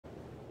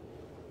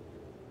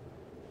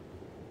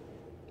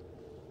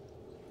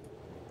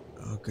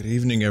Good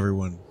evening,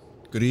 everyone.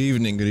 Good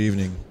evening, good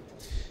evening.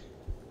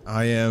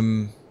 I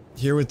am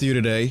here with you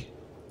today.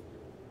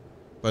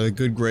 By the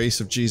good grace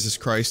of Jesus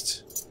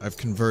Christ, I've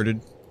converted.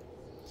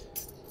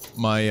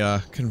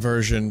 My,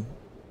 conversion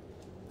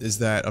is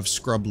that of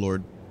Scrub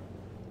Lord.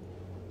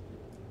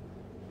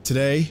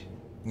 Today,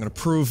 I'm gonna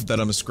prove that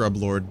I'm a Scrub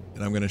Lord,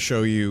 and I'm gonna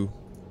show you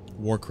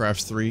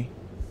Warcraft 3,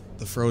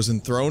 the Frozen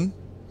Throne.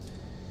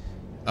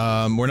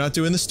 We're not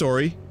doing the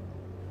story.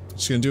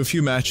 Just gonna do a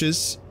few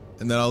matches,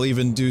 and then I'll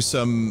even do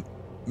some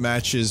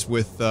matches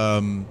with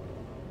the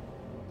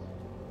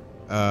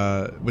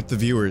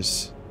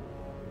viewers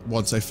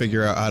once I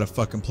figure out how to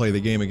fucking play the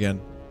game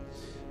again.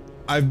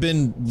 I've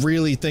been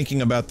really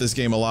thinking about this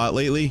game a lot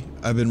lately.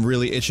 I've been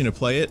really itching to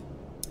play it,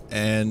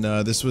 and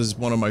this was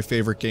one of my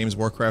favorite games.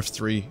 Warcraft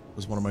 3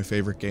 was one of my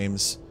favorite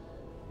games.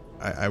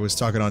 I was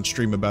talking on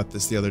stream about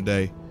this the other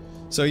day.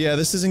 So yeah,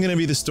 this isn't gonna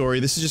be the story,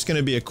 this is just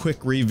gonna be a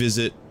quick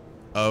revisit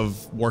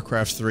of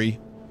Warcraft 3.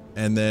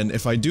 And then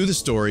if I do the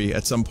story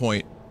at some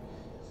point,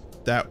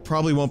 that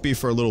probably won't be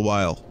for a little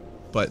while.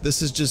 But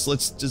this is just,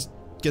 let's just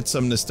get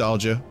some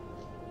nostalgia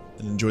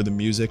and enjoy the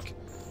music.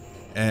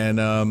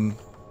 And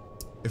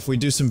if we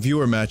do some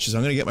viewer matches,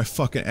 I'm gonna get my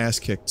fucking ass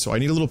kicked, so I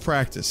need a little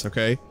practice,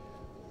 okay?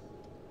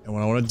 And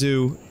what I want to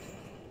do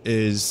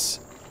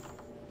is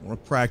I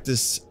want to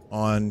practice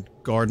on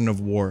Garden of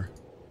War.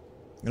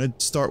 I'm gonna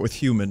start with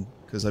human,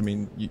 because I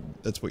mean,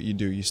 that's what you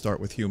do, you start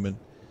with human.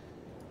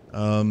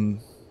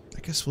 I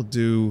guess we'll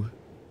do...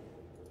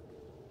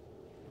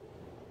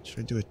 Should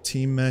I do a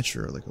team match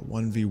or like a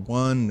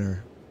 1v1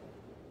 or...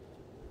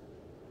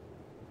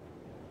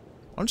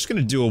 I'm just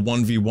gonna do a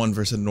 1v1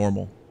 versus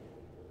normal.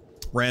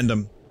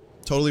 Random.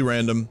 Totally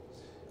random.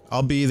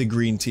 I'll be the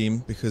green team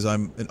because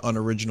I'm an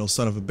unoriginal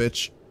son of a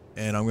bitch,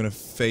 and I'm gonna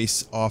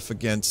face off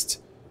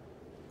against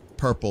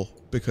purple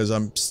because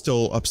I'm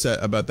still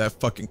upset about that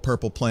fucking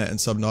purple plant in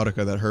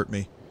Subnautica that hurt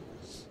me.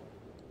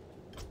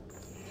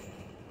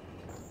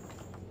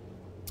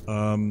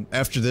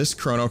 After this,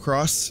 Chrono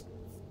Cross,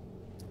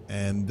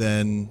 and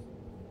then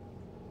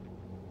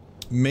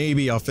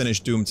maybe I'll finish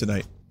Doom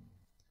tonight.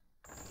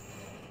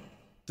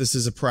 This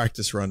is a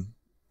practice run.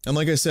 And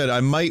like I said,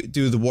 I might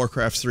do the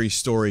Warcraft 3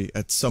 story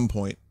at some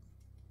point.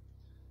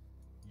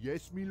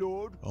 Yes, me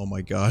lord. Oh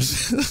my god.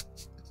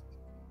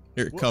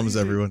 Here it comes,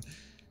 everyone.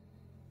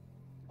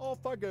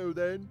 Off I go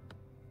then.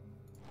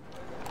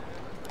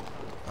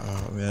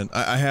 Oh man,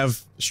 I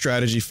have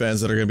strategy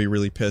fans that are gonna be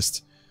really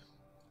pissed.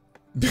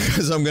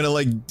 Because I'm gonna,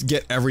 like,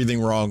 get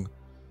everything wrong.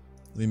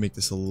 Let me make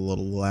this a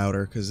little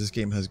louder, because this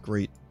game has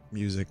great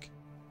music.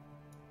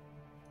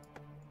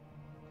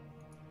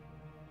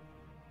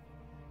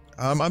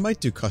 I might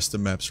do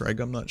custom maps, Reg,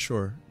 I'm not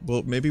sure.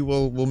 Well, maybe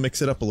we'll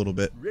mix it up a little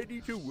bit. Ready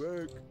to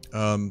work.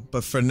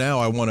 But for now,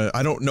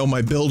 I don't know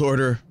my build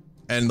order,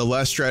 and the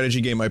last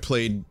strategy game I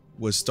played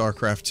was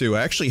StarCraft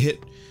II.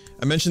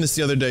 I mentioned this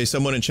the other day,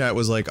 someone in chat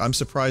was like, I'm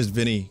surprised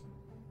Vinny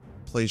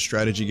plays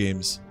strategy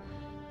games.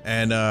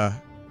 And,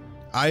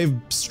 I've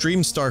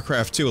streamed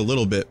StarCraft 2 a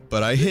little bit,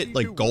 but I hit,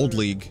 like, Gold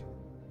League.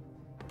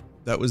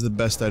 That was the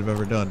best I've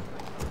ever done.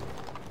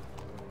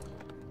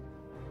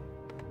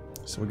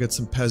 So we'll get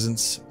some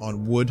peasants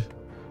on wood.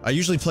 I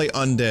usually play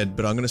undead,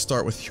 but I'm gonna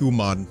start with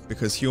human,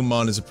 because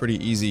human is a pretty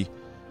easy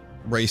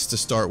race to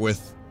start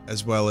with,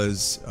 as well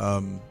as,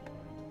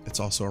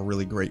 it's also a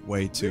really great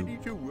way to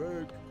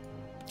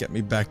get me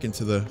back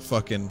into the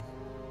fucking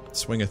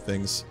swing of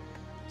things.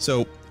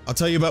 So, I'll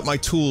tell you about my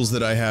tools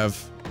that I have.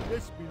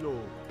 Yes, my lord.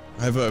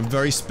 I have a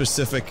very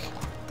specific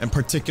and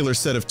particular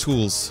set of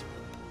tools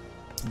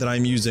that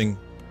I'm using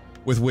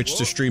with which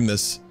to stream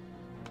this.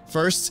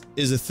 First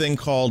is a thing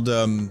called,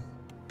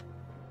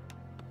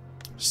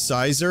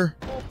 Sizer?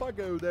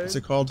 What's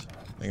it called?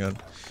 Hang on.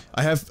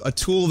 I have a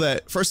tool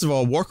that, first of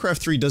all,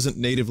 Warcraft 3 doesn't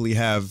natively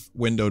have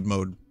windowed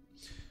mode.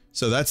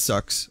 So that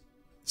sucks.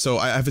 So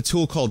I have a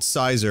tool called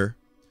Sizer,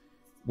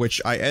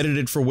 which I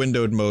edited for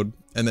windowed mode,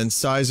 and then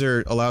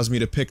Sizer allows me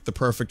to pick the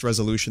perfect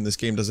resolution. This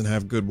game doesn't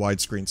have good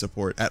widescreen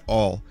support at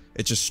all.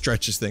 It just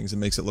stretches things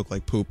and makes it look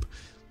like poop.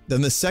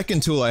 Then the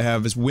second tool I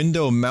have is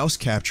Window Mouse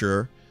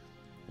Capturer,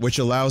 which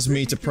allows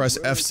me to press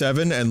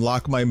F7 and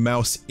lock my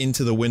mouse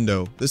into the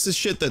window. This is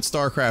shit that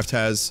StarCraft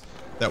has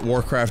that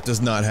Warcraft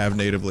does not have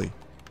natively.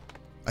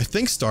 I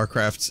think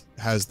StarCraft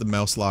has the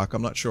mouse lock,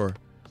 I'm not sure.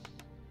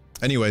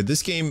 Anyway,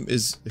 this game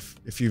is,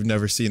 if you've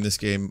never seen this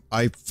game,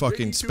 I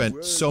fucking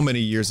spent so many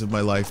years of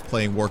my life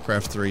playing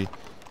Warcraft 3,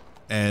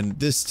 and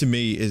this to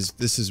me is,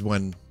 this is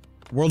when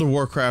World of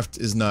Warcraft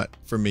is not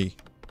for me.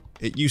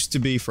 It used to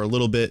be for a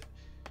little bit.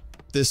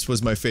 This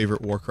was my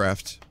favorite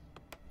Warcraft,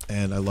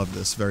 and I love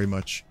this very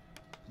much.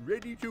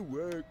 Ready to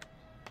work.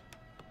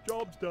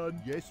 Job's done.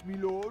 Yes, me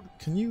lord.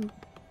 Can you...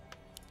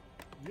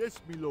 Yes,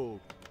 me lord.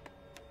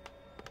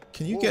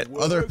 Can you get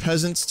other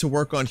peasants to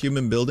work on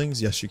human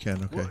buildings? Yes, you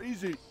can, okay. What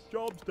is it?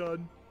 Job's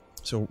done.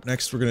 So,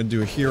 next we're gonna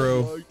do a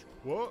hero. Right.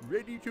 What?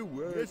 Ready to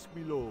work. Yes,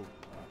 me lord.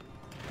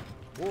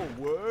 More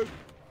work.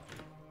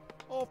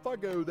 Off I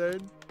go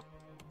then.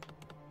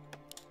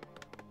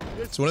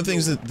 Yes, So one of the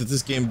things that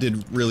this game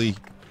did really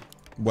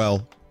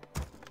well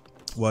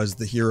was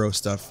the hero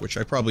stuff, which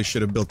I probably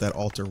should have built that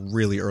altar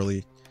really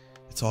early.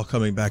 It's all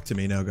coming back to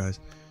me now, guys.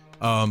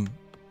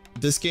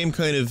 This game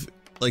kind of,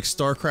 like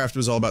StarCraft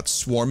was all about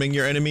swarming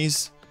your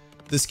enemies.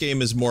 This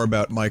game is more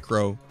about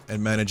micro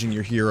and managing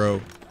your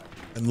hero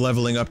and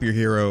leveling up your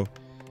hero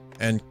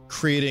and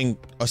creating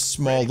a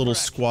small little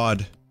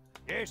squad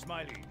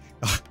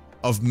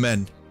of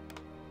men.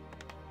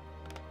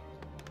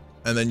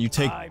 And then you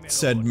take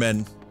said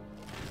men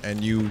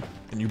and you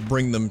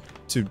bring them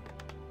to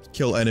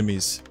kill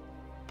enemies.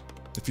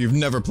 If you've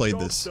never played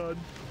this,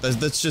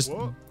 that's just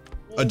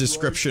a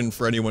description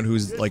for anyone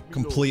who's like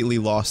completely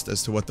lost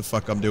as to what the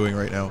fuck I'm doing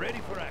right now. I'm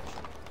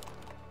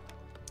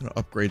gonna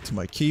upgrade to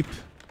my keep.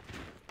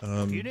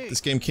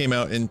 This game came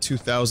out in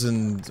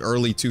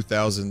early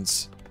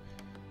 2000s,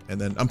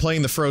 and then I'm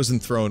playing the Frozen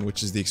Throne,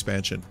 which is the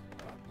expansion.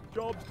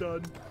 Job's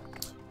done.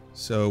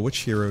 So, which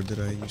hero did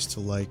I used to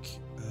like?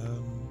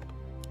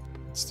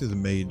 Let's do the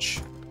mage.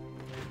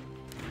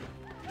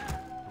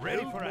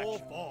 Ready for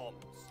action.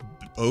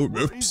 Oh,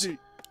 oops.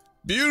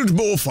 Build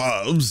more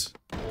farms.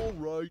 All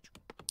right.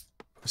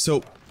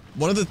 So,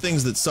 one of the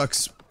things that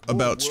sucks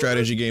about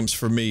strategy games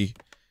for me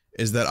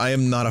is that I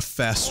am not a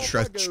fast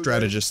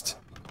strategist.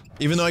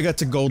 Even though I got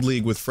to Gold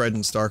League with Fred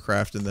in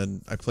StarCraft, and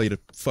then I played a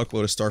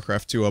fuckload of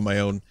StarCraft 2 on my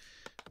own,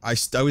 I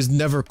was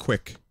never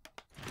quick.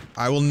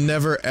 I will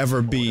never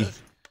ever be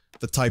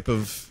the type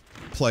of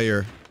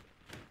player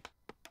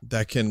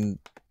that can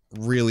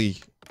really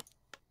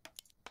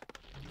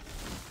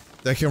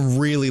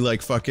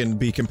like fucking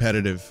be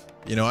competitive.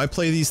 You know, I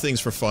play these things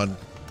for fun.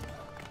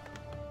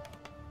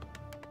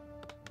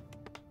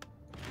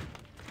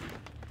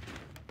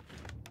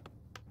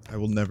 I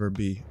will never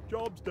be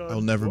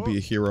a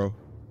hero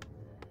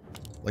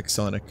like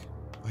Sonic.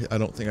 I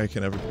don't think I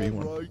can ever be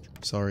one.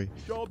 Sorry.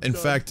 In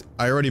fact,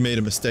 I already made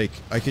a mistake.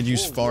 I could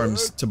use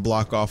farms to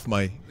block off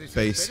my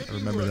base. I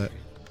remember that.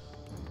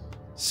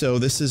 So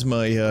this is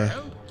my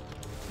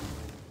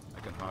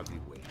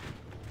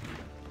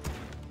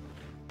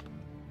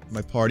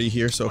my party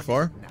here so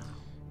far.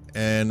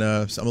 And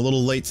so I'm a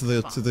little late to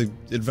the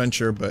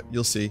adventure, but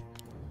you'll see.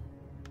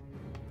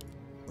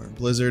 We're in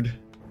Blizzard,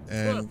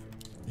 and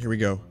here we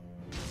go.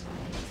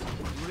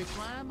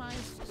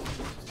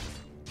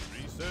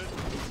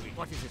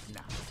 What is it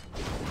now?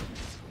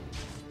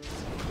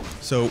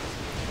 So,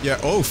 yeah,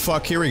 oh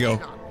fuck, here we go.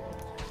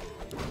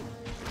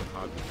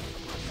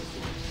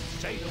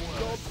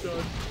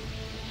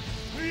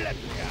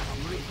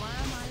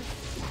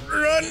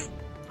 Run!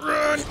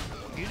 Run!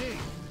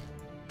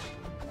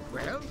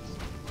 Well?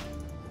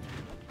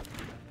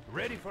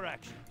 Ready for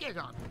action. Get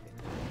on with it.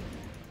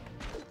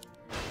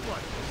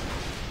 What?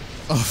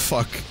 Oh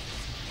fuck.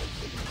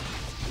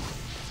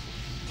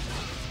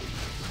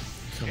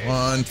 Come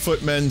on,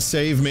 footmen,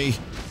 save me.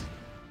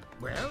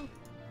 Well?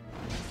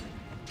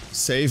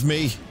 Save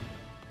me.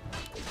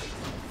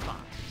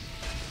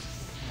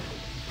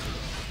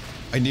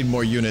 I need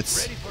more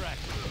units. Ready for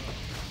action.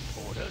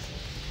 Orders.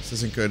 This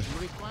isn't good.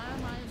 Require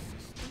my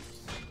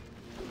assistance?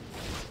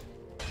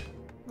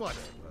 Whatever.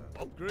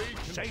 Upgrade.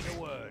 Say the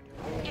word.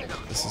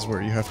 This is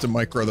where you have to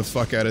micro the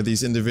fuck out of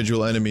these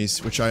individual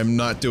enemies, which I am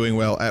not doing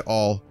well at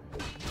all.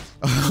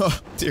 Oh,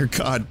 dear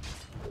God.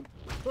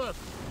 I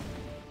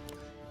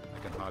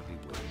can hardly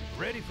wait.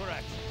 Ready for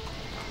action.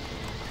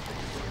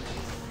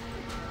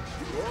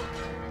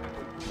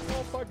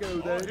 Off I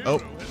go then. Oh,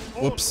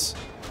 whoops.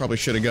 Probably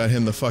should have got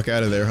him the fuck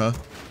out of there, huh?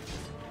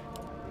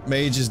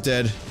 Mage is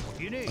dead.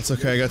 That's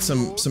okay, I got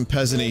some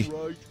peasanty.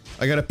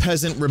 I got a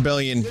peasant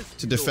rebellion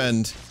to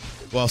defend,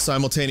 while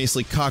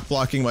simultaneously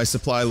cock-blocking my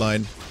supply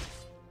line.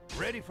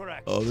 Ready for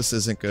action. Oh, this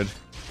isn't good.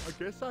 I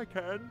guess I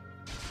can.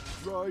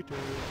 Right.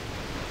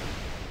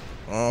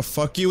 Oh,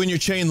 fuck you and your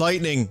chain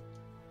lightning.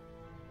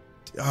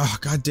 Oh,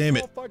 god damn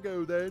it. Off I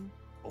go then.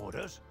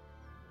 Orders.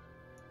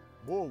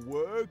 More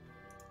work.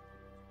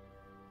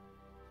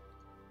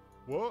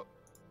 What?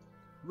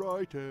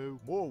 Righto.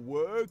 More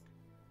work.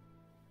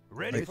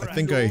 Ready for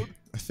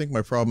I think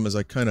my problem is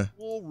I kind of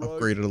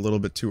upgraded a little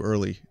bit too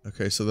early.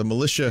 Okay, so the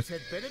militia,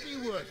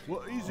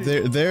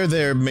 they're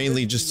there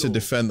mainly just to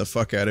defend the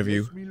fuck out of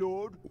you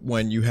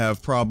when you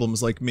have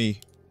problems like me,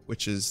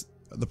 which is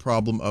the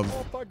problem of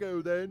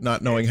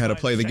not knowing how to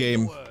play the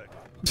game.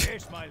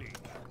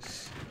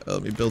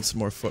 Let me build some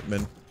more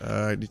footmen.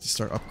 I need to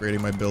start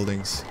upgrading my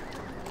buildings.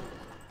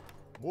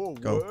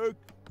 Go.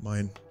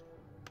 Mine.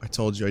 I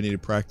told you I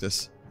needed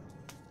practice.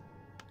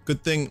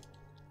 Good thing.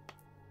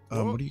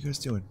 What are you guys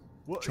doing?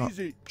 What Chop. is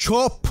it?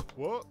 Chop!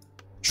 What?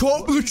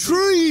 Chop the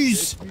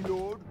trees! Yes, my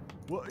lord.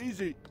 What is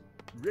it?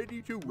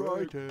 Ready to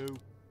righto.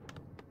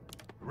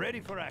 Ready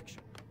for action.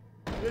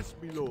 Yes,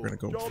 my lord. We're gonna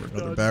go Job for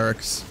another done.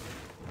 barracks.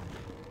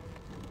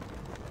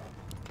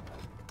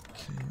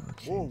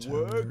 Okay, More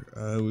work.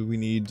 we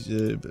need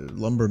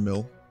lumber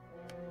mill.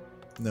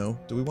 No,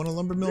 do we want a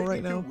lumber mill Ready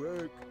right to now?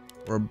 work.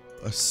 Or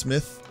a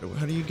smith?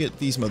 How do you get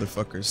these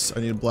motherfuckers?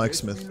 I need a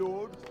blacksmith. Yes, my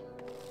lord.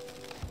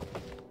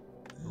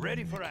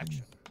 Ready for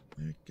action.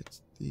 Where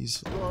gets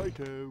these?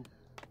 Righto.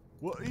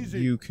 What is it?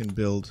 You can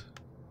build.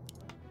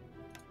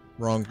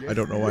 Wrong. Yes, I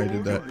don't know my why I did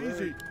lord. that. What is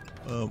it?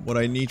 What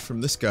I need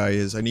from this guy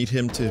is I need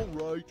him to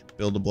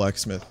build a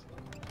blacksmith.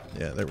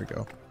 Yeah, there we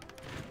go.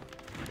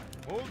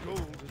 More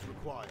gold is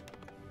required.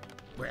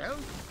 Well,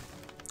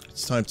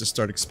 it's time to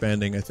start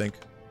expanding, I think.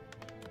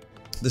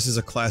 This is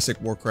a classic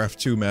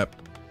Warcraft II map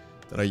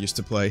that I used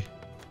to play.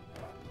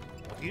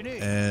 What do you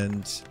need?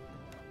 And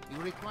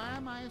You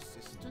require my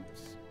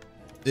assistance?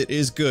 it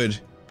is good,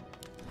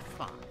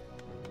 Fine.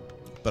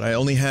 but I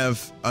only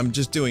have... I'm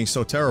just doing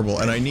so terrible,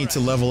 and I need to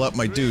level up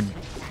my dude.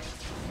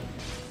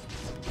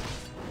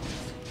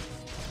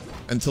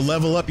 And to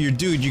level up your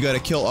dude, you gotta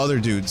kill other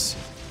dudes.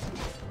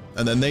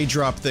 And then they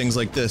drop things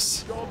like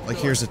this. Like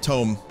here's a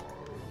tome.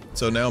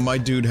 So now my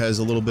dude has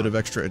a little bit of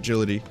extra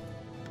agility.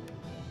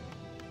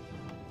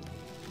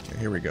 Okay,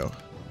 here we go.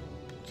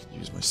 Can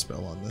use my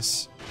spell on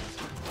this.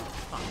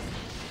 So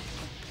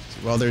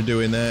while they're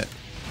doing that,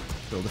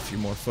 build a few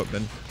more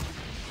footmen.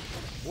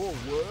 More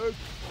work.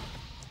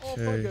 Off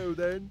I Okay. go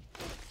then.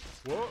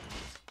 What?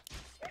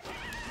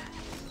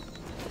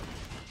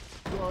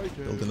 Right.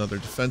 Build another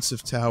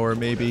defensive tower,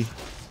 maybe.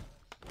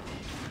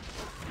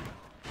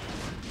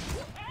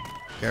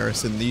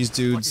 Garrison these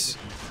dudes.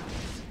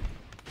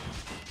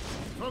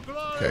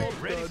 Okay.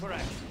 Ready for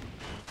action.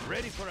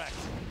 Ready for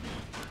action.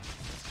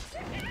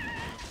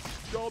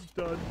 Job's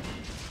done.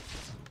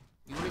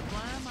 You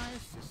require my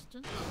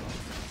assistance?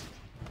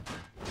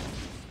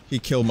 He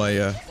killed my,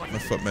 my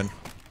footmen.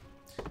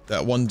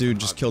 That one dude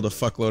just killed a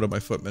fuckload of my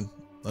footmen.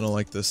 I don't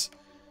like this.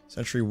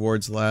 Sentry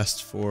wards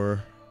last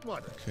for...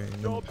 What? Okay,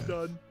 Job's impact.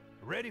 done.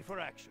 Ready for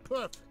action.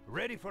 Perfect.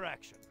 Ready for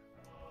action.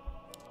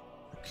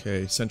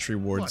 Okay, sentry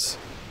wards.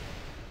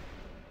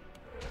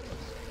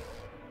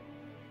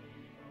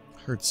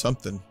 Heard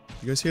something.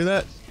 You guys hear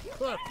that?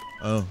 Perfect.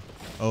 Oh.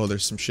 Oh,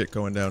 there's some shit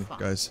going down,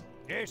 guys.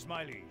 Yes,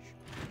 my liege.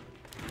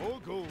 More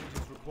gold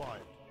is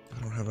required.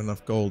 I don't have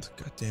enough gold.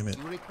 God damn it.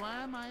 You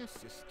require my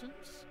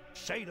assistance?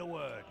 Say the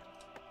word.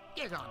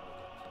 Get on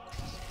with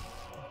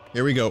it.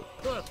 Here we go.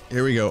 Perfect.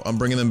 Here we go. I'm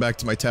bringing them back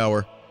to my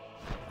tower.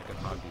 I can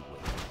hardly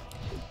wait.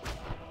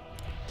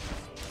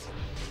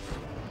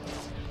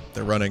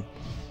 They're running.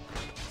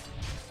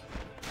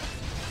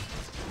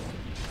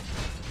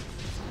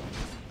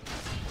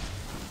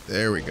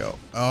 There we go.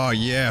 Oh,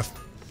 yeah.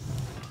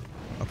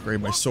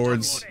 Upgrade my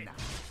swords.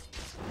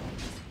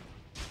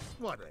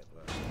 Whatever.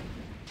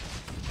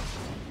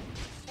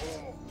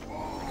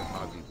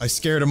 I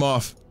scared him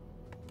off.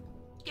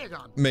 Get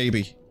on.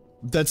 Maybe.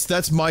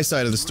 That's my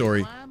side of the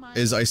story,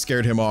 is I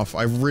scared him off.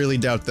 I really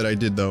doubt that I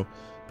did, though.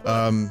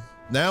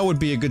 Now would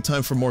be a good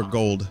time for more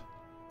gold.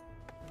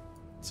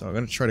 So I'm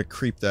gonna try to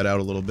creep that out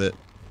a little bit.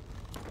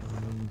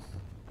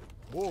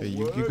 Okay,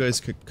 you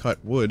guys could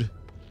cut wood,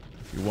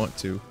 if you want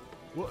to.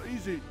 What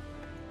is it?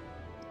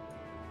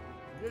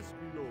 Yes,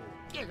 my lord.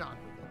 Get on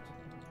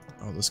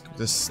with it. Oh,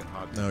 this...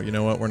 No, you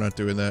know what? We're not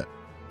doing that.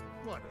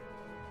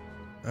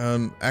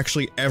 Whatever.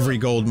 Actually, every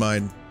gold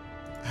mine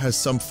has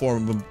some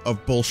form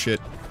of bullshit.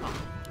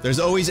 There's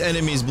always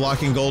enemies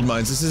blocking gold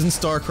mines. This isn't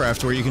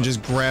StarCraft where you can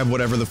just grab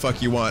whatever the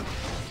fuck you want.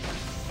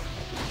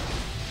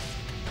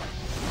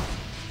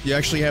 You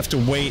actually have to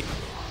wait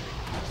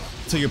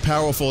till you're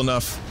powerful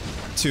enough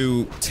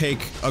to take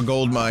a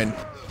gold mine.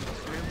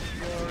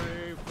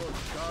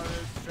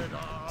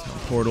 Town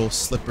portal,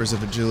 slippers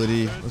of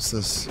agility. What's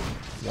this?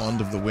 Wand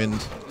of the wind.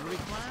 You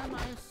require my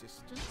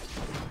assistance?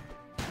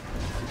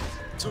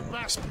 Total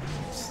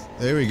experience.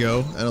 There we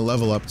go, and a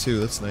level up too.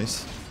 That's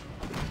nice.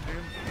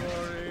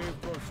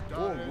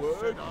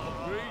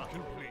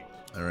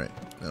 All right,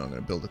 now I'm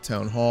gonna build a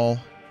town hall.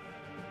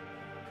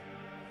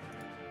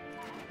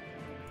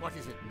 What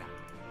is it now?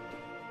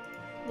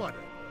 What?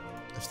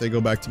 If they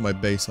go back to my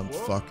base, I'm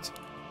fucked.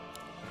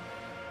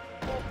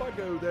 Off I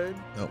go then.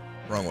 Nope,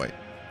 wrong way.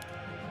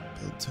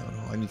 Build town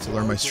hall. I need to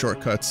learn my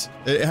shortcuts.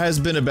 It has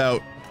been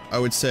about, I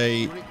would say,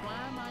 You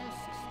require my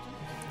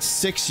assistance?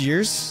 6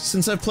 years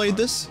since I've played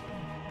this.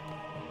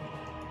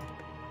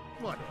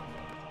 What?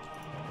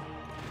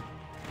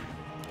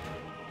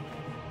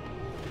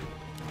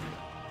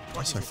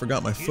 So I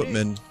forgot my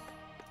footmen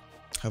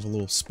have a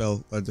little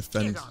spell,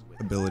 defend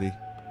ability.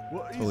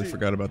 What is Totally it?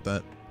 forgot about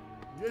that.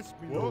 Yes,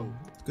 my lord.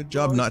 Good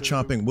job not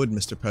chopping wood,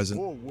 Mr. Peasant.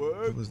 More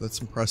work. That's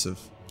impressive.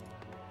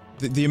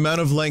 The amount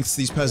of lengths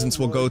these peasants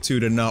will go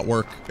to not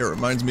work, it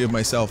reminds me of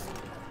myself.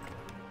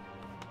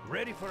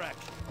 Ready for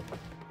action.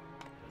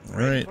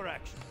 Alright, For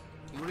action.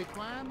 You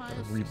require my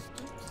re-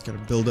 assistance? gotta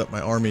build up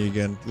my army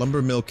again.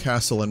 Lumber mill,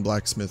 castle, and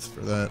blacksmith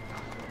for that.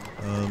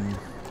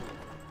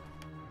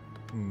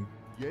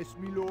 Yes,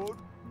 my lord.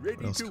 Ready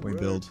What else to can we work.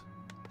 build?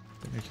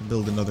 I think I can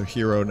build another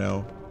hero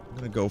now. I'm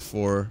gonna go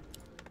for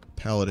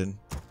paladin.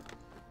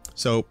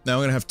 So now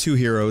I'm gonna have 2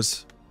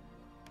 heroes.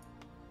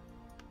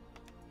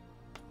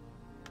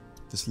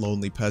 This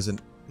lonely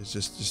peasant is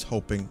just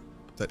hoping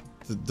that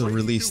the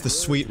release, the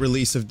sweet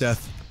release of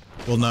death,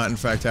 will not in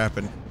fact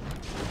happen.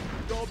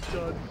 Job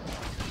done.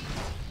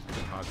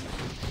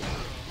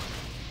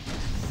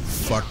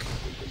 Fuck.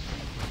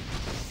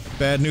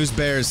 Bad news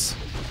bears.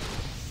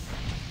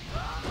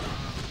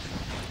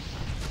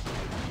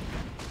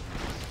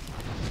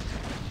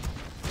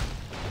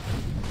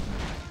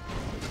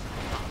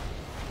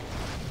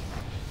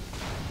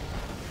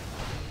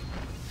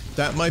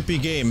 That might be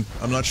game.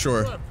 I'm not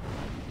sure.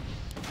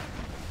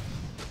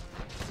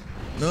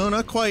 No,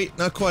 not quite.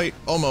 Not quite.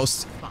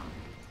 Almost.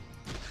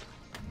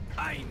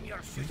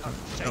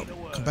 No,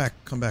 come back.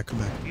 Come back. Come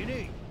back.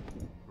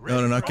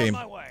 No, not game.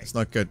 It's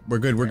not good. We're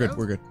good. We're good.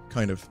 We're good.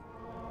 Kind of.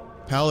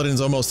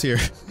 Paladin's almost here.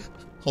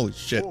 Holy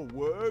shit.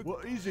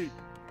 What is it?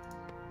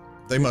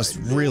 They must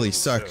really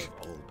suck.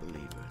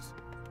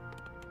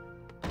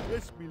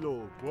 Yes, my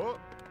lord. What?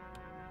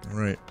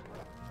 Alright.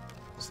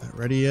 Is that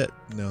ready yet?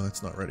 No,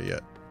 it's not ready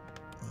yet.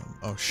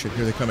 Oh shit,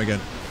 here they come again.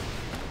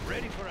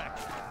 Ready for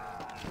action.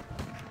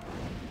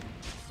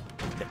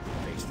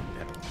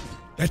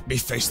 Let me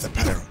face the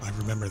peril. I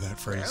remember that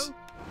phrase.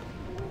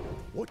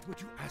 What would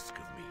you ask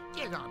of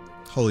me? Get on with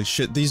it. Holy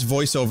shit, these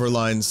voiceover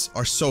lines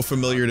are so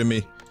familiar to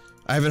me.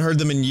 I haven't heard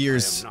them in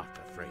years. I am not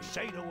afraid.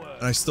 Say the word.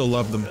 And I still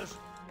love them.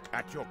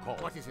 At your call.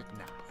 What is it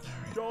now?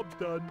 Right. Job's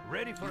done.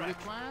 Ready for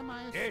action.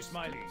 Yes,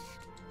 my liege.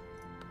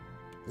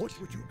 What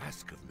would you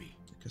ask of me?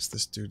 I guess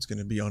this dude's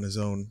gonna be on his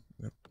own.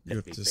 You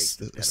have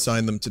to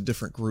assign them to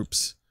different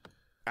groups.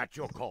 At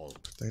your call.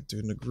 Put that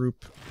dude in a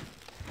group.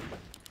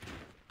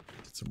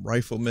 Get some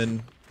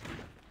riflemen.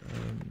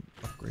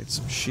 Upgrade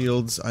some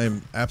shields. I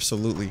am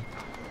absolutely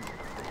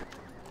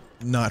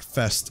not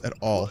fest at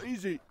all. What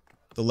is it?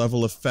 The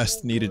level of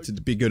fest needed to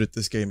be good at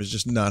this game is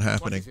just not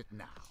happening. What is it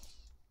now?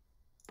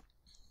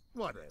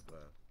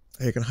 Whatever.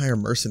 Hey, I can hire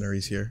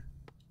mercenaries here.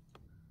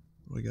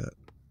 What do we got?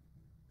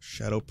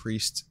 Shadow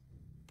Priest.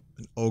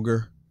 An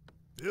Ogre.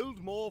 Build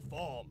more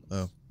farms.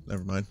 Oh,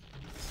 never mind.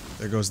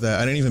 There goes that.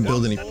 I didn't even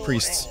build any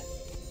priests.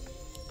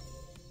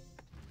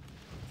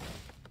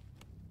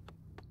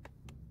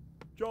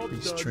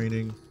 Priest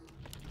training.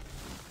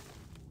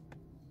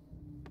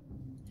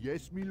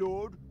 Yes, me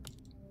lord.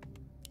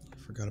 I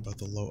forgot about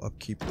the low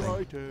upkeep thing.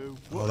 Righto.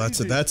 Oh, that's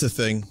a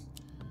thing.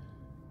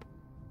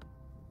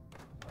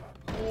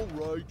 All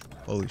right.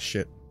 Holy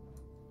shit.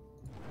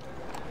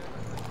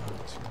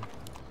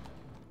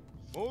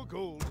 More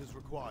gold is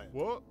required.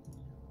 What?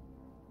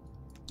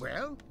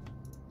 Well,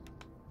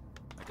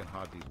 I can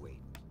hardly wait.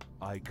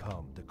 I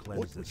come to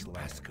cleanse this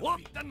land.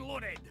 Locked and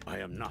loaded. I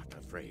am not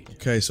afraid.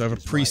 Okay, so I have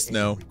a priest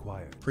now.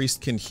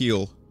 Priest can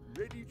heal.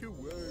 Ready to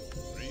work.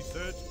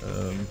 Research.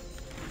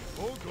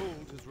 More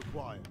gold is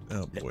required.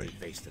 Oh boy. Let me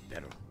face the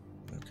peril.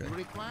 Okay. You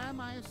require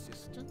my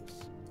assistance?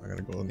 I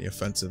gotta go on the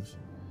offensive.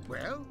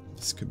 Well,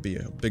 This could be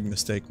a big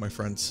mistake, my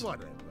friends.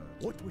 whatever.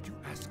 What would you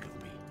ask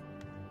of me?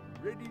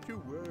 Ready to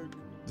work.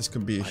 This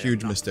could be a I am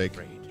huge not mistake.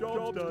 afraid.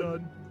 Job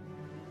done.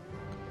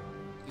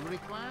 You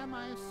require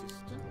my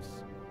assistance?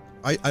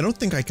 I don't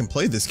think I can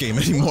play this game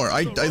anymore.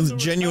 I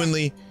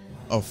genuinely...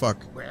 Oh,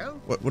 fuck.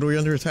 Well, What are we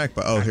under attack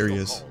by? Oh, here he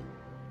is.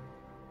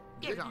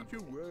 ready to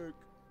work.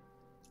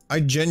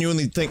 I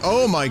genuinely think...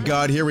 Oh my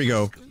god, here we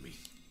go.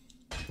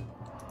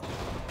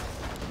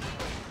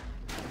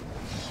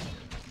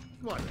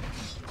 What?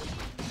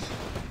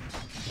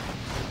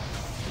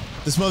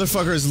 This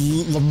motherfucker is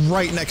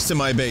right next to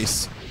my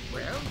base.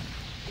 Well,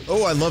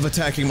 Oh, I love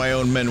attacking my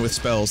own men with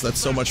spells. That's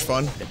so much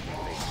fun.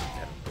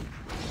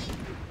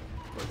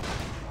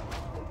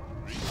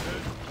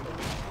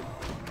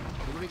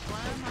 you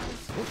require my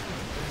assistance?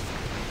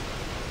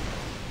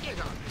 Get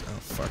on. Oh,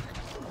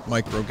 fuck.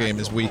 Micro game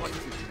is weak.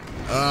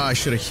 Ah, I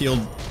should have healed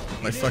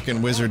my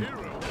fucking wizard.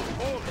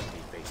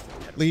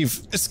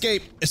 Leave.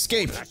 Escape.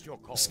 Escape.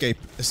 Escape.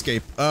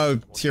 Escape. Oh,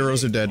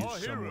 heroes are dead. Our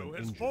hero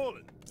has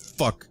fallen.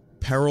 Fuck.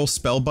 Peril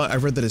spellbinder. I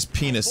read that as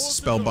penis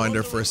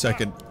spellbinder for a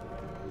second.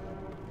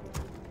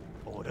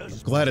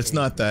 Glad it's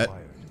not that.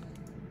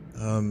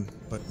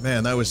 But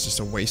man, that was just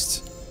a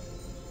waste.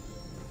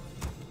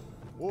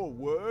 More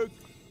work.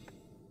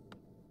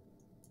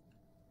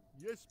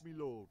 Yes, me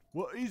lord.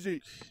 What is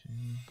it?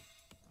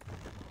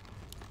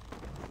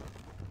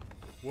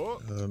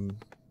 What?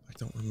 I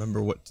don't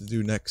remember what to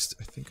do next.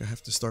 I think I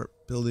have to start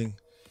building.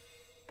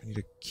 I need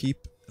a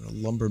keep and a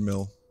lumber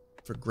mill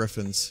for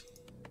griffins.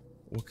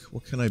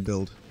 What can I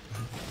build?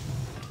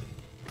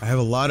 I have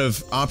a lot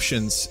of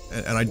options,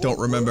 and I don't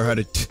remember how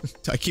to.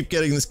 I keep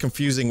getting this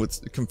confused with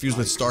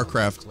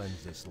StarCraft.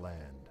 Cleanse this land.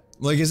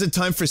 Like, is it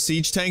time for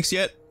siege tanks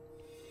yet?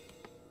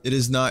 It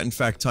is not, in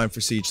fact, time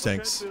for siege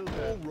tanks.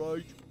 All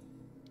right.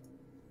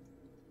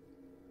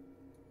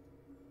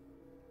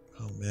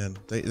 Oh man,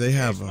 they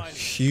have a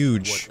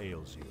huge What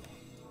ails you?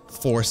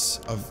 force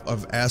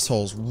of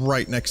assholes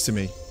right next to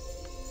me.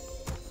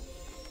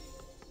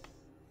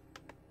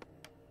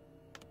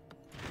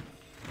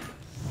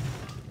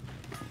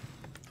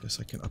 Guess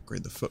I can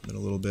upgrade the footmen a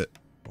little bit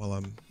while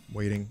I'm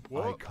waiting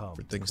I come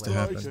for things to cleanse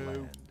happen. this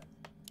land.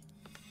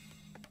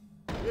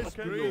 Yes,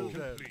 me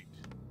lord.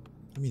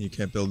 I mean, you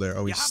can't build there.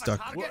 Oh, he's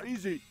stuck. What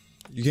is it?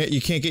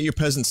 You can't get your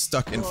peasants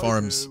stuck in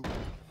farms. Righto.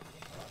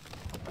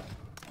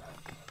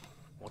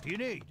 What do you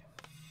need?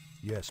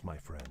 Yes, my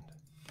friend.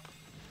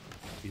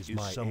 Is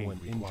someone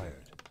required?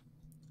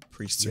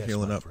 Priests are Yes,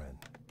 healing my up. friend.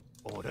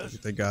 Orders.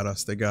 They got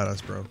us. They got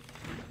us, bro.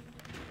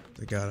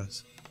 They got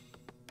us.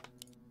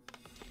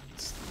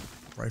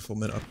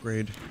 Rifleman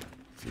upgrade.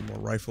 A few more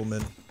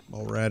riflemen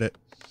while we're at it.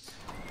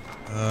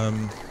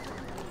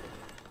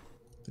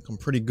 The think I'm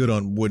pretty good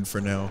on wood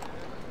for now.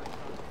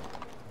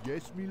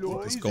 Yes, me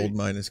lord. This gold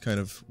mine is kind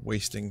of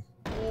wasting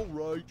All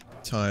right.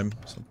 time,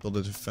 so I'll build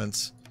a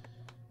defense.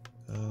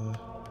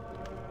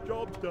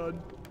 Job's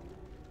done.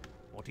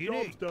 What do you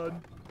Job's need?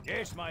 done.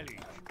 Yes, my liege.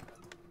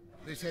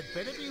 This had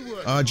better be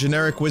worth.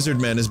 Generic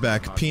Wizardman is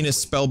back.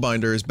 Penis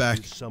Spellbinder is back.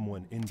 Is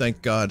someone in?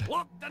 Thank God.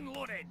 Locked and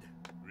loaded.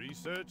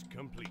 Research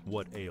complete.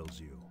 What ails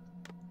you?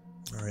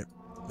 Alright.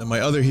 Then my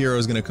other hero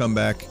is gonna come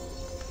back.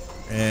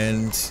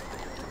 And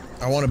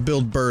I want to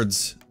build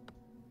birds.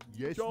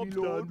 Yes, me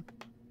lord.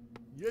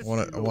 Yes,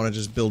 I wanna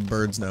just build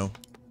birds now.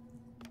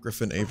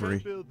 Griffin Avery.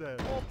 Build them.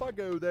 Off I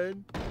go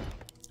then.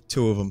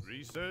 2 of them.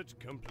 Research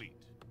complete.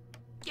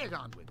 Get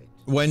on with it.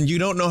 When you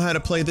don't know how to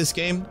play this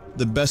game,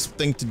 the best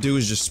thing to do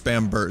is just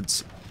spam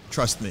birds.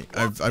 Trust me,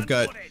 I've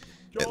got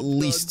at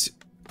least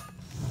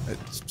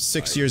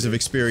 6 years of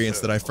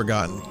experience that I've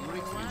forgotten.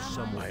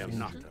 Someone I am injured?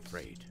 not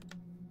afraid.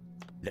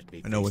 Let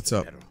me I know face what's the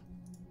up. peril.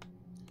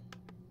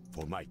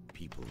 For my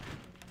people.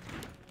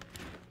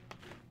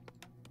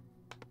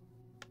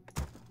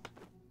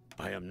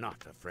 I am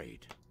not afraid.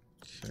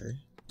 Okay.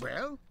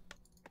 Well,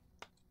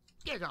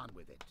 get on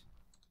with it.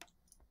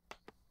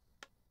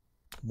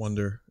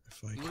 Wonder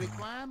if I You can.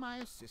 require my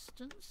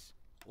assistance?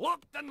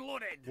 Locked and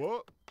loaded.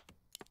 What?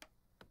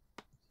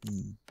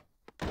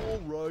 All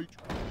right.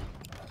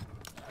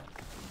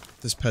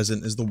 This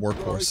peasant is the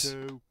workhorse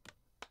Righto.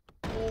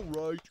 All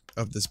right.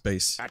 of this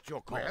base. At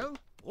your call. Well,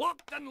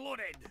 Locked and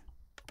loaded.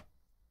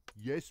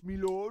 Yes, me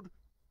lord.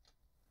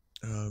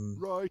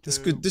 Right. This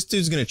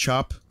dude's gonna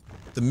chop.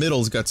 The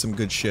middle's got some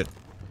good shit.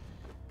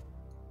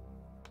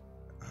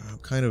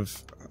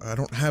 I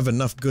don't have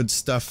enough good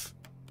stuff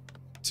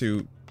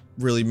to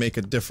really make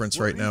a difference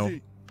right now.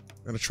 I'm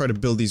gonna try to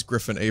build these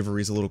Griffin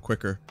Averys a little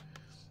quicker.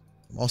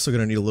 I'm also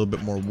gonna need a little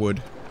bit more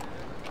wood.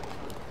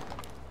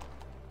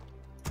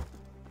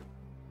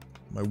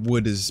 My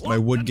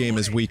wood game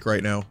is weak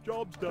right now.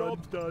 Job's done.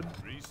 Job's done.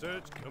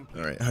 Research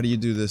complete. Alright, how do you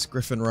do this?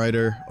 Griffin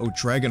Rider. Oh,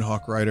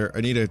 Dragonhawk Rider.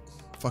 I need a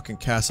fucking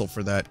castle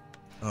for that.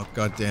 Oh,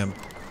 goddamn.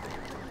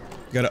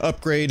 You gotta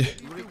upgrade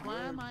you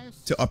require my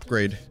assistance? to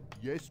upgrade.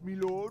 Yes, me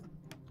lord.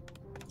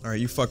 Alright,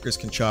 you fuckers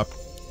can chop.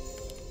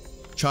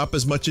 Chop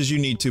as much as you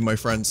need to, my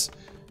friends.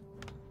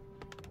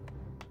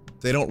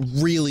 They don't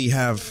really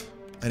have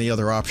any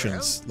other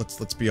options.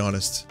 Let's be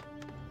honest.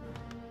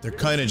 They're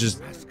kind of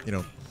just, you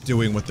know,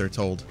 doing what they're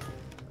told,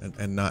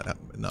 and not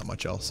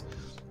much else.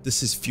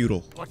 This is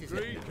feudal. What is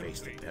Let it? me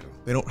face the peril.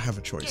 They don't have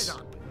a Get choice. on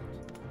with it.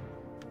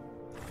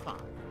 Fine.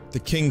 The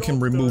king can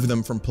remove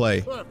them from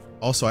play. Perfect.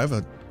 Also, I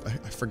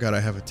forgot I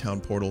have a town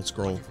portal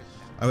scroll.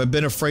 I've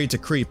been afraid to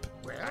creep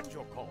Well, At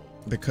your call.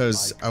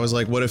 because I was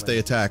like, what if they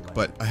attack?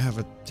 But I have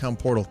a town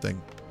portal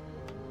thing.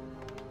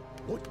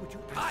 What would you?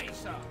 Aye,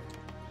 sir.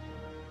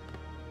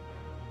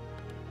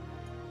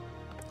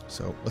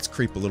 So let's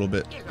creep a little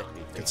bit. get on.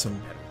 Get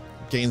some,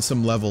 gain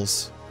some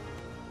levels.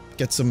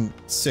 Get some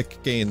sick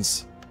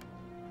gains.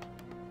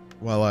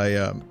 While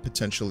I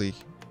potentially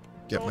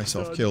get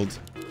myself killed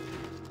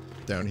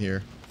down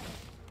here.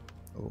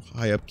 Oh,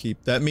 high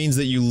upkeep. That means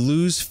that you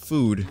lose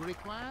food. You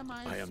require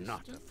my I am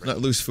not assistance? afraid. Not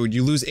lose food,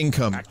 you lose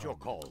income. At your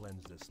call.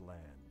 Cleanse this land.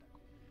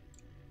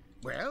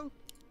 Well,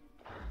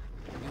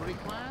 you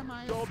require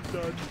my Job's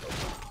done.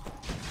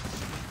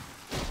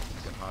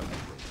 Get on.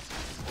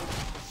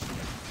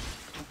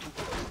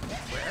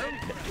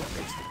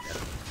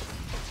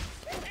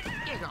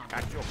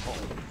 At your call.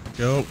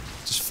 Go.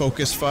 Just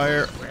focus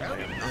fire.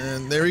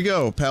 And there we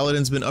go.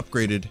 Paladin's been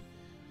upgraded.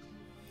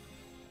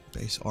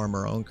 Base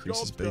armor. I'll increase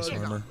his base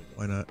armor.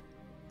 Why not?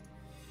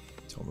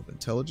 Tome of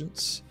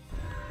Intelligence.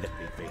 Let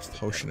me face the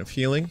Potion peril. of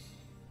Healing.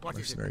 What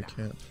is it Mercenary now?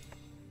 Camp.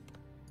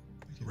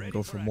 I can even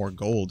go for more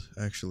gold,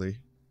 actually.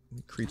 Let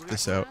me creep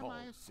this out. Require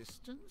my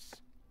assistance?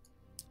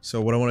 So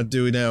what I want to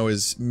do now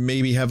is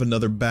maybe have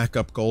another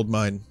backup gold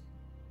mine.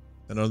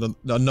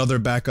 Another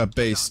backup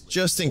base,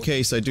 just in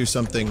case I do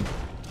something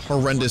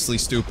horrendously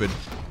stupid. Well,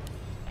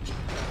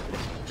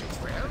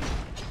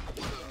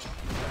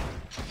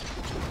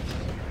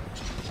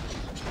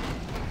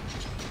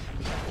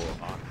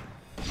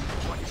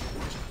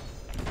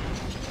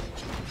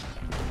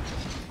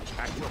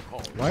 At your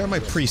call. Why are my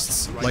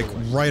priests, like,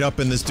 right up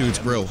in this dude's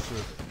grill?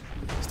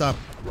 Stop.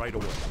 Right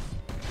away. you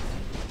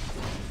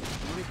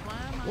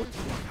require my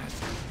assistance?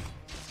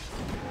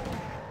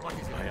 What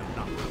is it? I am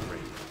not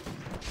afraid.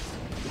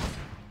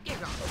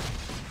 Get on.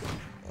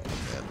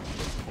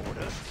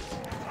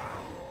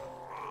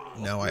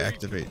 Now I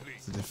activate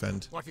to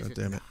defend. What is God it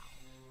damn it.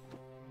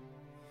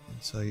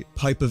 Insight.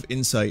 Pipe of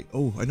Insight.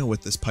 Oh, I know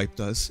what this pipe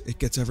does. It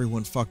gets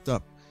everyone fucked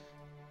up.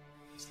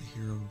 It's the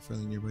hero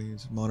friendly nearby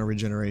use mana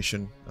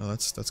regeneration. Oh,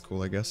 that's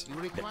cool, I guess. You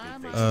require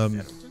my Um,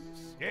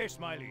 assistance? Yes,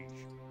 my liege.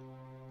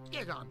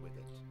 Get on with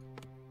it.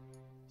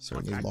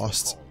 Certainly At your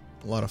lost call.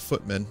 a lot of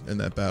footmen in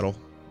that battle.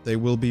 They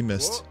will be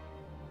missed.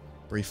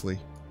 Briefly.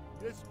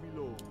 Yes, me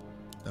lord.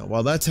 Now,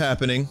 while that's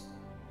happening,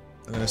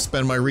 I'm gonna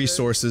spend my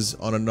resources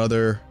on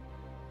another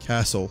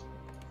castle.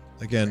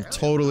 Again,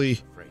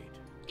 totally Afraid.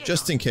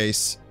 just in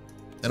case.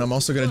 And I'm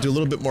also gonna do a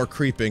little bit more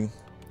creeping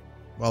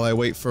while I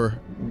wait for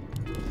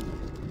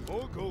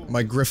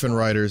my Griffin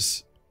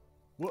Riders.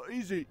 What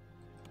is it?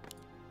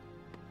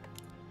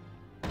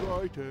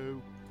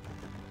 Righto.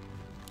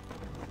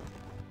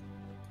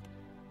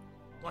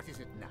 What is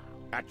it now?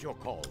 At your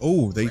call.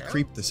 Oh, they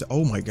creeped this.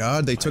 Oh my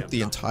god, they took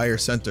the entire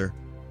center.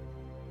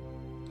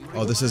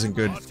 Oh, this isn't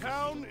good. Our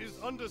town is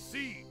under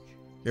siege.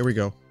 Here we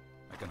go.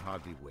 I can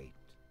hardly wait.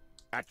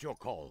 At your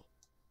call.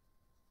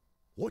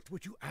 What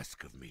would you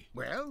ask of me?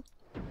 Well,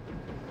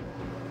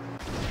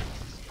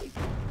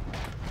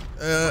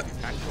 At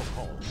your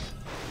call.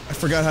 I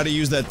forgot how to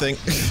use that thing.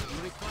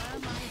 you require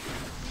my...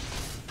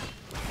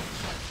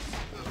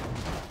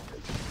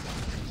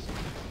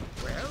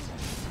 Well,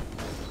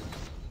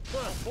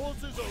 Our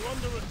forces are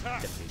under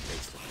attack. Let me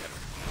face the peril.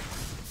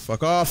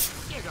 Fuck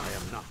off. get on. I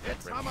am not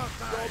It's afraid. hammer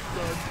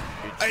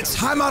time. It's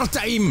hammer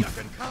time! You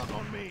can count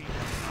on me.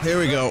 Here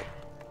we go.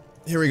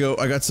 Here we go.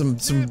 I got some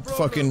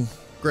fucking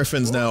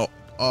griffins now.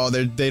 Oh,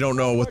 they don't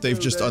know what they've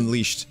just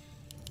unleashed.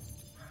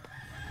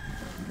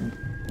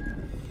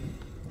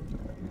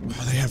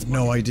 Oh, they have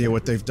no idea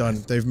what they've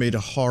done. They've made a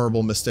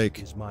horrible mistake.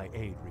 Is my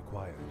aid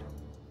required?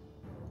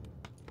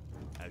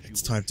 As you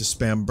It's time to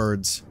spam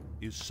birds.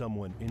 Is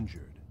someone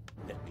injured?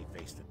 Let me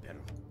face the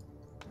peril.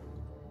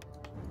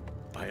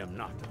 I am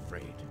not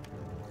afraid.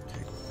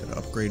 Okay, gotta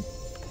upgrade.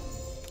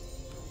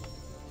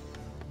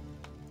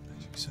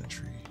 Magic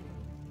Sentry.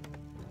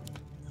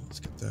 Let's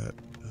get that.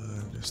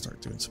 I'm gonna start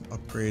doing some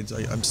upgrades.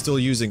 I'm still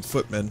using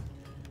footmen.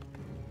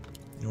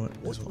 You know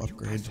what? Might as well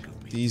upgrade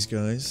these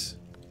guys.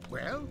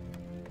 Well,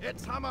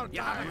 It's hammer you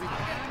time. require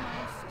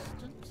my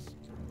assistance?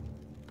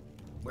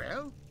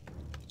 Well,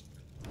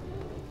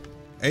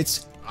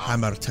 It's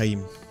hammer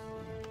time.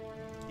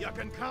 You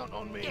can count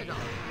on me. get on.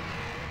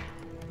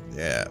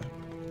 Yeah.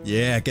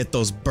 Yeah, get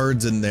those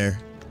birds in there.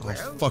 Oh,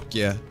 Well? fuck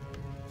yeah.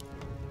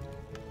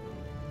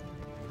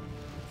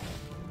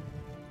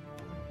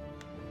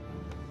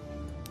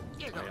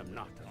 Get I on. am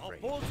not Our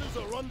afraid. forces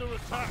are under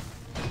attack.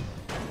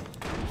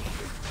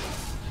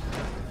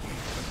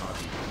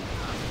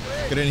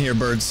 Get in here,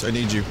 birds. I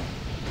need you.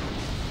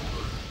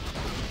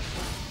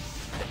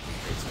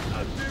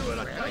 I'll do what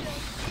I can.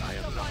 I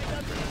am not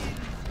afraid.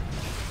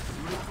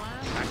 You require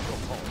At your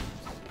call.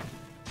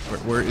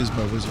 Where is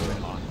my wizard? There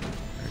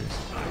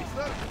he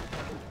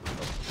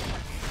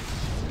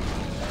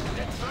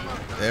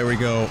is. There we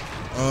go.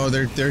 Oh,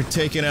 they're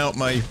taking out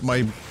my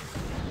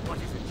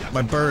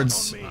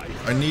birds.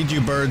 I need you,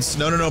 birds.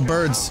 No, no, no,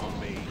 birds.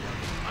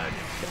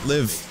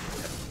 Live.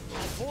 Our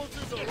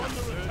forces are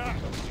under attack.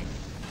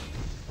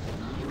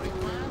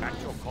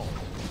 At your call.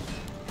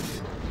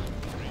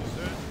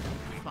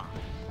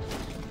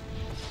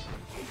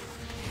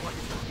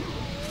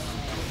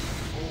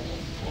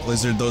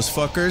 Blizzard those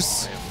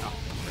fuckers.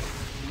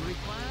 You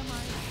require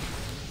my...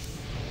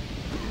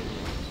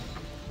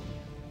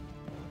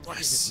 What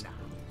is it now?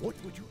 What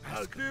would you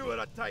I'll ask? do what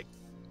it takes.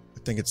 I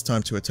think it's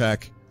time to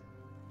attack.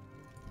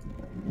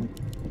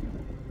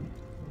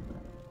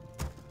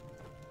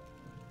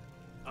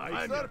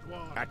 I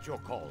At your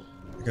call.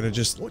 I gotta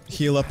just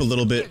heal up a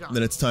little bit,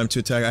 then it's time to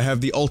attack. I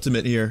have the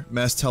ultimate here.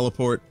 Mass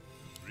teleport.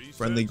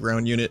 Friendly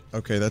ground unit.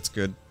 Okay, that's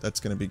good. That's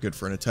gonna be good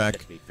for an attack.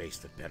 Let me face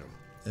the peril.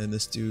 And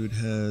this dude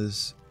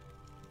has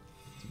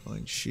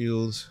divine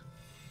shield.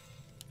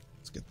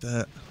 Let's get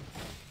that.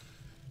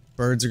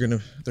 Birds are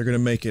they're gonna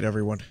make it,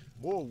 everyone.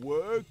 More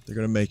work. They're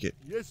gonna make it.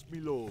 Yes, me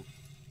lord.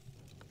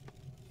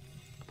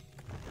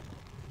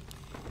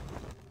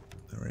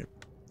 Alright.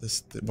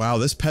 Wow,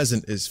 this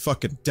peasant is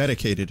fucking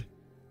dedicated.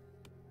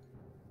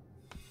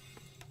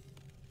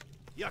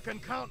 You can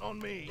count on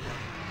me.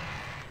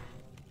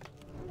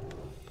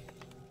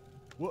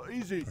 What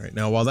is it? Alright,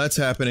 now while that's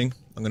happening,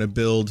 I'm gonna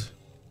build...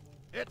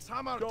 It's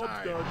hammer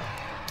time. Done.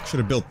 Should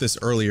have built this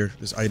earlier.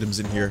 There's items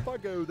in here. Off I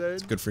go then.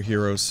 It's good for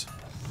heroes.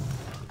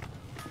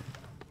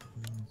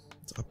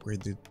 Let's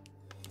upgrade the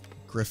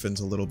griffins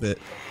a little bit.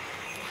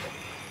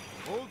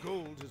 More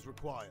gold is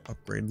required.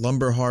 Upgrade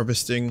lumber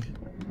harvesting.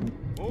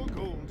 More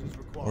gold is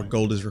required. Or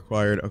gold is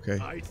required. Okay.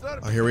 Aye, sir.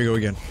 Oh, here we go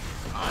again.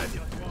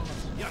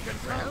 You can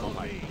count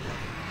on me.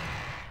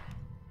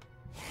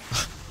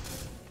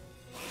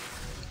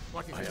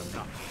 What is I it am now?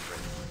 not afraid.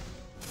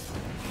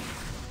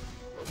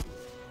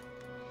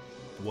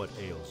 What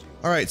ails you?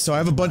 Alright, so I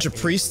have a bunch of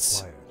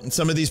priests, and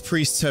some of these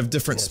priests have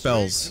different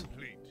spells.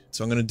 Complete.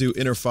 So I'm gonna do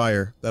Inner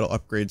Fire. That'll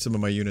upgrade some of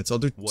my units. I'll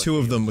do 2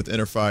 of them with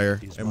Inner Fire,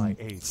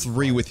 and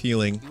 3 with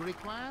healing. You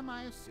require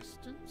my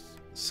assistance?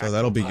 So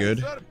that'll be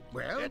good. Sir,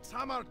 Well, it's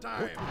hammer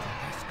time.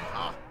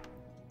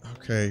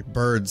 Okay,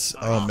 birds.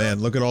 Oh man,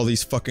 look at all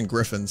these fucking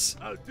griffins.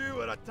 I'll do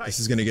what I take. This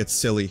is gonna get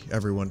silly,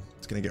 everyone.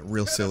 It's gonna get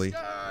real silly.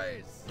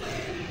 Guys.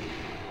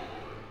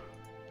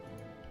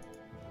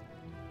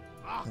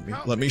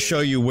 Let me show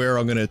you where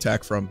I'm gonna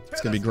attack from.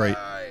 It's gonna be great.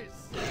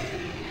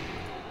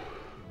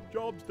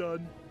 Job's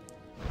done.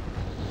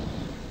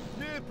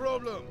 No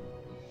problem.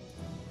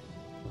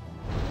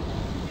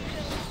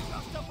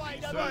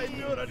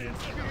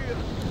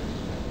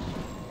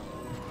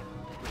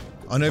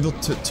 Unable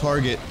to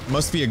target.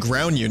 Must be a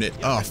ground unit.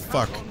 Oh,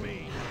 fuck.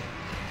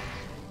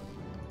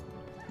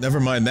 Never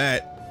mind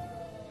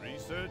that.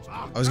 Research.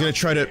 I was gonna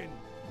try to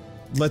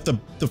let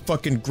the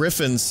fucking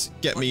griffins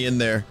get me in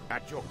there.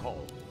 At your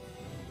call.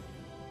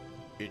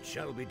 It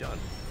shall be done.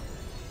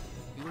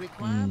 You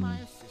require my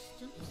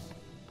assistance?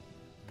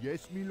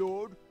 Yes, me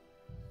lord.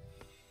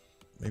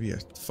 Maybe a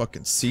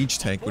fucking siege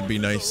tank would be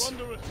nice.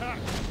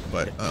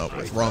 But, oh,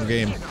 wrong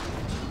game.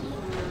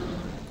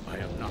 I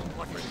am not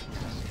ready.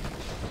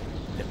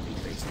 Let me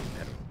face the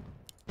metal.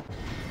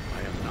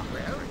 I am not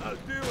ready. I'll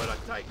do what it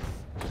takes.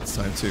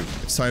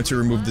 It's time to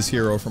remove this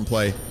hero from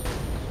play.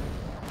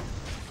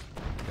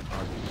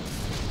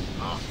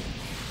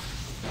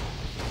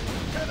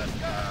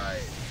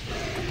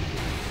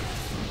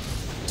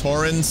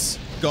 Taurens,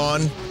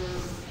 gone.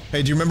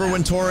 Hey, do you remember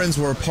when Taurens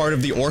were part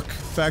of the Orc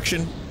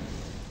faction?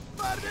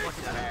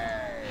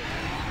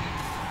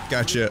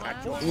 Gotcha.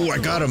 Ooh, I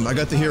got him. I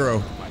got the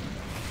hero.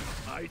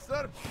 Aye,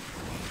 sir.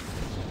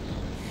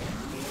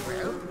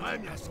 Well,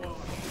 I'm your squad.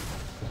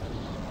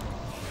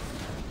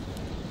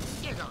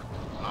 Get on.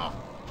 Oh.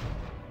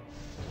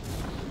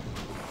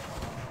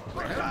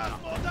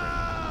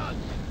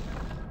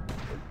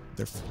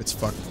 It's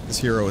fucked. This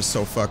hero is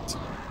so fucked.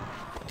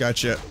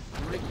 Gotcha.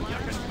 You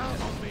can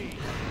count on me.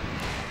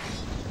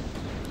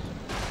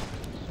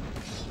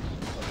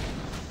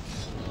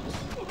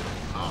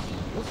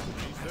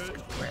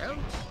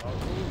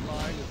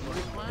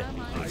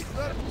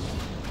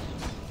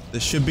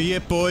 This should be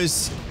it,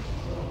 boys.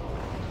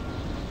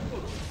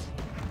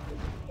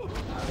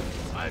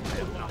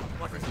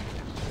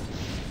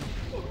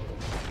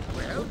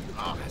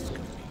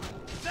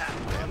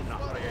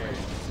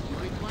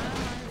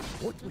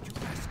 What would you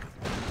ask of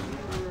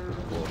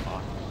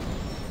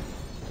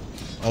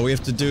me? All we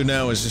have to do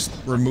now is just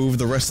remove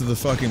the rest of the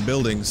fucking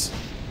buildings.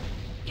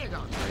 Get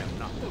on. I am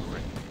not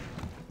ready.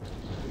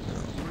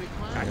 You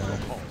require At my your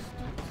call.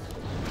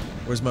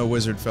 Where's my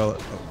wizard fella?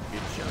 Oh,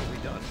 It shall be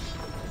done.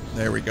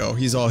 there we go.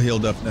 He's all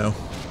healed up now.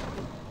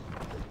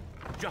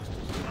 Justice.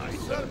 Aye,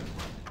 sir.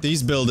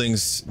 These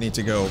buildings need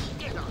to go.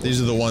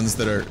 These are the ones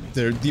that are...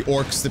 They're the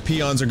orcs. The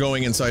peons are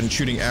going inside and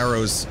shooting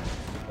arrows.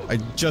 I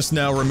just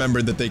now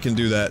remembered that they can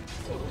do that.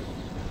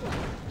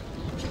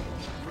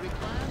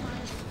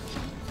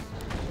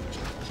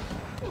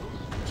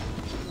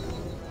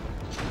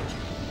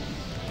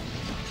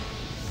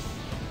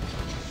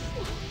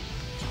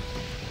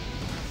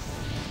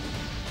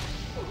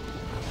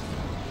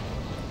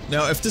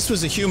 Now, if this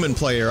was a human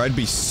player, I'd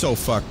be so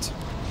fucked.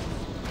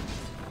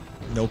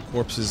 No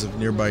corpses of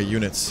nearby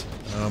units.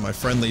 My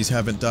friendlies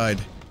haven't died.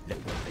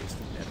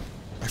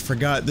 I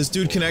forgot, this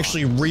dude can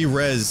actually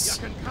re-res.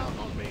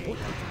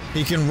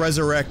 He can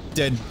resurrect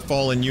dead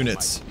fallen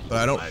units, but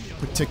I don't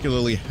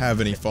particularly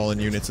have any fallen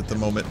units at the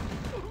moment.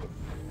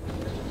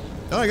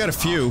 Oh, I got a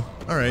few.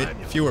 Alright,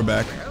 a few are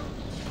back.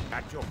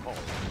 At your call.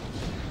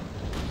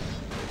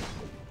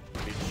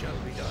 It shall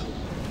be done.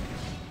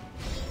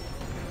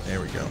 There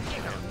we go. I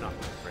am not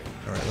afraid.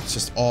 Alright, let's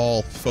just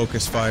all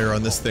focus fire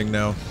on this thing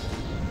now.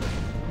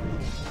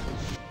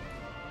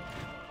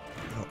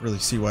 I don't really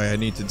see why I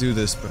need to do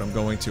this, but I'm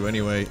going to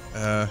anyway.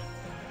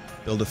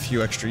 Build a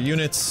few extra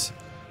units,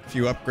 a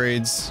few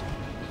upgrades.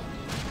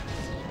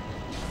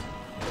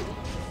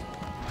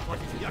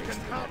 You can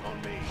count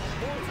on me.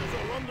 Forces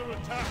are under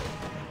attack.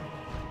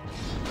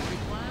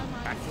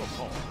 At your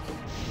call.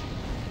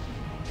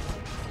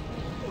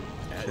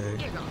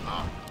 Okay.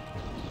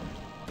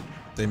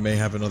 They may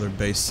have another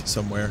base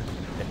somewhere.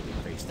 Let me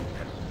face the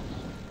metal.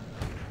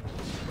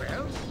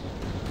 Well,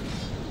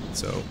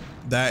 So,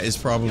 that is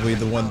probably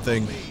the one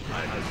thing.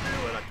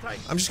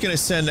 I'm just gonna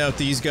send out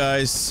these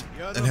guys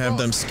and have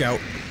them scout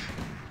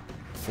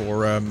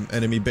for,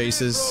 enemy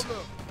bases.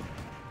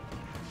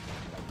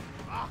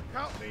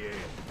 Count me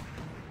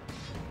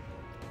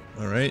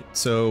in. Alright,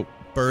 so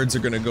birds are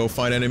gonna go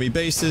find enemy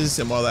bases,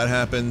 and while that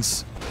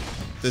happens,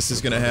 this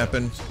is gonna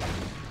happen.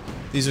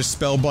 These are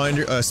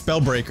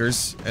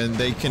spellbreakers, and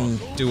they can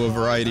do a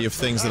variety of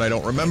things that I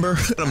don't remember.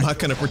 I'm not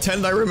gonna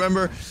pretend I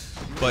remember,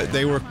 but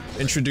they were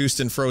introduced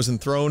in Frozen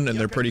Throne, and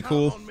they're pretty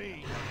cool.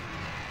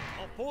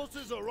 Our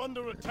forces are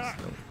under attack.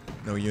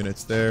 No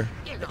units there.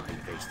 get on.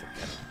 Face the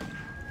metal.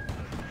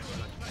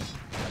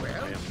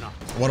 I am not.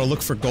 I want to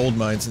look for gold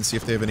mines and see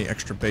if they have any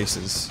extra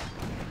bases.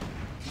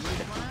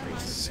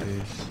 Let's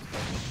see.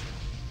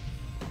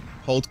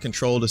 Hold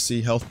control to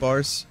see health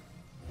bars.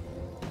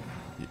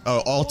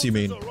 Oh, alt you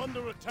mean.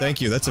 Thank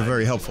you, that's a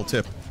very helpful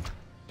tip.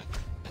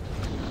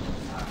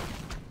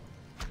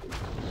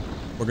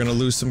 We're gonna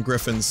lose some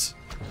griffins.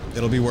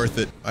 It'll be worth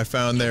it. I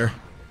found their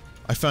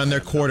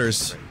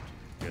quarters.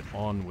 Get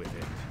on with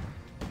it.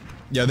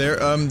 Yeah, they're,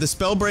 the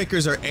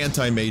spellbreakers are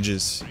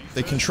anti-mages.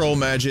 They control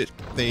magic,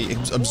 they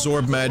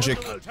absorb magic,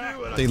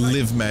 they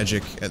live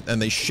magic, and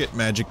they shit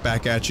magic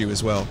back at you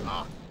as well.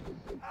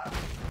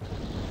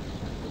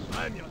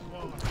 I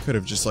could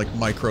have just, like,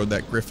 microed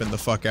that griffin the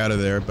fuck out of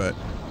there, but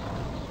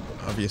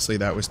obviously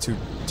that was too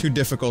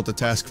difficult a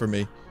task for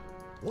me.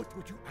 What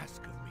would you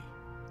ask of me?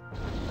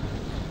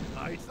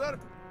 Aye, sir.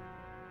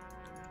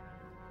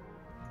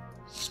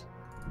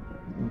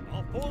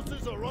 Our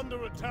forces are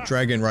under attack.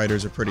 Dragon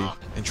riders are pretty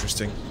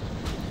interesting.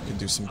 You can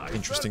do some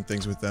interesting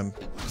things with them.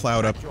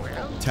 Cloud up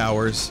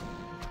towers.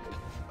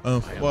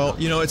 Oh, well,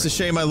 you know, it's a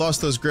shame I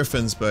lost those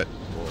griffins, but...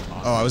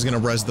 Oh, I was gonna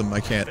res them. I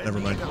can't. Never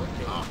mind.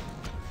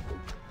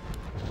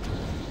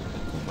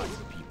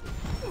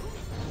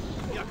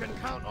 You can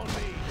count on me.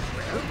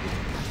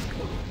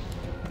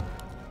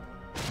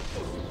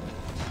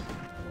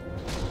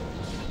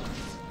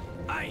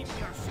 I'm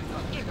your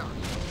shooter.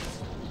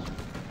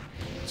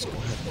 Let's go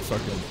ahead and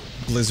fucking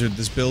blizzard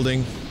this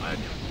building.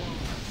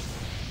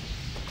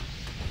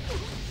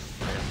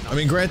 I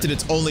mean, granted,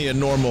 it's only a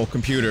normal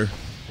computer,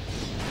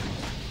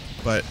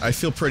 but I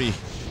feel pretty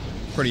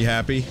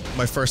happy.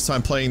 My first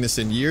time playing this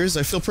in years,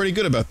 I feel pretty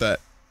good about that.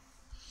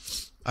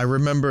 I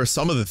remember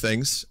some of the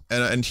things,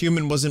 and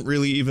human wasn't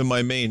really even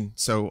my main,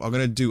 so I'm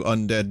gonna do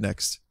undead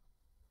next.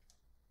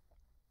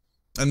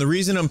 And the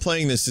reason I'm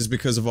playing this is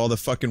because of all the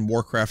fucking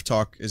Warcraft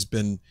talk has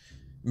been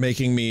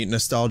making me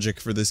nostalgic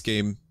for this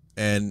game,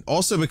 and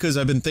also because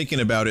I've been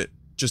thinking about it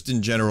just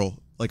in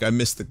general. Like, I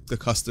miss the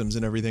customs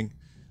and everything.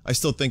 I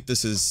still think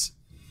this is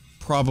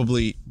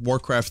probably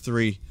Warcraft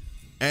 3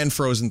 and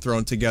Frozen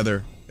Throne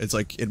together. It's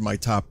like in my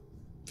top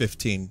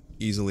 15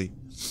 easily.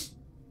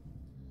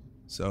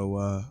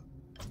 So,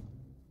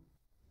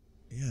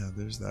 yeah,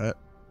 there's that.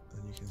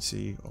 And you can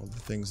see all the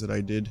things that I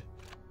did.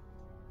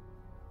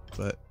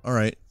 But,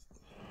 alright.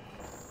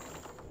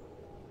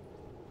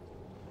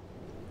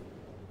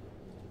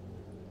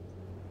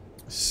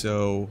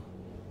 So,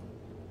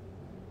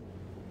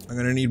 I'm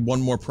gonna need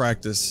one more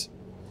practice.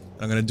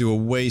 I'm gonna do a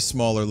way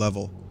smaller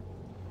level.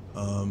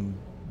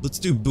 Let's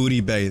do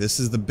Booty Bay. This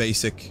is the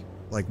basic,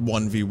 like,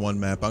 1v1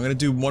 map. I'm gonna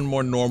do one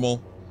more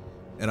normal,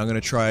 and I'm gonna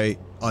try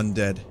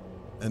Undead.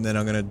 And then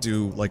I'm gonna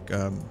do, like,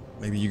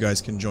 maybe you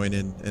guys can join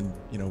in, and,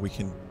 you know, we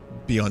can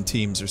be on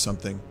teams or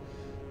something.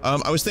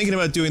 I was thinking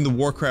about doing the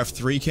Warcraft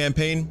 3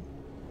 campaign,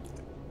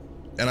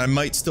 and I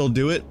might still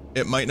do it.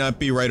 It might not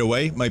be right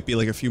away. It might be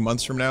like a few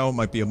months from now. It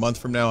might be a month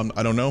from now.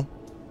 I don't know.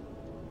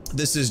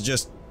 This is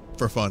just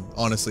for fun,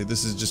 honestly.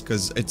 This is just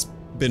because it's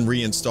been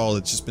reinstalled.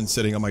 It's just been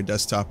sitting on my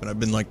desktop, and I've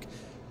been like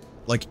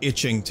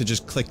itching to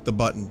just click the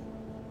button.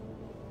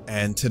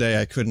 And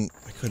today I couldn't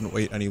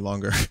wait any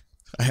longer.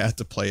 I had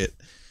to play it.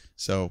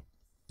 So,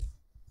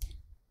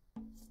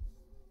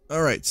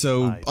 all right.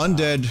 So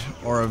undead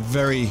are a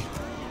very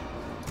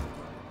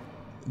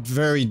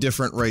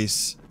different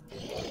race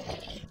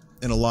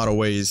in a lot of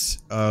ways.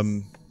 I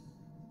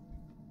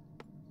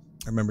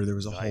remember there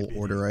was a whole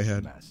order I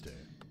had.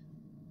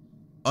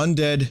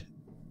 Undead,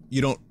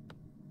 you don't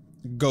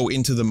go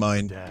into the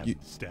mine.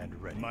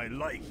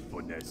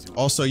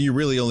 Also, you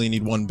really only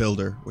need one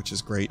builder, which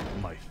is great.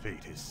 My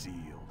fate is sealed.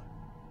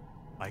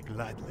 I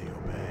gladly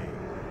obey.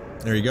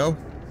 There you go.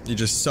 You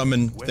just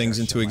summon things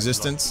into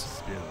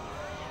existence.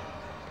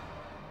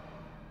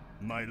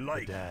 My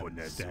light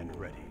stand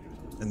ready.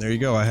 And there you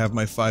go. I have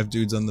my 5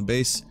 dudes on the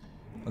base.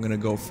 I'm gonna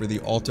go for the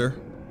altar.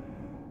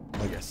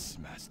 Like, yes,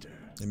 master.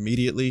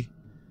 Immediately.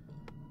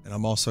 And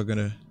I'm also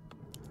gonna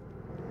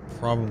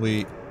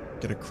probably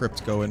get a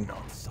crypt going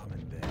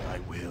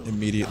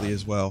immediately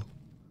as well.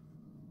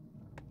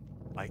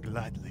 I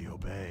gladly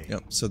obey.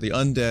 Yep, so the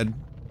undead,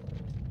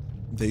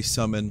 they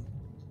summon,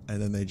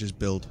 and then they just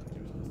build.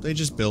 They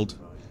just build.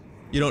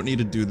 You don't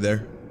need a dude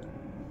there.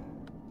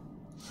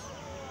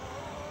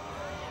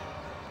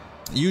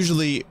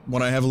 Usually,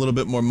 when I have a little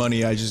bit more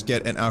money, I just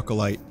get an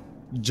acolyte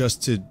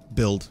just to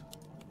build.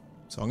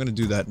 So I'm gonna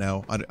do that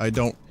now. I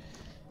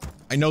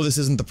know this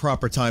isn't the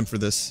proper time for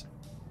this.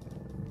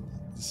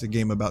 This is a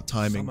game about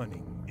timing.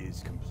 Summoning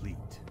is complete.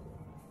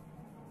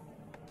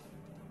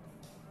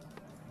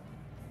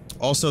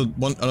 Also,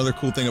 another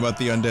cool thing about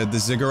the undead, the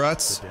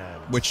ziggurats,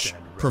 which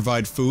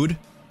provide food,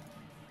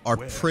 are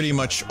pretty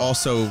much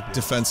also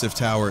defensive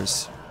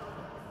towers.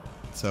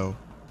 So,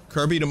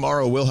 Kirby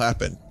tomorrow will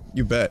happen.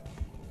 You bet.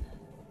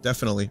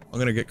 Definitely. I'm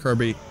gonna get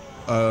Kirby,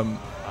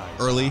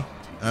 early.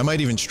 And I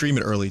might even stream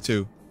it early,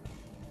 too.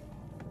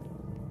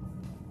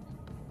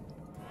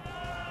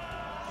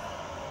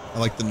 I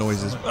like the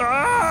noises.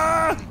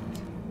 Ah!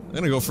 I'm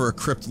gonna go for a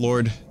Crypt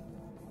Lord.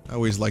 I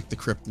always like the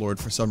Crypt Lord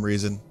for some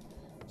reason.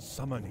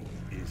 Summoning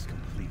is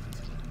complete.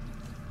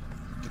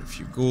 Get a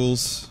few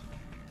ghouls.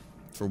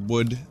 For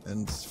wood,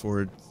 and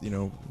for, you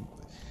know,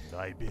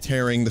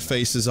 tearing the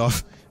faces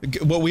off.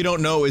 What we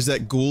don't know is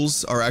that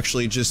ghouls are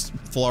actually just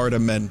Florida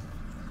men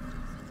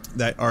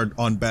that are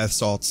on bath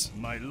salts.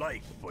 My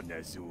life for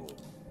Nazul.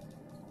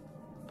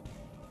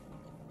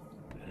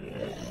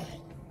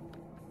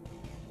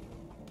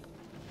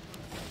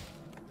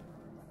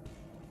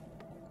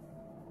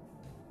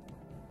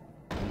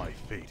 My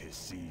fate is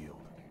sealed.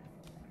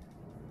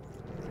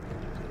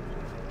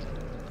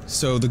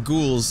 So the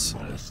ghouls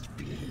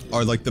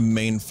are like the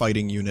main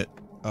fighting unit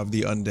of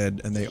the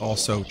undead, and they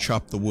also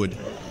chop the wood.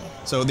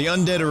 So the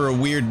undead are a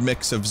weird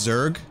mix of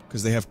Zerg,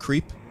 because they have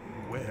creep.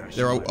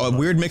 They're a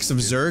weird mix of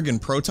Zerg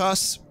and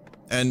Protoss,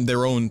 and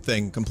their own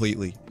thing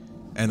completely.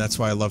 And that's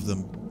why I love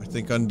them. I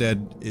think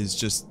undead is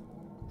just,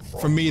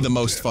 for me, the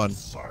most fun.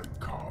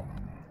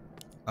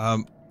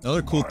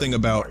 Another cool thing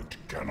about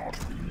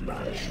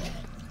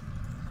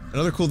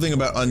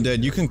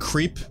undead, you can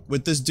creep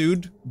with this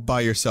dude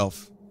by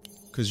yourself,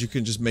 because you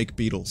can just make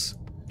beetles.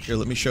 Here,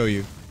 let me show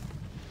you.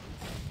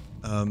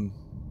 From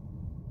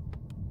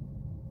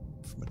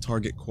a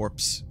target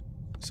corpse.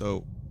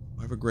 So,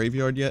 I have a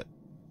graveyard yet?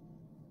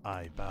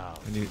 I bow.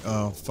 I need.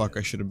 Oh fuck!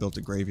 I should have built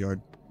a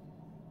graveyard.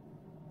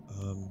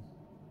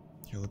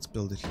 Here, let's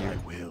build it here. I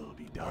will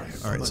be done.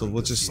 All right, so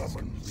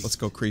let's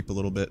go creep a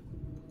little bit.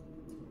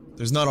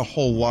 There's not a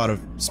whole lot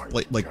of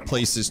like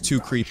places to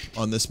creep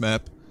on this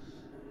map,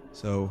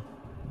 so.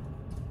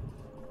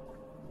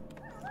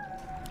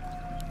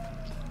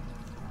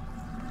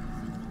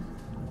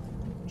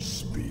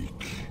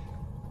 Speak.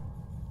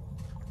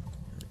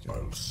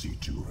 I'll see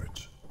to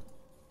it.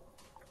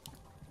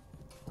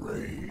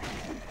 Ray.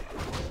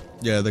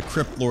 Yeah, the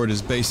Crypt Lord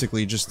is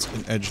basically just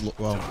an edge.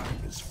 Well,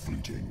 Time is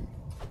fleeting.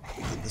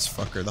 this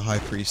fucker, the High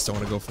Priest. I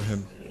want to go for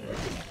him.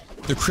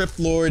 The Crypt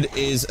Lord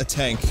is a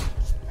tank.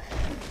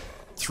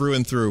 Through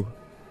and through.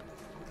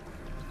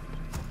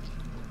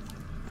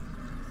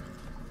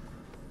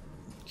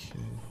 Okay.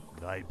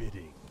 Thy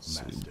bidding,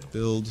 So master.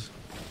 build.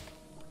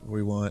 What do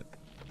we want?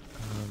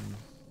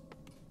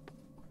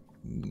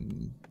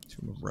 Tomb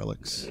of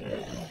Relics.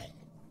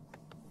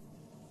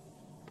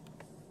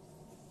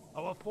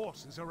 Our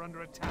forces are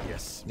under attack.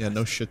 Yes. Yeah,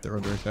 no shit, they're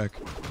under attack.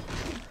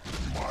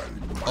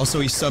 Also,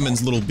 he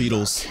summons little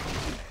beetles.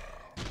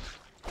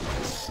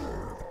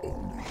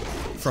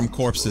 From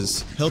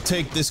corpses. He'll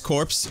take this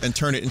corpse and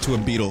turn it into a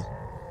beetle.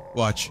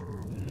 Watch.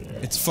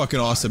 It's fucking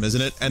awesome,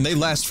 isn't it? And they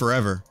last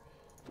forever.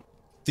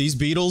 These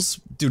beetles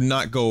do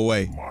not go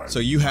away. So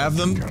you have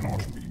them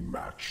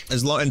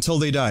as long until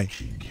they die.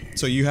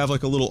 So you have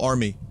like a little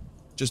army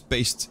just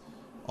based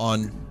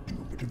on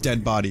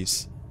dead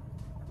bodies.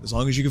 As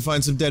long as you can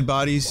find some dead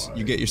bodies,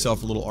 you get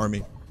yourself a little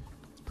army.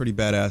 It's pretty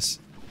badass.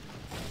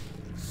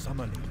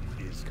 Summoning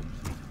is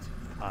complete.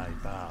 I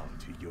bow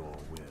to your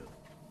will.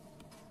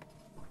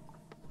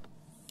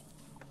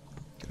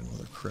 Get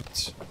another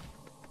crypt.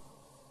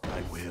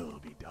 I will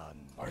be done.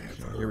 Okay,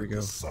 here we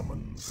go.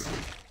 Summons.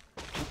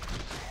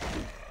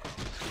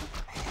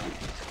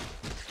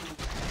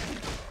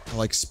 I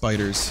like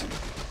spiders.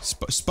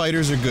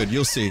 Spiders are good,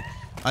 you'll see.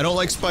 I don't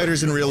like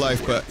spiders in real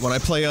life, but when I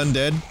play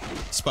undead,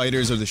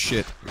 spiders are the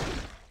shit.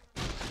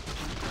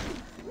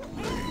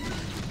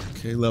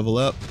 Okay, level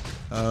up.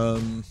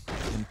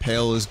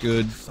 Impale is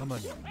good.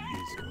 Summoning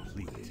is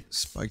complete.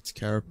 Spiked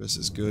Carapace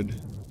is good.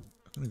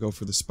 I'm gonna go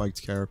for the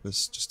Spiked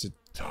Carapace just to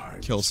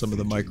kill some of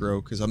the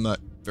micro, because I'm not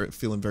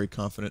feeling very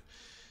confident.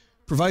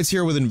 Provides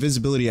hero with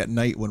invisibility at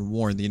night when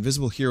warned. The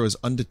invisible hero is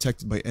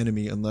undetected by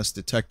enemy unless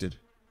detected.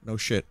 No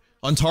shit.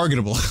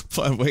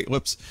 Untargetable. Wait,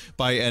 whoops.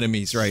 By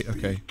enemies, right,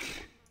 okay.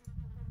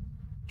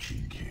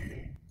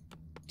 Kinky.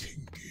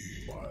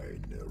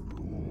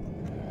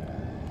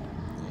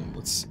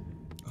 Let's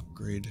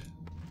upgrade.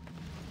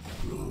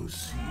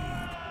 Proceed.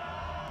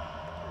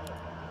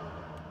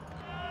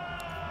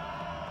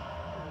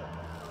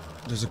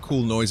 There's a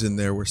cool noise in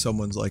there where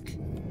someone's like,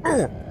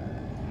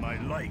 My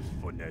life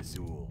for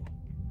Ner'zhul.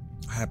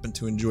 I happen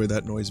to enjoy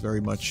that noise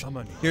very much.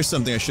 Here's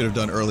something I should have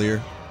done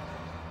earlier.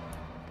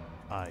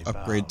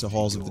 Upgrade to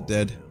Halls of the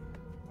Dead.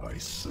 I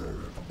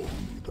serve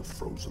only the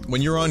frozen.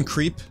 When you're on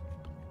creep,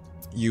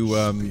 you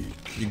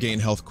gain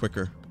health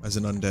quicker as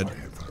an undead. I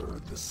have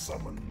heard the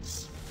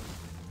summons.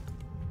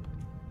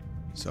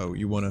 So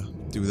you want to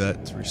do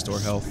that to restore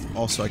health.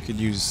 Also, I could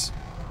use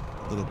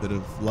a little bit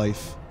of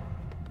life.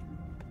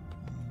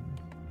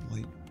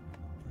 Light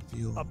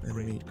reveal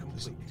enemy. Upgrade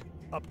complete.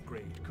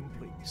 Upgrade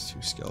complete. These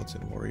 2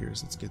 skeleton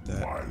warriors. Let's get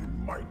that. My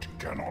might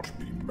cannot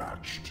be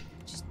matched.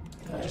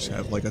 Just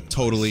have like a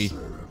totally.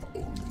 Serve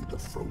only the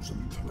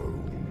frozen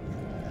throne.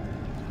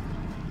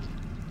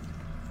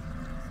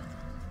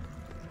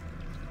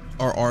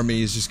 Our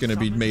army is just gonna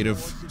be made of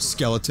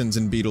skeletons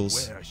and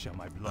beetles. Where shall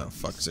my blood Oh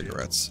fuck, be spilled?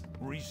 cigarettes.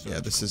 Research Yeah,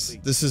 this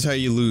complete. is how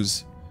you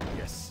lose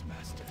Yes,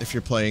 master. if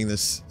you're playing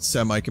this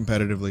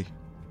semi-competitively.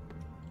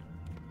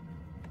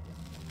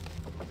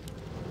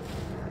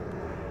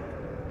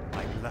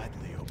 I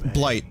gladly obey.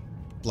 Blight.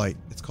 Blight.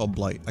 It's called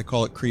Blight. I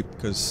call it creep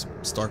because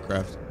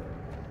StarCraft.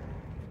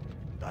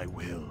 Thy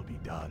will be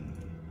done.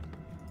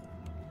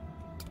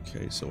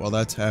 Okay, so while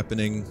that's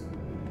happening,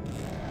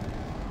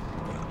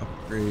 I'm gonna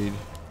upgrade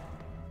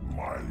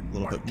My a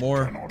little bit might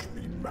more. cannot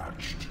be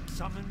matched.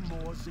 Summon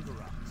more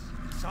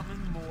ziggurats.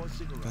 Summon more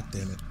ziggurats. God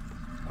damn it.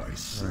 I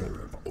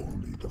serve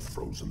only the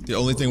frozen. The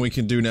only thing we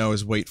can do now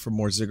is wait for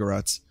more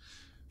ziggurats.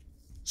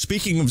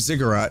 Speaking of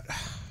ziggurat,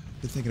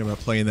 I've been thinking about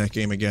playing that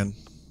game again.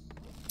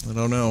 I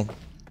don't know.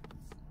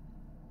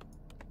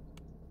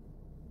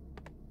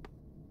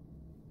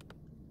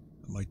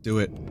 I might do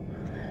it.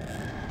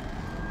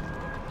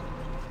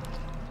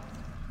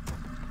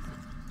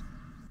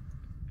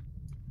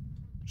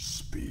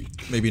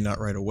 Speak. Maybe not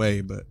right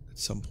away, but at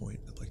some point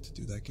I'd like to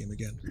do that game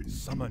again.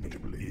 Summoning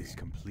Indubitably. is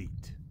complete.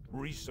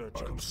 Research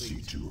I'll see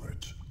complete. to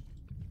it.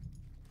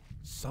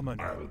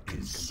 Summoning I'll is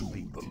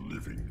consume complete. the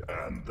living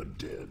and the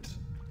dead.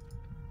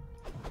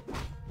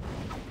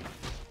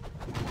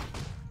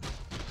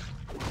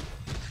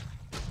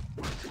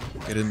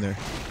 Get in there.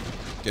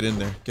 Get in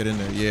there. Get in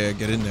there. Yeah,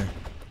 get in there.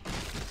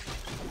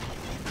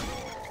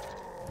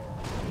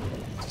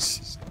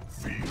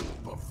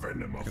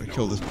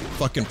 kill the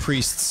fucking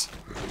priests.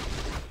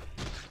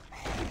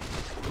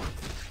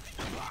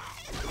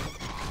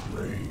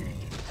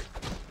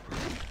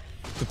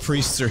 The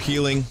priests are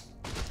healing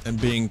and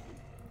being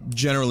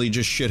generally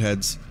just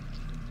shitheads.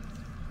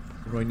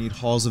 What do I need?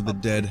 Halls of the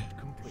Dead.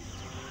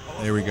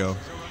 There we go.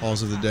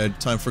 Halls of the Dead.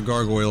 Time for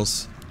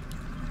gargoyles.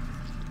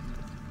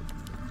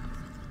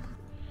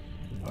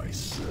 I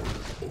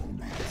serve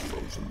only the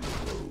frozen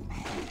road.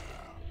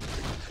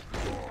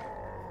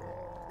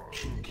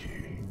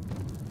 Kinky.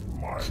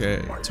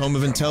 Okay, Tome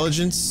of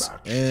Intelligence,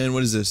 and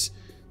what is this?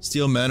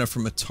 Steal mana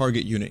from a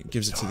target unit,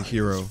 gives it to the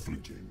hero.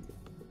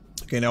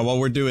 Okay, now while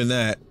we're doing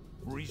that,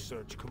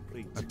 Research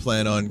complete. I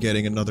plan on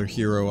getting another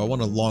hero. I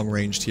want a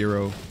long-ranged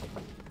hero.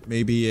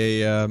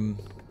 Maybe a,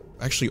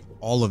 actually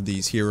all of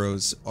these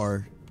heroes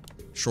are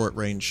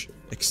short-range,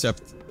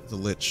 except the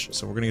Lich,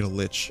 so we're gonna get a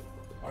Lich.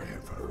 I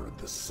have heard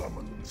the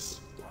summons.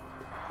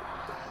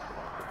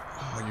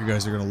 Oh, you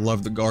guys are gonna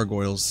love the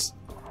gargoyles.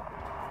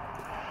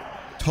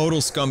 Total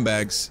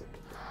scumbags.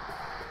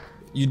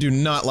 You do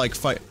not like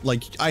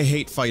I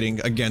hate fighting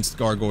against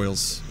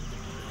gargoyles.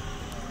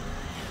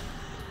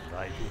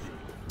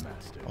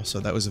 Also,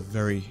 that was a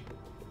very,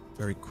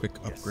 very quick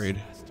upgrade.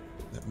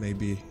 That may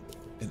be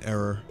an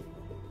error.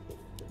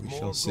 We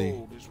shall see.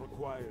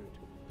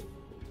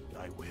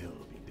 I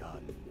will be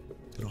done.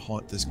 Gonna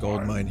haunt this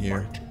gold mine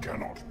here. Might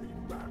cannot be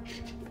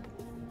matched.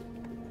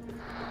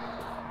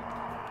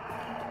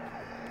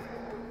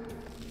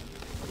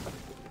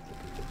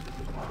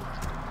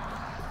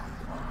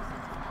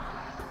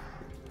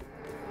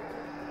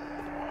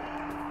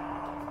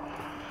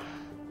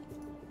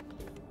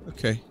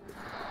 Okay.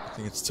 I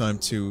think it's time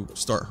to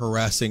start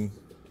harassing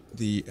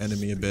the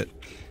enemy a bit.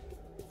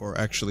 Or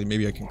actually,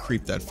 maybe I can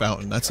creep that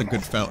fountain. That's a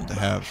good fountain to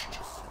have.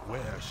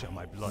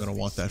 I'm gonna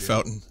want that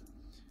fountain.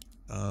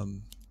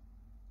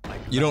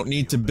 You don't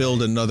need to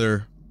build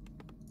another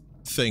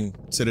thing,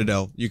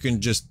 Citadel. You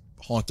can just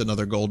haunt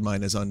another gold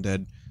mine as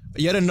undead.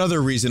 Yet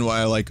another reason why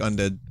I like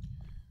undead.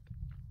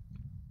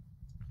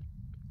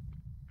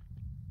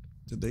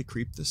 Did they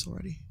creep this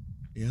already?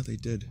 Yeah, they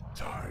did.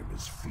 Time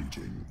is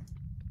fleeting.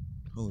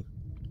 Holy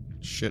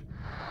shit.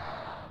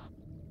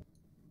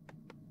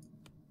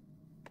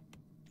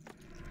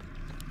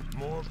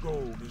 More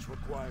gold is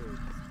required.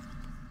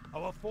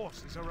 Our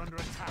forces are under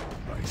attack.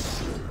 I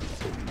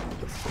serve only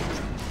the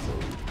frozen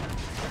road.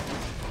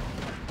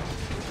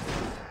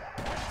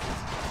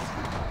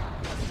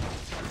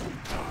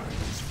 Time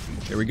is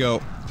fleeting. Here we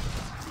go.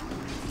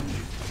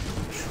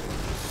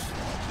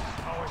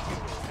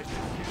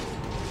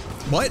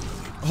 What?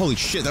 Holy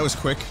shit, that was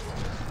quick.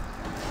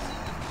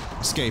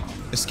 Escape.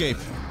 Escape.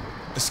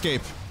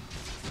 Escape.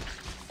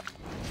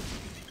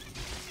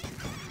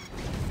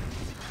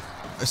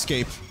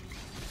 Escape.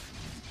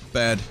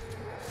 Bad.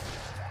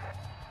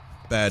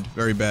 Bad.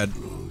 Very bad.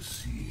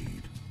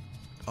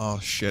 Oh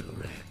shit.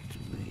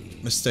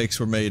 Mistakes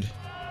were made.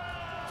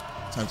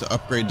 Time to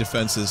upgrade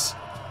defenses.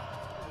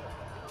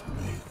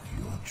 Make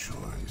your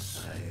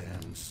choice.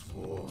 I am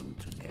sworn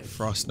to never.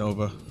 Frost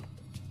Nova.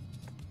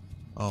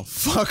 Oh,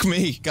 fuck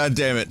me! God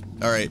damn it.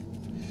 Alright.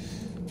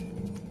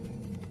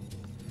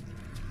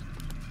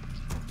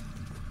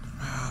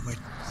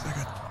 I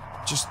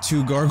got just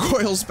 2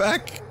 gargoyles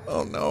back?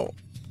 Oh no.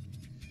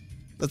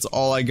 That's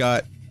all I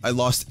got. I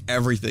lost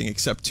everything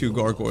except 2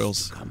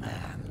 gargoyles.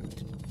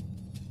 Command.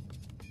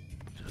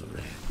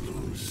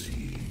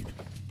 Proceed.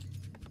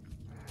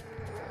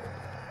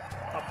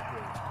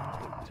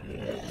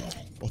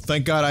 Well,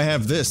 thank God I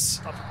have this.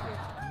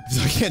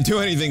 I can't do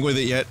anything with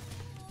it yet.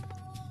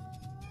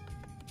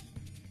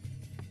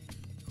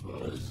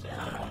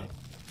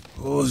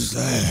 Who's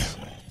there?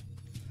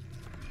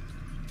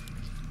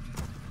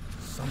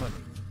 Summoning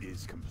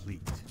is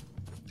complete.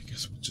 I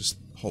guess we'll just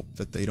hope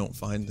that they don't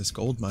find this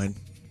gold mine.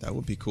 That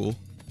would be cool.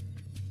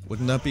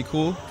 Wouldn't that be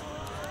cool?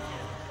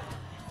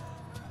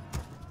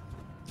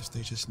 If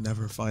they just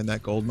never find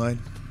that gold mine.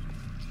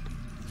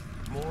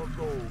 More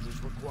gold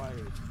is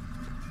required.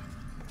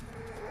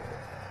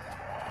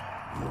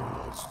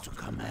 Yours to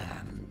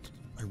command.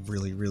 I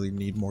really, really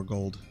need more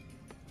gold.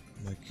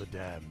 I'm like The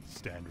damned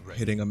stand ready.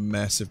 hitting a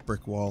massive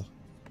brick wall.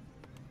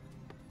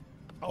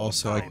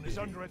 Also, Our town is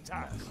under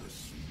attack.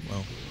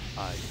 well,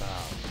 I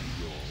bow to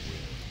your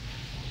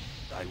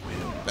will. I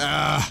will.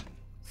 ah!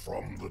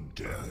 From the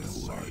dead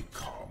I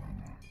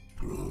come.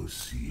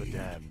 Proceed. The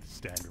damned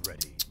stand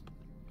ready.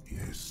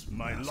 Yes,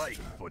 My master. life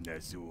for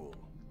Ner'zhul.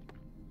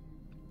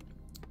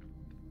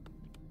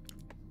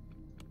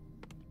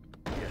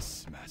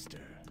 Yes, master.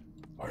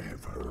 I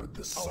have heard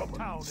the Our summons.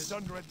 town is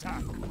under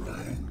attack.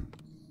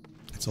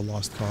 It's a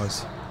lost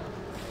cause.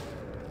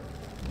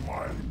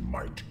 My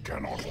might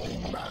cannot be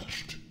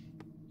matched.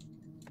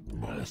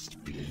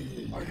 Must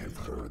be. I have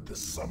heard the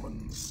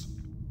summons.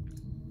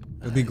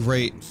 It'd be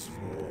great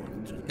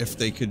if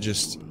they could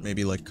just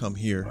maybe like come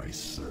here, I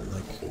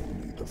serve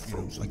only the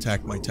frozen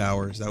attack my road.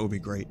 towers. That would be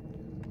great.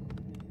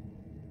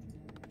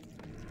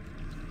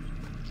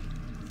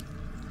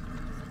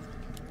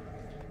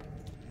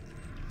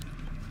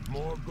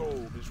 More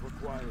gold is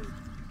required.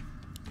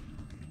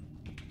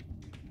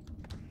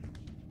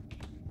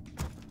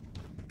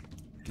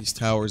 These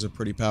towers are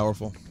pretty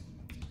powerful.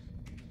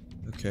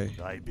 Okay.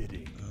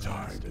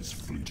 Time is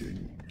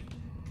fleeting.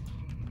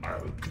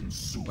 I'll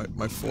consume.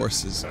 My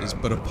force is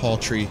but a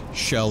paltry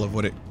shell of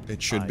what it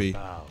should be.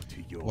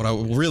 What I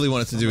really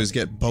wanted to do is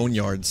get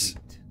boneyards.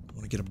 I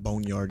want to get a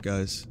boneyard,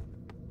 guys.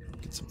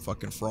 Get some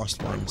fucking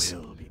frostworms.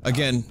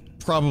 Again,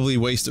 probably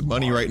waste of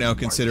money right now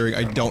considering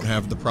I don't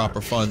have the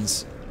proper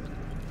funds.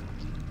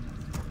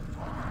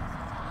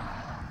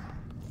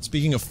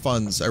 Speaking of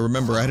funds, I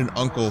remember I had an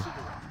uncle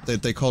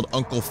that they called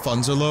Uncle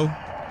Funzalo.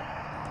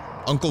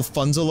 Uncle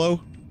Funzalo?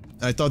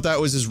 I thought that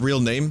was his real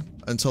name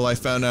until I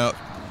found out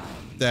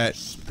that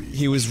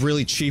he was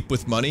really cheap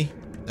with money,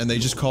 and they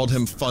just called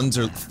him funds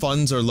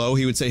are low.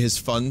 He would say his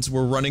funds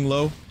were running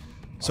low.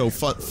 So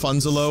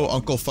Funzalo,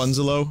 Uncle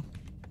Funzalo.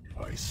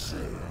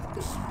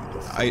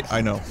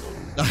 I know.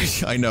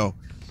 I know.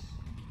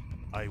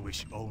 I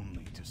wish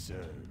only to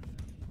serve.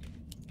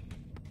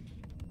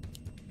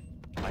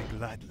 I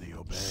gladly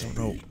obey. I don't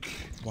know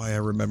why I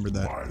remember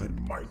that. My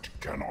might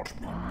cannot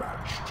be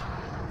matched.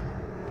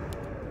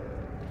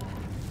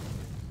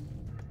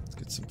 Let's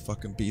get some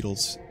fucking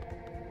beetles.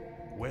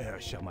 Where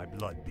shall my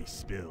blood be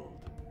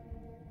spilled?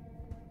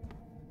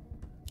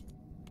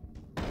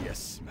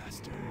 Yes,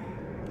 master.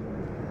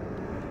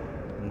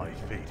 My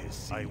fate is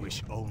sealed. I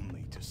wish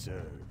only to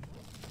serve.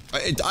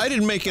 I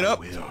didn't make it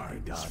up.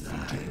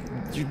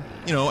 You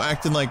know,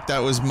 acting like that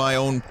was my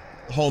own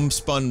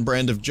homespun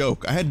brand of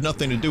joke. I had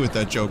nothing to do with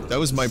that joke. That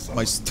was my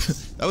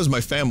that was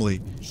my family.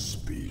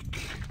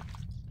 Speak.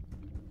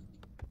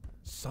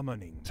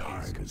 Summoning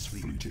Time is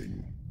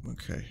fleeting.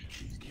 Okay.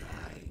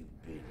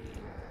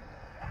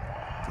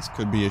 This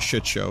could be a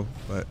shit show,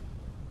 but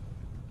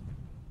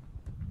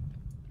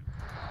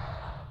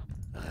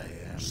I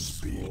am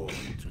speak.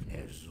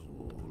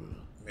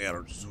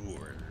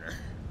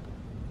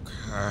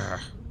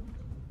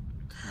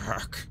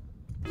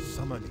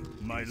 Summoning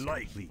my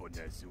life for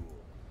Nezul.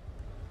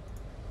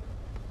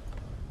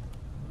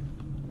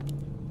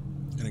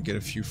 Gonna get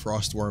a few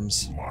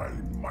frostworms. My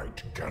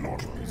might cannot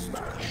be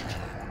matched.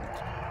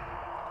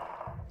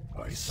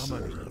 I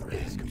summon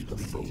only the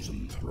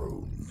frozen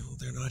throne. No,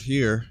 they're not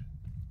here.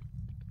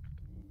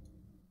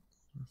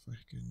 If I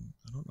can,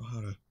 I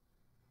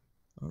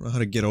don't know how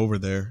to get over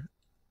there.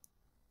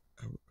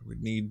 I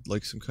would need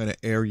like some kind of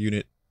air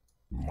unit.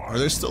 Are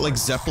there still like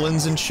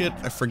zeppelins and shit?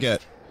 I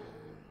forget.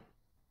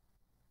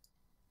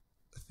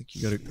 I think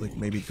you gotta like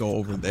maybe go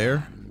over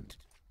there.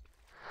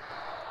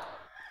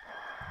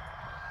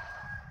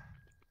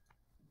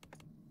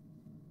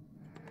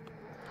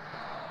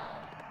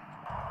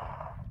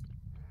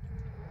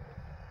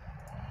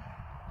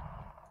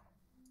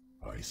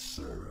 I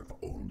serve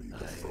only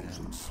the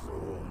frozen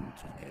throne.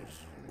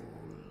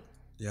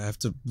 Yeah, I have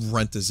to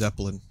rent a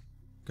zeppelin.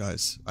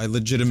 Guys, I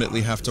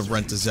legitimately have to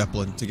rent a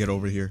zeppelin to get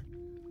over here.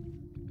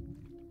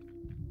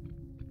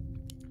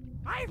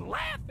 I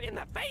laugh in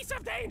the face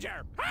of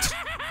danger!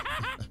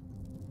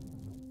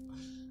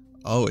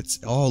 Oh,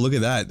 look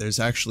at that. There's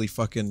actually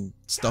fucking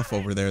stuff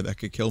over there that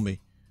could kill me.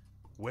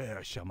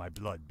 Where shall my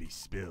blood be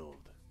spilled?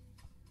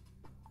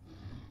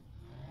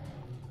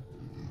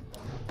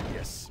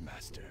 Yes,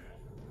 master.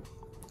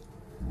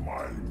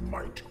 My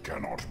might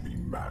cannot be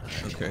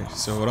matched. Okay,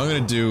 so what I'm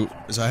gonna do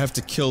is I have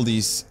to kill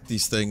these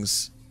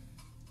things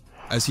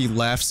as he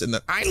laughs in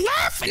the— I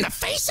laugh in the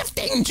face of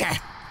danger!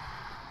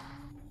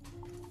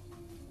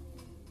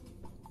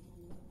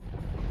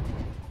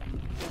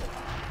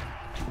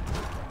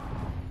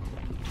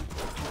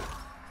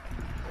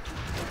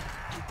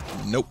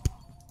 Nope.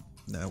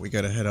 Nah, we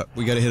gotta head up.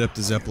 We gotta hit up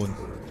the Zeppelin.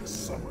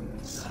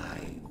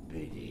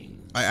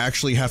 I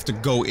actually have to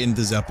go in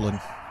the Zeppelin.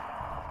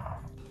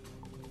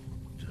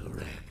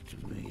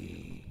 Direct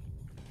me.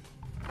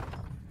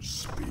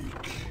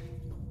 Speak.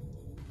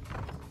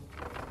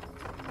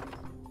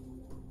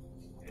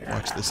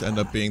 Watch this end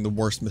up being the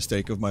worst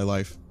mistake of my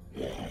life.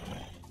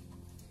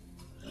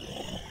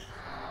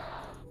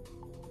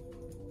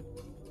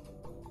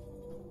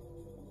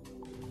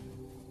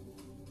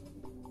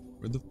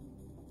 Where the—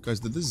 guys,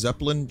 did this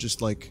Zeppelin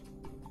just like—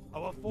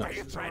 Are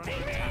you threatening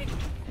me?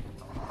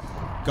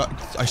 God,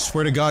 I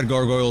swear to God,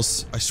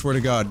 gargoyles. I swear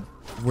to God.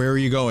 Where are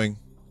you going?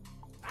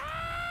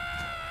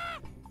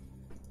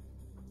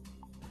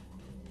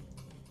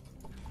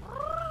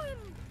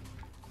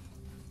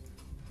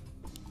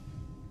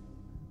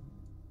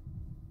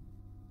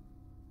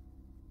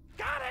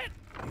 Got it!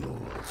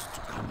 Yours to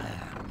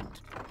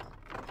command.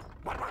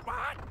 What?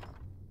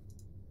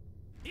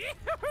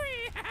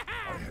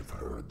 I have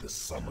heard the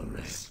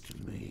summons.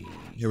 Me.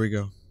 Here we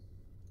go.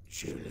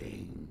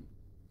 Chilling.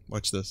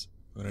 Watch this.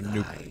 I'm gonna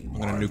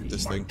nuke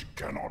this thing.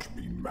 Cannot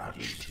be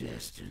matched.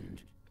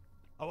 Destined.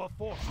 Our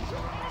forces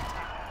are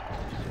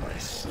I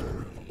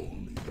serve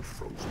only the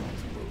frozen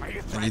throne. Are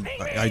you threatening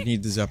me? I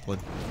need the Zeppelin.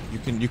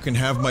 You can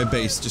have my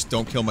base, just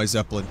don't kill my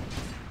Zeppelin.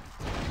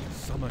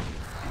 summoning.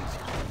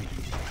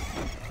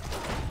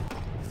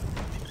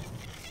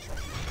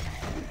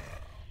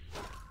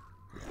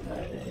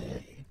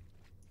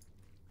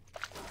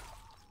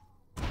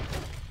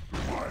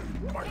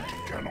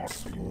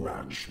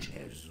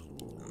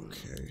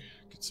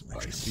 Some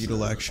extra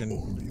beetle action.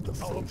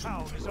 Our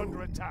town is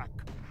under attack.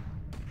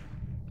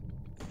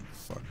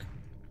 Fuck.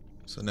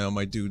 So now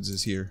my dudes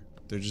is here.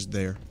 They're just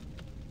there.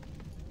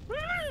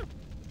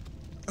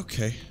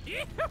 Okay.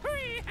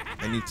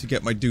 I need to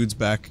get my dudes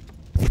back.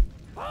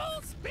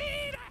 Full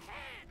speed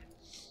ahead.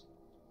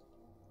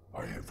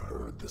 I have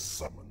heard the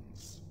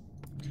summons.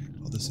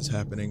 While this is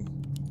happening,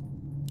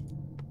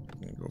 I'm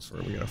gonna go for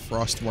it. We got a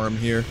frost worm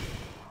here.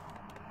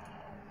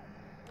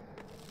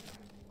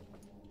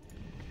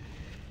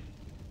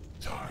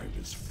 Time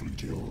is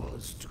fleeting.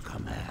 Yours to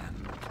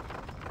command.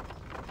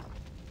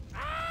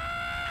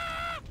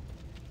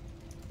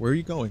 Where are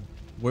you going?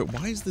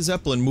 Why is the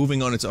Zeppelin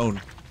moving on its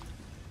own?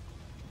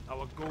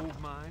 Our gold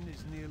mine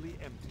is nearly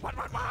empty. What?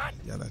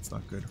 Yeah, that's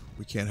not good.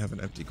 We can't have an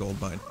empty gold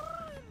mine.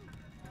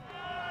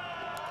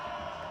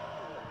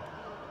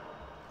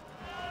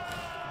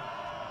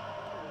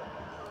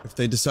 If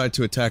they decide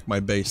to attack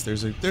my base,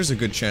 there's a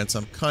good chance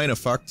I'm kind of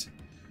fucked.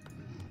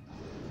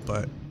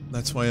 But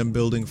that's why I'm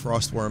building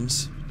frost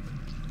worms.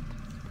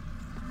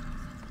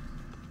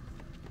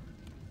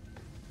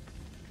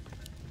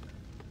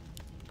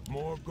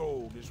 More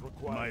gold is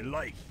required. My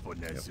life for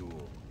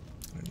Nezul.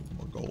 I need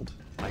more gold.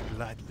 I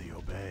gladly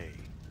obey.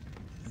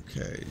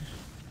 Okay.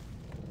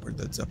 Where'd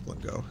that Zeppelin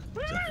go?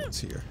 Zeppelin's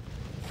here.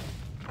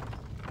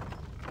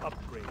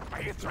 Upgrade.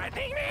 Are you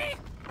threatening me?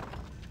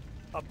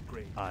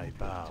 Upgrade. I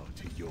bow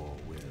to your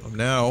will.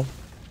 Now,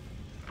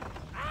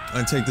 I'm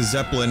gonna take the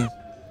Zeppelin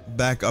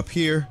back up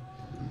here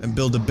and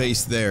build a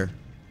base there.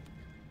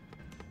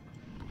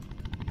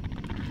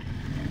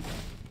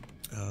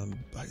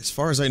 As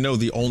far as I know,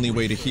 the only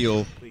way to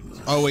heal...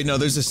 Oh wait, no,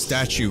 there's a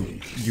statue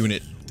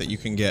unit that you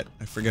can get.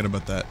 I forget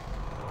about that.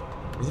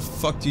 Where the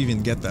fuck do you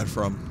even get that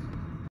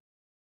from?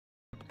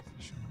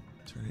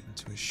 Turn it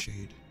into a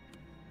shade.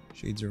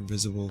 Shades are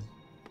invisible.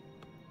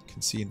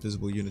 Can see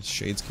invisible units.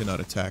 Shades cannot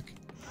attack.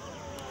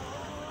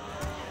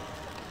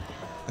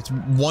 That's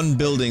one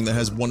building that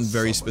has one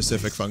very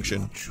specific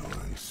function.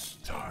 Choice.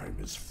 Time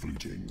is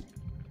fleeting.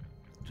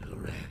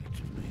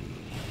 Direct me.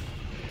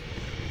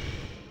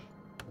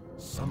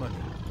 Summoning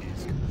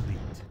is complete.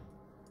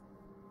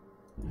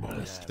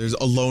 There's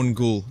a lone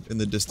ghoul in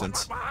the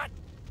distance.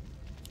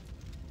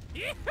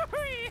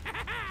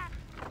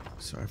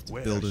 So I have to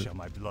build it.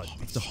 I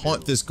have to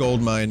haunt this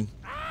gold mine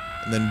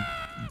and then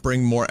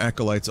bring more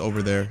acolytes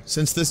over there.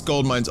 Since this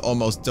gold mine's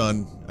almost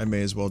done, I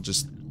may as well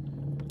just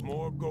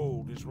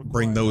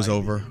bring those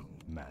over.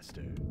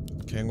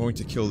 Okay, I'm going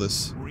to kill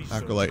this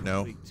acolyte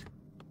now.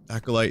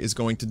 Acolyte is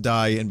going to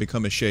die and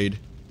become a shade.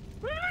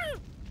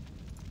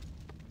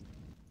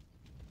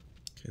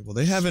 Okay, well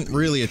they haven't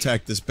really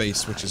attacked this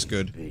base, which is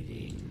good.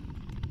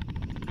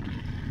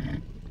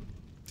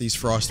 These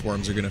frost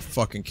worms are gonna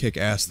fucking kick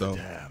ass though.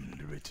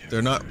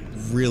 They're not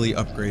really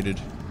upgraded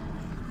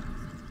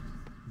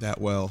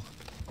that well.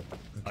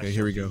 Okay,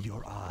 here we go.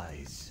 Your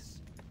eyes.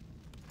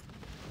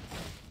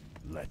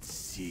 Let's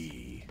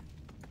see.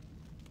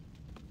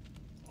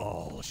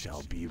 All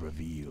shall be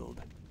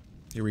revealed.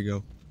 Here we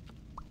go.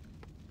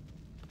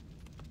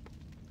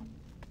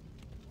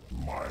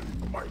 My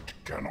might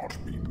cannot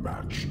be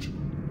matched.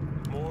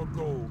 More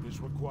gold is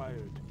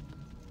required.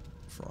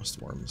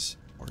 Frost worms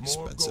are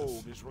expensive. More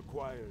gold is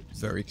required.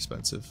 Very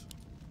expensive.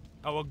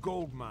 Our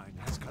gold mine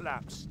has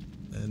collapsed.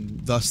 And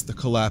thus the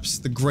collapse,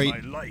 the great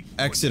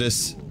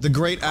exodus, the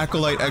great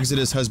acolyte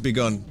exodus has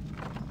begun.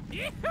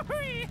 I'm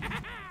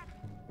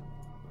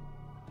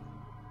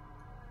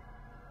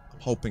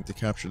hoping to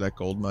capture that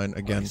gold mine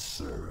again. I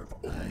serve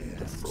only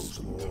the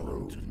frozen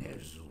throne.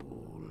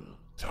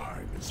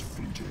 Time is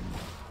fleeting.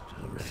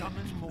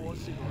 Summon more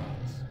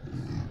ziggurats.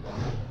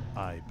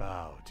 I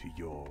bow to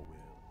your will.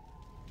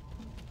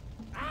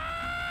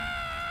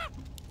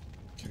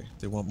 Okay,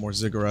 they want more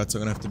ziggurats,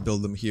 I'm gonna have to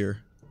build them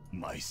here.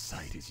 My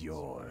sight is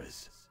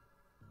yours.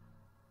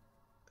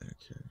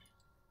 Okay.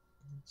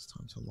 It's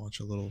time to launch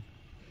a little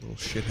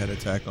shithead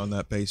attack on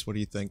that base. What do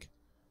you think?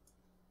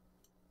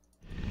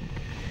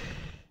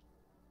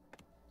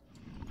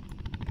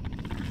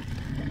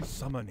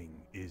 Summoning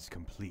is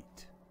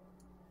complete.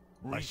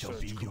 I shall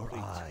be your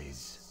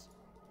eyes.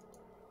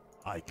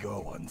 I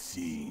go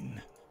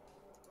unseen.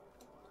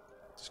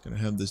 Just gonna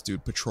have this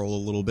dude patrol a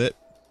little bit.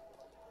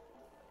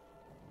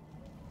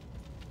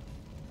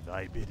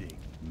 Thy bidding,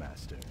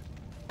 master.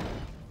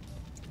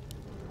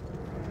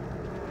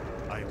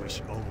 I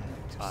wish only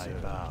to I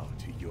bow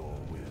to your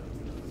will.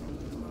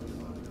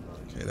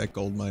 Okay, that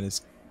gold mine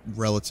is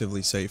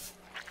relatively safe.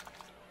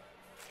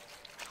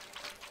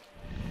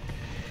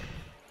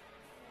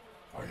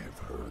 I have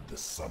heard the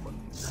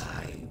summons.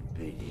 Thy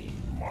bidding.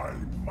 My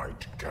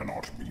might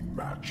cannot be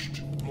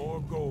matched. More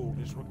gold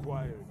is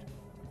required.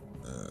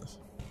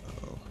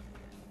 Uh-oh.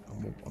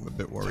 I'm a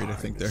bit worried. I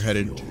think they're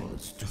headed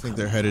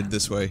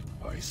this way.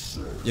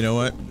 You know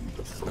what?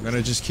 I'm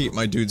gonna just keep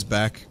my dudes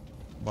back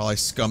while I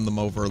scum them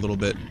over a little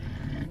bit.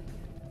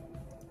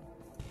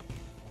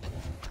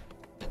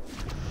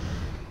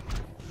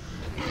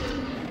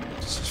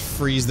 Just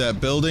freeze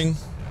that building.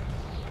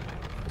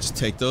 Just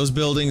take those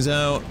buildings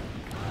out.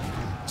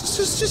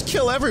 Just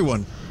kill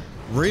everyone.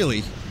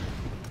 Really?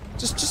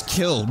 Just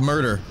kill,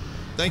 murder.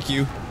 Thank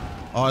you.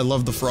 Oh, I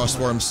love the frost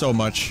worm so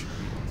much.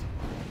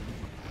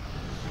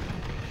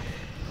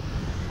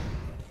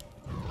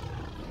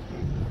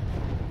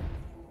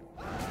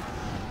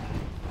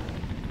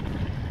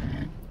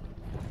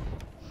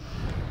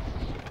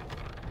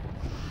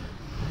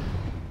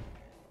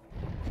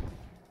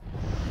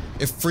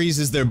 It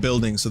freezes their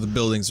buildings, so the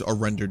buildings are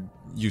rendered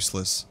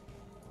useless.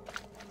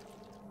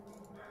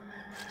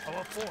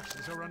 Our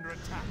forces are under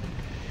attack.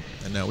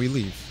 And now we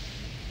leave.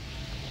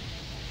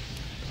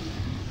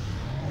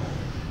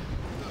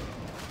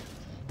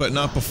 But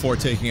not before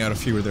taking out a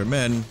few of their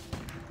men.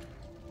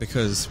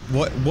 Because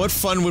what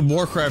fun would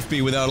Warcraft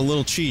be without a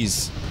little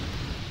cheese?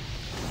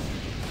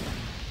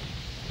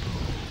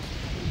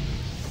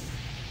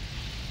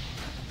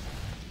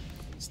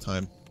 It's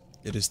time.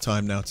 It is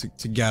time now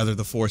to gather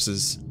the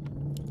forces.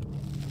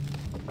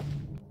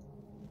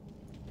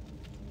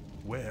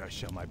 Where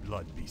shall my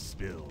blood be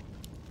spilled?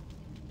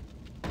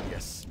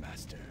 Yes,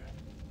 master.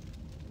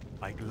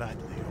 I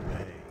gladly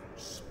obey.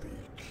 Speak.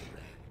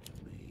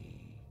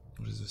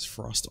 What is this?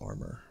 Frost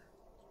armor.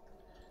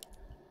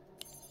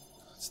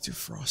 Let's do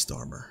frost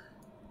armor.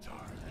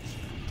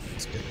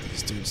 Let's get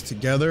these dudes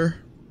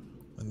together,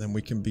 and then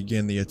we can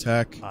begin the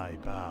attack. I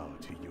bow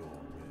to your will.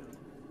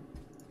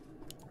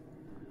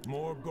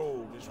 More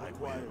gold is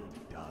required.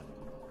 Done.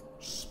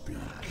 Speak.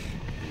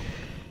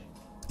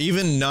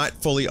 Even not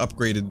fully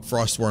upgraded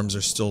frost worms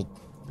are still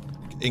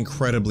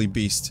incredibly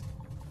beast.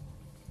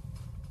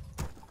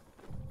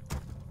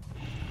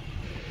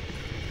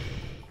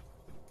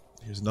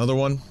 Here's another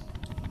one.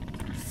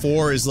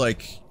 4 is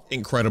like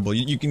incredible.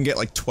 You can get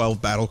like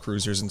 12 battle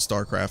cruisers in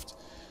StarCraft.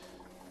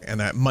 And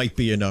that might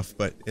be enough,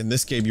 but in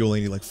this game you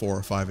only need like 4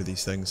 or 5 of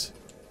these things.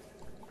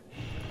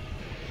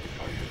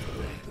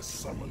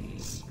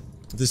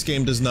 This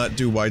game does not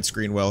do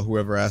widescreen well,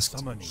 whoever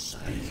asked.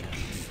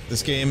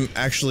 This game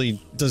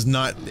actually does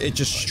not, it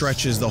just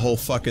stretches the whole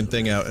fucking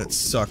thing out. It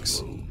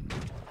sucks.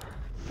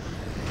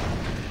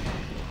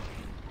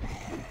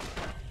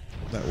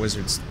 That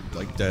wizard's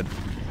like dead.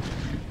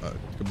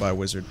 Goodbye,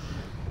 wizard.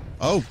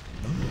 Oh,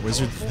 the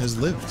wizard has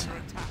lived.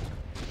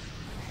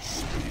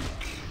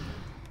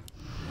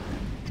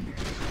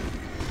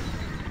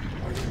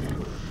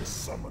 The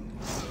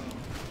summons.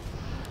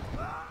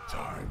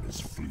 Time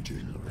is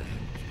fleeting.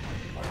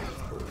 I have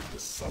heard the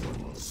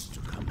summons. To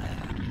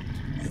command.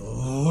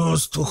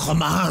 Yours to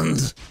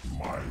command.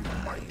 My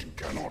might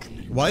cannot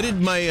be. Why did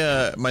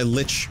my my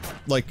lich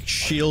like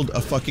shield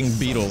a fucking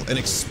beetle, an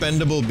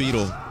expendable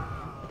beetle?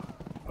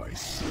 I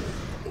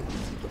serve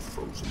only the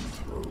frozen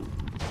throne.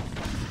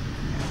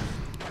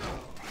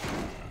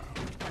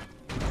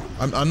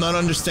 I'm not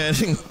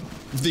understanding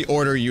the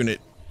order unit,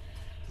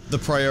 the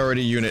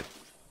priority unit,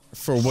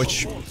 for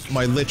which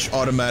my lich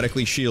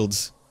automatically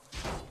shields.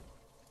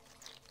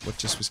 What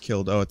just was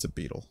killed? Oh, it's a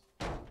beetle.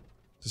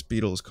 This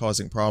beetle is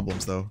causing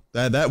problems, though.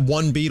 That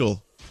one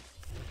beetle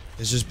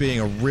is just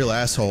being a real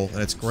asshole, and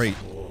it's great.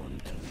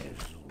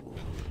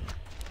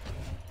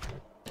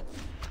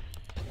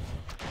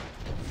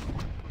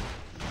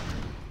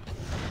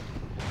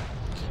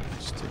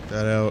 Just take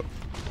that out.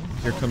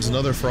 Here comes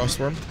another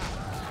frostworm.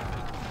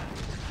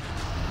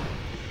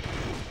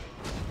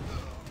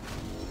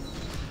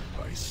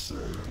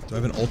 Do I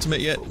have an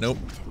ultimate yet? Nope.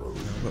 No,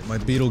 but my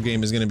beetle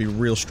game is gonna be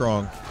real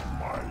strong.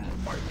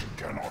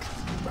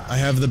 I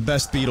have the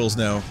best beetles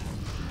now.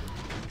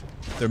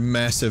 They're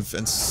massive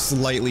and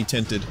slightly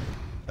tinted.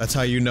 That's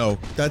how you know.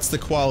 That's the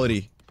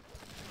quality.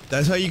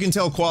 That's how you can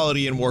tell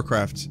quality in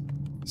Warcraft.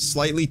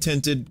 Slightly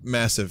tinted,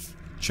 massive.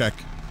 Check.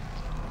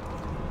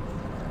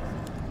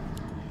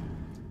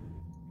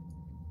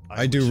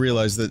 I do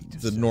realize that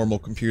the normal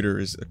computer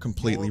is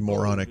completely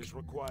moronic.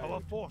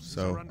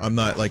 So, I'm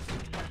not like...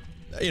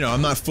 You know,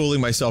 I'm not fooling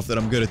myself that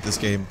I'm good at this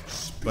game.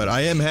 But I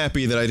am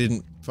happy that I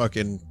didn't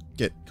fucking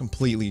get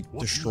completely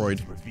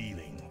destroyed.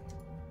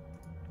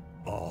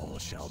 All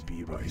shall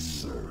be I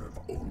serve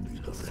only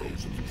the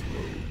frozen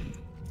throne.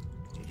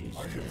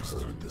 I have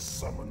heard the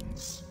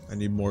summons. I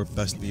need more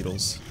best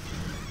beetles.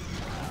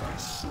 I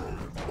serve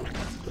only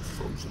the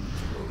frozen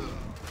throne.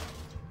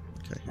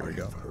 Okay, here we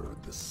go. I have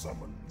heard the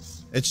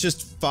summons. It's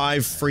just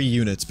 5 free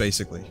units,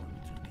 basically.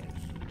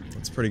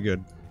 That's pretty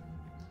good.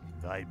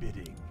 Thy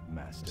bidding,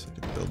 master. So I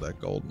can build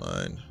that gold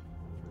mine.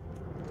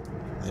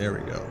 There we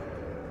go.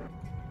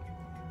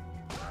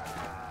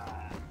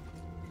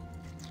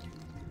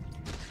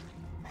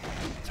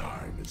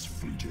 Time is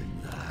fleeting.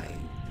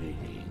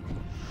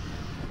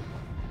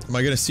 Am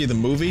I gonna see the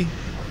movie?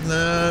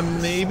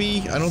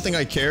 Maybe. I don't think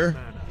I care.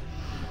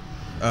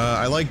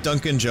 I like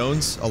Duncan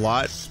Jones a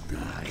lot,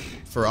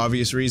 for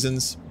obvious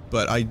reasons,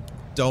 but I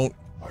don't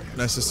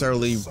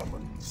necessarily...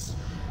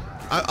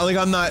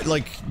 I'm not,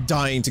 like,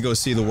 dying to go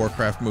see the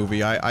Warcraft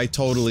movie. I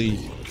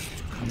totally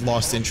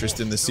lost interest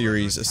in the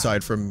series,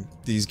 aside from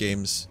these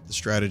games, the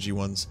strategy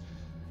ones.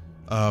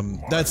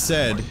 That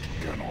said,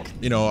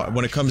 you know,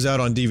 when it comes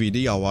out on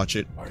DVD, I'll watch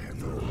it.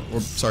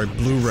 Or, sorry,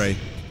 Blu-ray.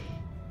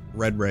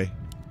 Red Ray.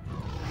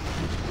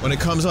 When it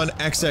comes on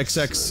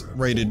XXX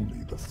rated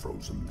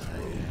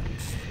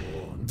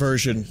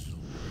version,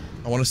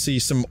 I want to see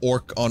some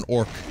orc on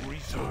orc.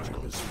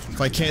 If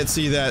I can't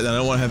see that, then I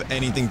don't want to have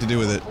anything to do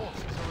with it.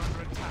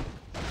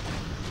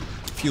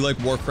 If you like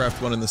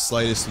Warcraft 1 in the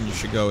slightest, then you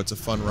should go. It's a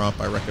fun romp.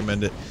 I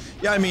recommend it.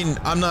 Yeah, I mean,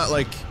 I'm not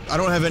like... I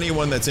don't have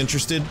anyone that's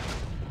interested.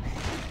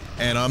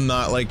 And I'm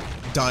not like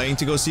dying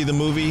to go see the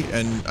movie,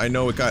 and I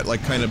know it got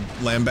like kind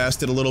of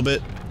lambasted a little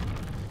bit.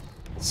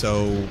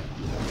 So...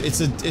 It's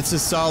a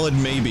solid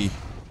maybe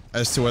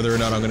as to whether or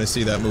not I'm gonna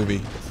see that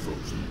movie.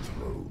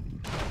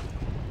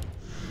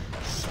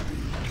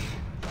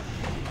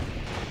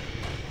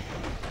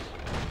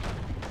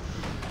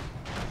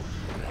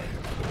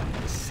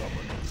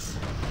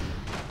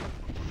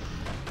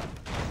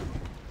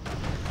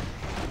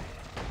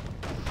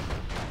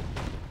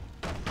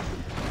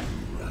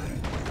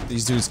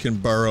 These dudes can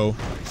burrow,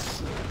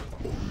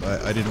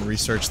 but I didn't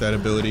research that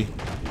ability.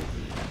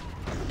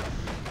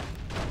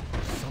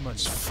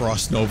 Just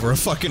frosting over a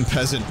fucking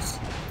peasant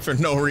for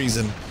no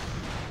reason.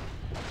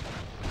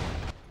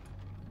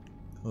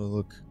 Oh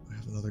look, I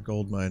have another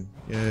gold mine.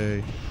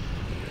 Yay.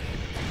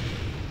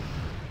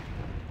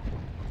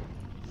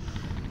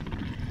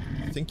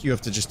 I think you have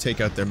to just take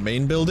out their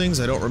main buildings.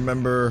 I don't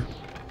remember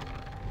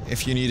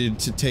if you needed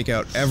to take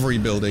out every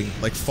building,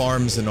 like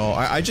farms and all.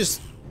 I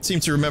just seem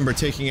to remember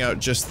taking out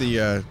just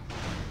the,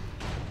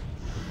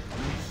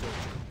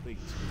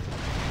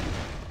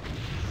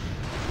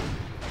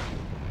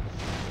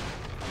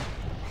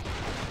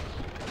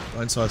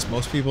 Vinesauce.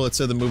 Most people that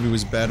said the movie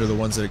was bad are the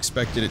ones that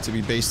expected it to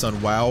be based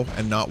on WoW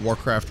and not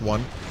Warcraft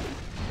 1.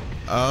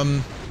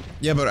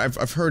 Yeah, but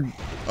I've heard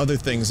other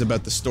things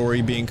about the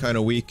story being kind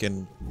of weak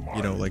and,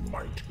 you know, like,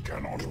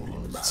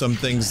 some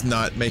things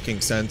not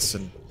making sense,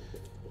 and,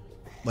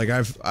 like,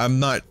 I'm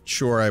not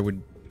sure I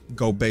would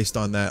go based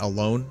on that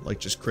alone, like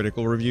just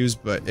critical reviews,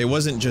 but it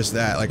wasn't just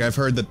that. Like, I've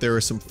heard that there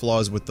are some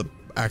flaws with the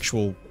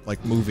actual,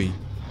 like, movie.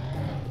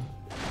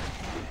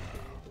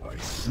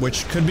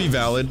 Which could be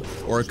valid,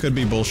 or it could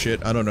be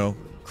bullshit, I don't know.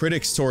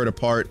 Critics tore it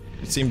apart,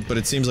 but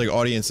it seems like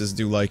audiences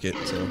do like it,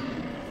 so...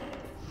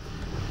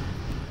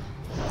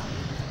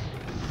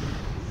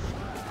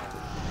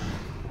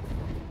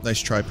 Nice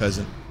try,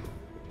 peasant.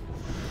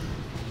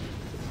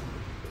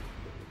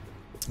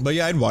 But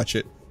yeah, I'd watch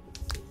it.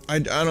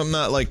 I'm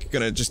not, like,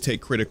 gonna just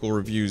take critical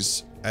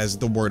reviews as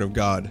the word of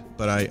God,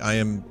 but I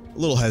am a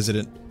little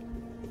hesitant.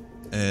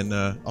 And,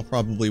 I'll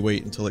probably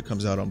wait until it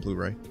comes out on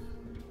Blu-ray.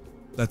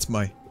 That's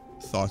my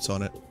thoughts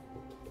on it.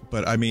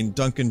 But, I mean,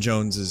 Duncan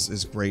Jones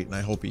is great, and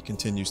I hope he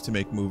continues to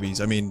make movies.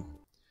 I mean,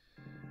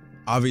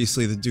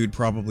 obviously the dude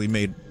probably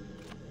made...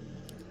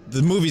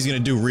 The movie's gonna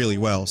do really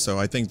well, so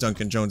I think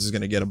Duncan Jones is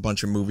gonna get a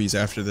bunch of movies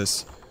after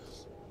this.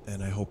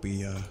 And I hope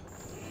he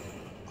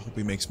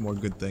makes more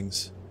good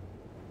things.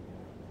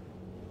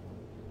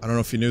 I don't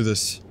know if you knew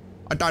this.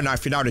 I don't know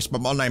if you know this,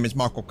 but my name is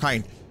Michael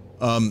Caine.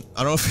 I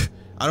don't know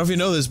if you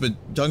know this,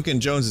 but Duncan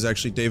Jones is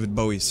actually David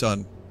Bowie's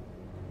son.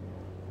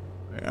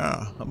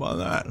 Yeah, how about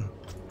that?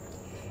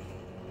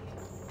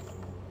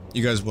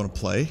 You guys want to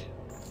play?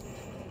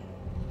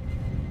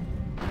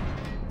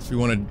 If you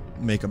want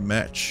to make a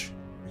match,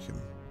 we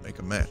can make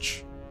a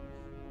match.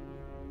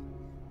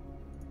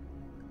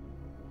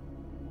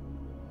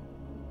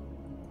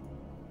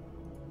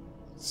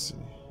 Let's see.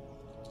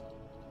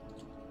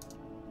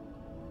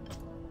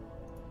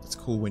 It's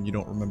cool when you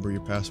don't remember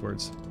your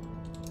passwords.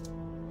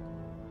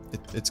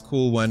 It's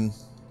cool when...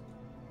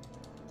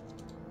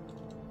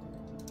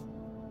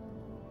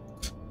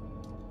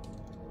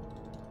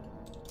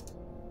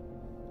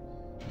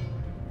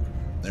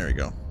 There we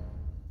go.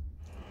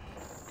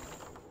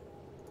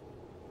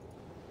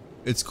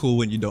 It's cool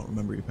when you don't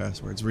remember your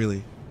passwords,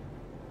 really.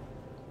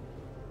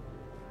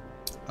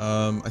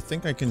 I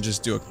think I can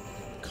just do a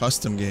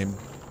custom game.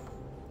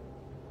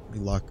 Let me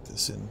lock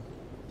this in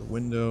the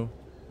window.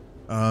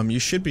 You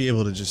should be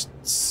able to just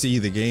see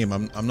the game.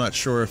 I'm not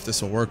sure if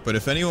this will work, but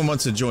if anyone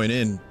wants to join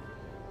in,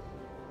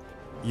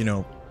 you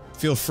know,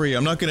 feel free.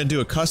 I'm not gonna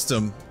do a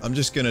custom. I'm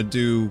just gonna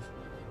do,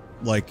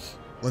 like,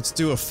 let's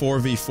do a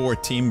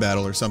 4v4 team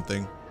battle or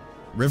something.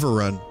 River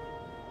Run.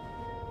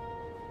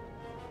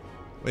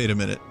 Wait a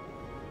minute.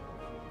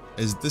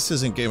 This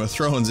isn't Game of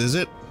Thrones, is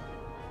it?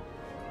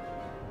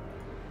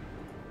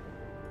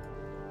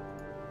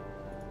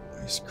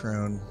 Ice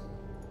Crown.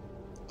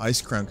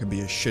 Ice Crown could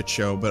be a shit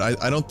show, but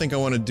I don't think I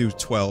want to do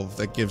 12.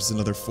 That gives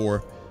another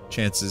 4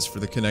 chances for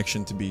the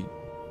connection to be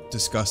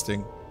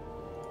disgusting.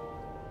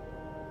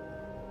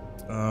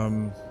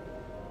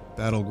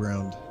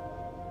 Battleground.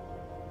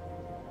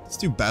 Let's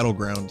do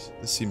Battleground.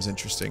 This seems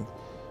interesting.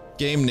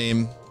 Game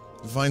name,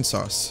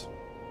 Vinesauce.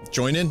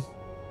 Join in.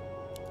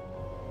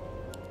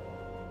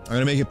 I'm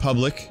gonna make it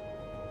public,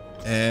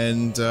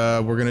 and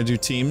we're gonna do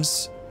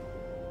teams.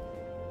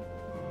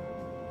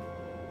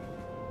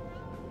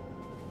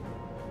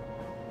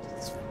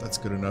 That's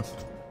good enough.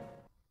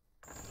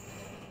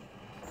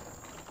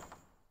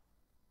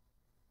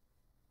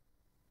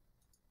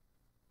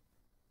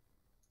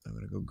 I'm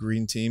gonna go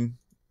green team.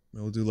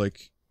 We'll do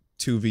like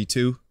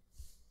 2v2.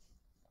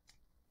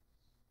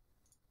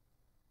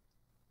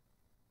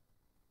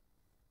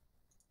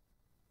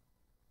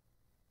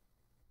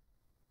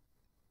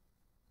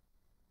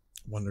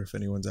 Wonder if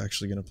anyone's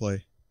actually gonna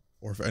play.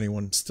 Or if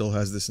anyone still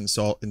has this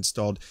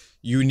installed.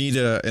 You need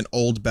an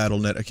old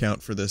Battle.net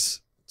account for this.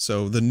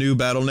 So the new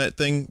Battle.net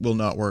thing will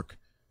not work.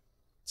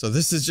 So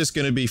this is just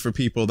gonna be for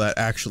people that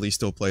actually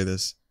still play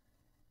this.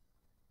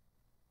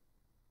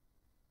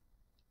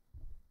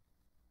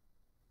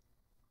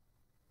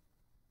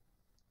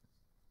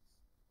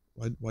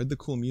 Why'd the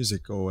cool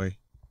music go away?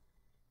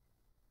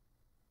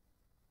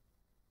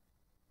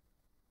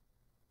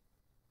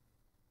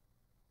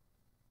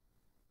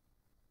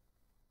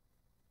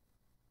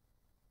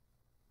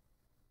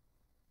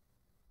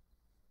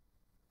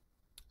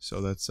 So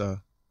that's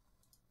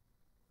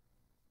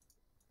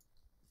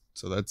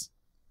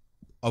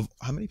of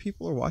how many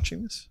people are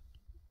watching this?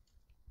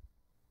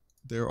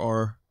 There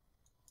are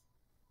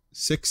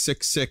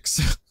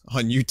 666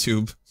 on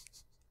YouTube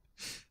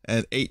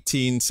and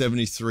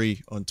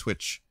 1873 on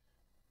Twitch.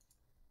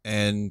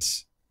 And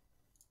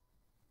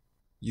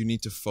you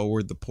need to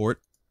forward the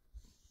port.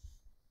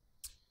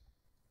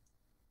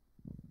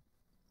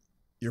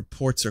 Your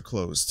ports are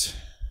closed.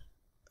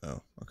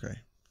 Oh, okay.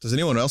 Does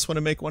anyone else want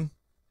to make one?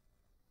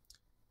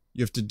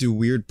 You have to do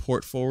weird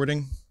port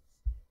forwarding?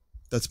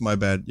 That's my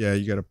bad. Yeah,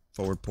 you gotta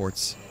forward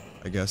ports,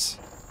 I guess.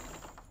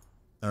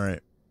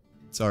 Alright.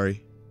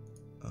 Sorry.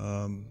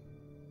 Oh,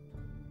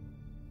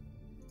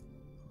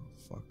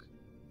 fuck.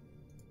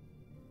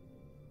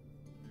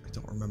 I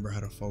don't remember how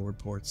to forward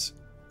ports.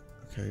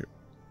 Okay.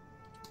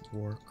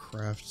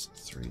 Warcraft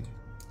 3.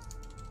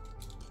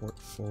 Port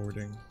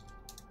forwarding.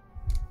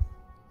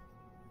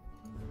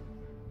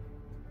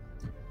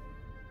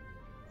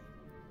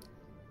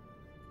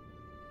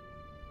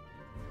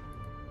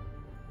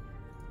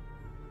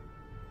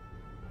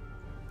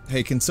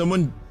 Hey, can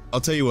someone...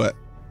 I'll tell you what.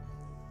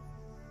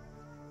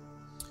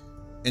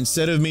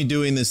 Instead of me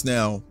doing this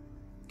now,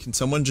 can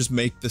someone just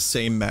make the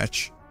same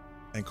match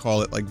and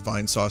call it like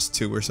Vinesauce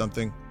 2 or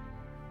something?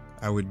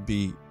 I would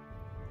be...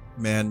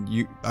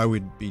 Man, I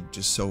would be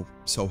just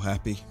so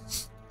happy.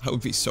 I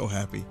would be so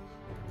happy.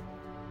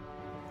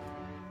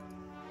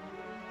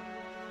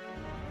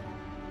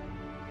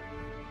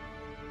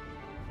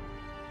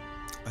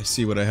 I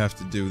see what I have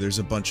to do. There's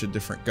a bunch of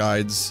different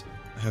guides.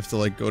 I have to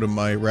like go to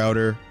my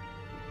router.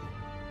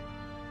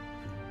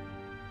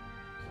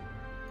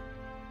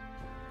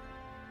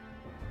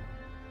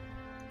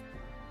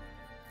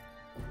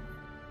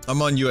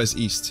 I'm on US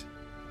East.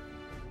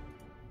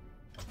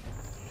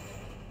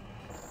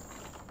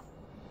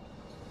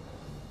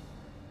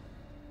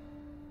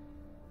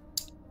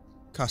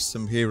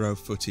 Custom hero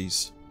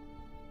footies.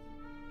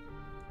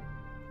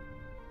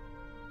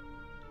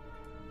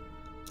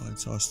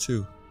 Vinesauce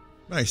 2.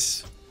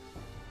 Nice.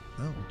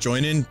 Well,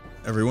 join in,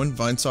 everyone.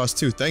 Vinesauce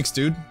 2. Thanks,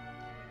 dude.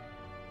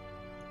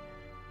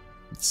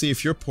 Let's see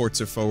if your ports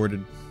are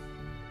forwarded.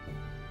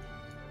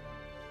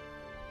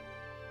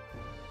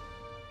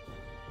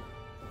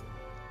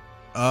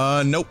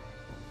 Nope.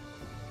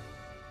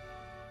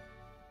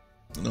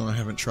 No, I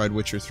haven't tried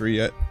Witcher 3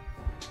 yet.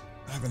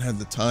 I haven't had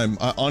the time.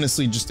 I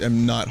honestly just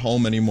am not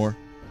home anymore.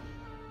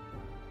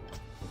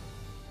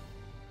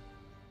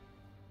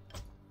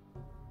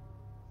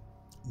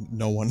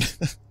 No one,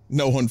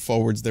 no one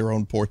forwards their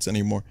own ports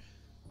anymore.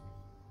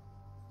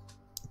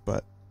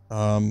 But,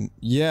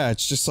 yeah,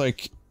 it's just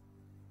like...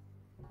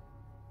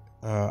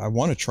 I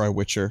want to try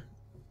Witcher.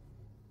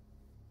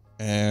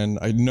 And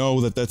I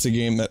know that that's a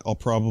game that I'll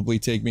probably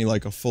take me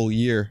like a full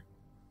year.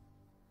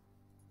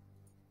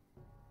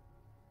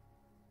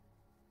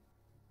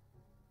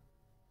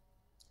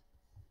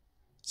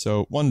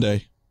 So, one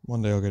day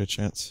I'll get a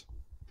chance.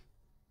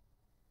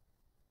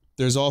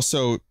 There's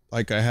also,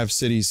 like, I have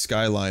Cities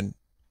Skyline,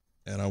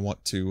 and I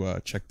want to,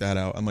 check that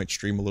out. I might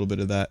stream a little bit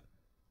of that.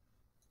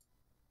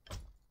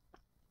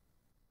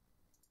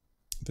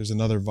 There's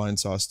another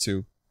Vinesauce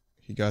too.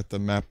 He got the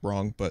map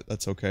wrong, but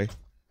that's okay.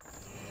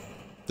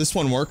 This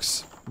one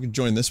works. You can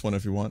join this one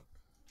if you want.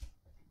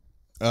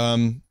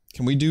 Can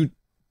we do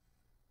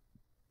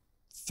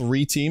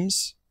 3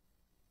 teams?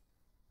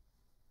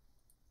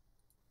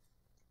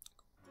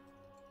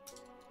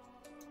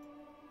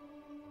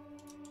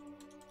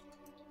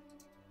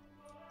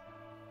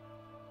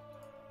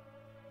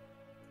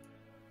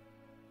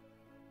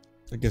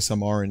 I guess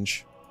I'm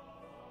orange.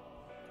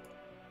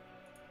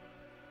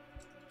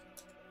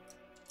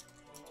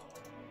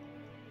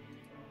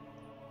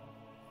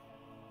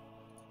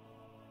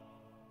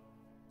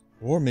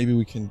 Or maybe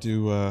we can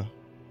do,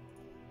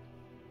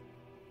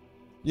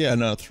 yeah,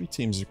 no, 3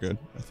 teams are good.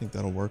 I think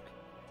that'll work.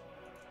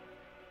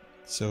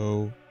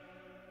 So...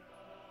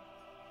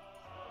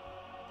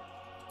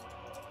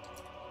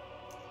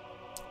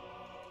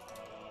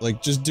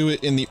 like, just do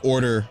it in the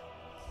order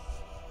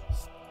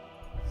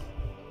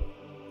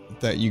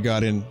that you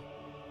got in.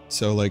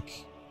 So,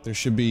 like, there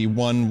should be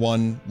 1,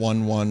 1,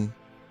 1, 1,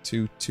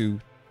 2, 2,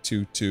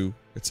 2, 2,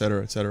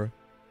 etc., etc.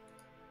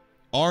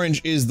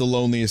 Orange is the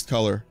loneliest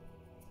color.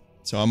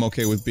 So I'm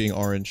okay with being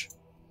orange.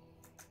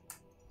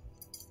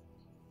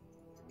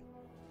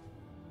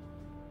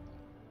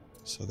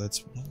 So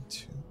that's 1,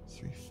 2,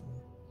 3, 4,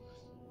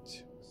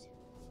 2,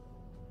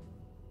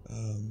 3,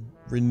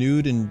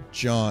 Renewed and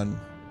John.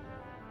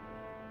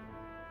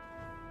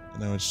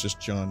 No, it's just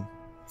John.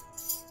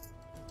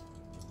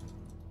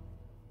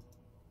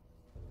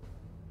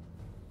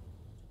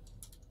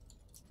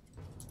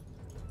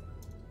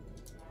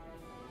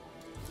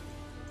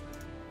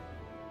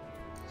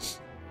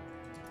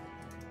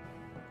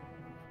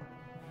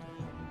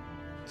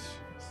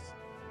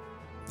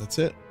 That's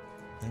it.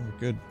 Yeah, we're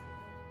good.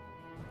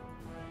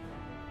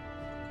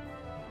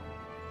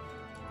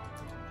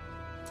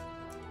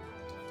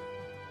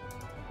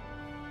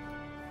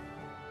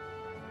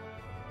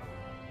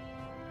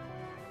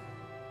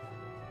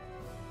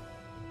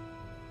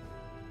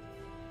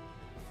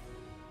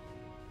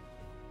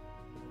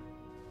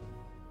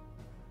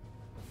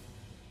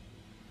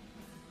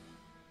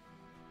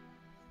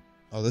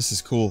 Oh, this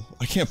is cool.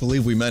 I can't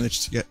believe we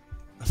managed to get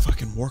a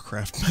fucking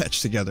Warcraft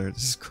match together.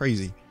 This is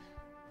crazy.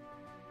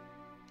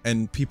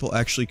 And people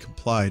actually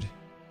complied.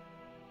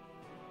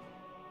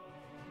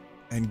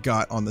 And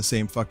got on the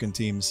same fucking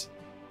teams.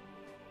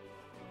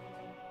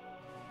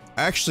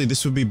 Actually,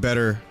 this would be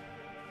better.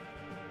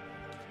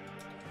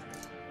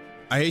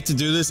 I hate to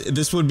do this.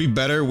 This would be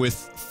better with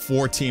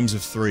 4 teams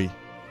of 3.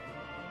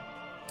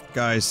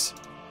 Guys,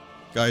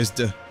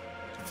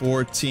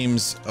 4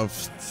 teams of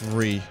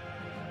 3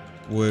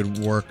 would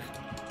work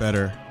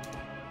better.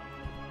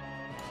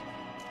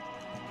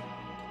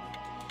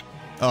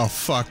 Oh,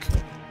 fuck.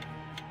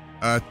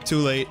 Too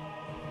late.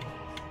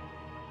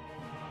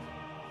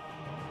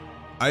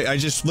 I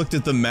just looked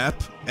at the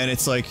map, and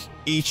it's like,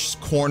 each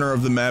corner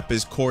of the map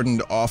is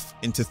cordoned off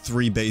into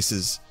 3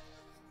 bases.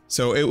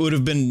 So it would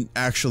have been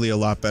actually a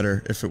lot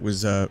better if it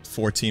was,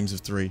 4 teams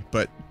of 3,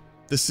 but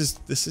this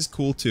is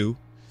cool too.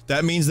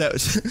 That means that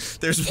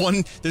there's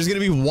gonna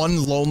be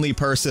one lonely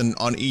person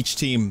on each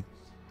team,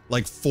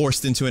 like,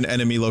 forced into an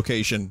enemy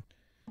location.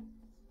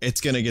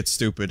 It's gonna get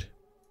stupid.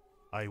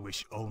 I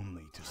wish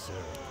only to serve.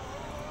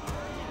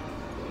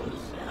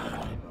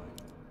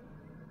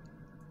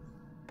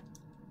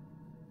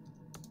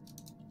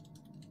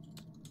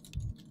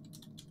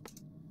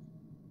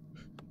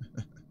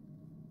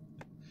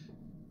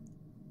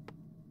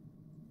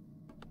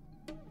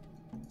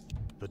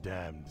 The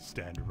damned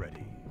stand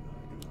ready.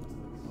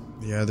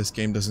 Yeah, this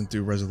game doesn't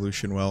do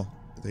resolution well.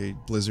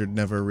 Blizzard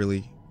never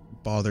really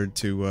bothered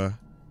to,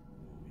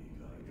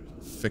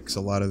 fix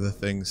a lot of the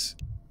things.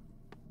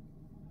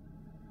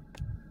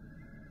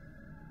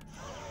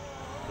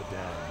 The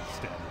damned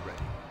stand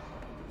ready.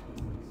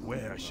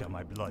 Where shall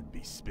my blood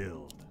be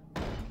spilled?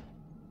 My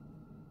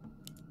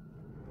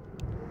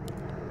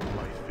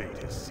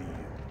fate is sealed.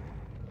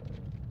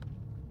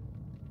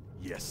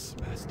 Yes,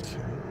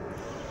 Master.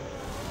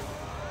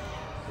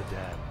 The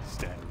damned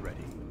stand ready.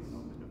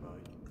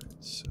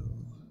 So...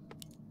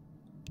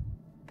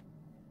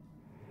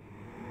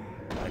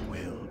 I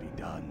will be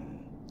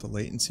done. The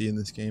latency in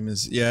this game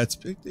is... yeah, it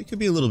could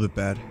be a little bit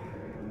bad.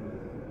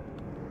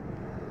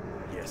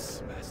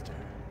 Yes, Master.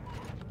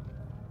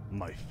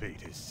 My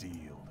fate is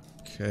sealed.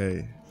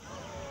 Okay.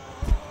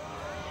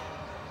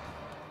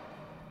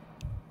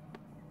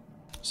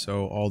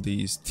 So all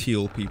these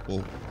teal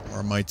people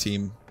are my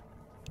team.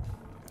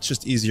 It's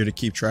just easier to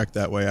keep track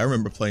that way. I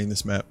remember playing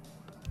this map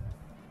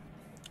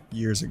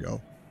years ago.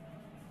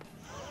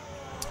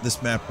 This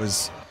map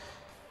was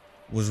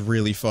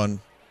really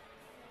fun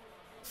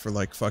for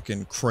like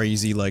fucking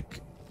crazy like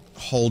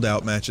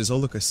holdout matches. Oh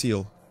look, a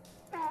seal.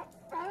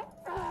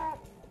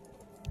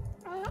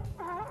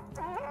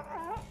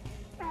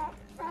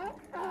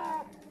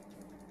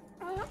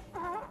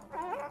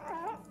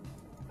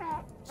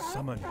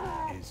 Summoning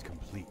is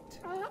complete.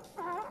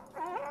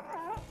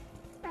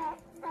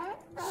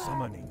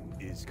 Summoning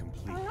is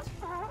complete.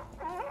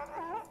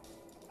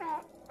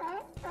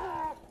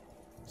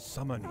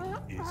 Summoning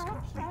is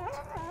complete.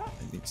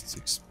 It needs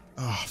to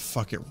oh,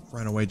 fuck, it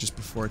ran away just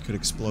before it could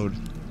explode.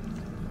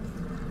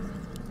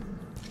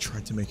 I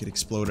tried to make it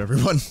explode,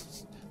 everyone.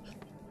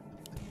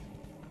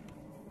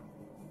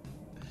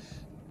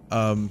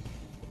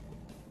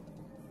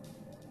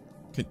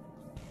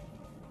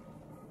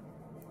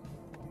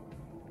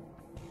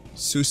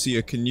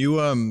 Susia, can you,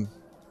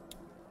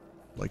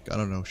 like, I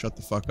don't know, shut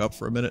the fuck up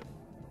for a minute?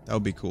 That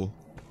would be cool.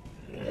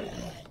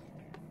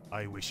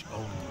 I wish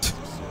only to serve.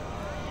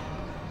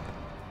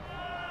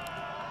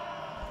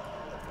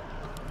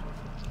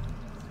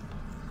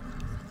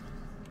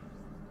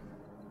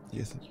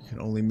 You think you can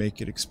only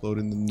make it explode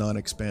in the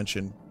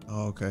non-expansion?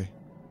 Oh, okay.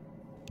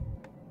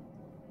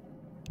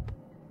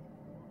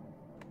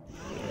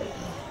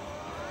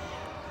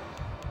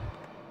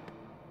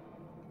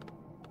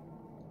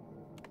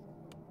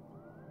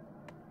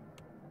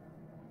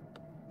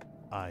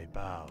 I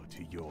bow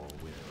to your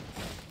will.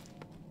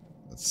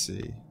 Let's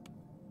see.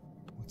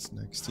 What's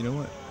next? You know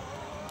what?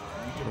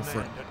 Go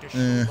for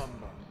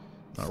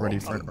not ready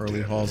for an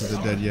early Halls of the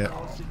Dead yet.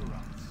 I'll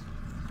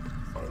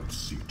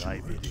see to Thy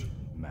it. bidding,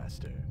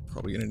 Master.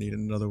 Probably gonna need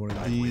another one of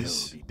Thy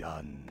these. will be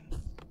done.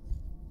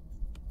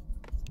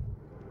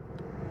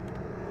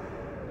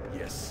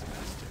 Yes,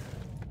 Master.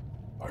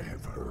 I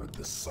have heard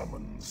the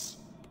summons.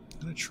 I'm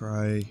gonna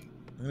try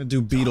I'm gonna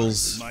do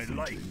beetles,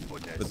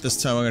 but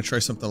this time I'm gonna try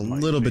something a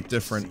little bit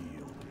different.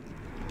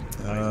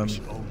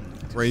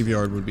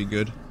 Graveyard would be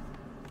good.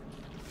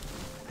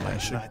 I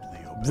should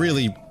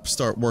really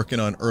start working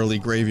on early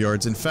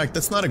graveyards. In fact,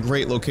 that's not a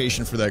great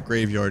location for that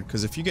graveyard,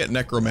 because if you get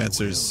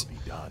necromancers,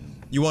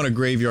 you want a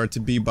graveyard to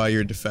be by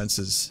your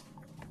defenses.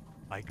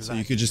 So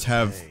you could just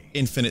have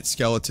infinite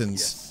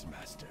skeletons.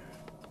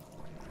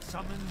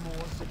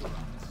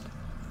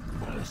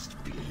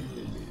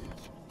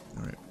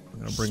 Alright, I'm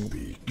gonna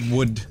bring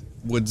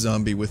wood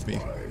zombie with me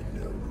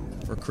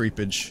for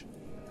creepage.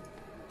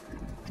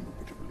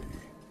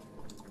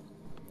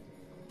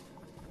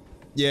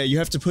 Yeah, you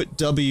have to put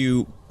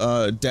W,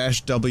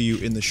 dash W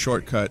in the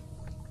shortcut.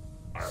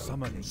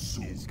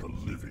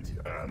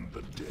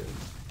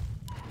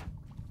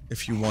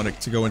 If you want it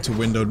to go into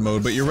windowed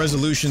mode, but your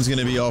resolution's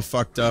gonna be all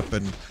fucked up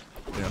and,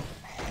 you know.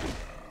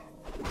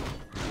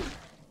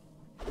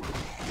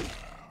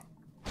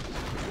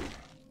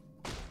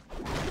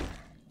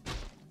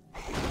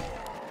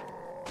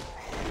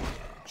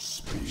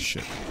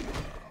 Shit.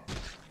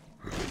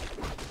 I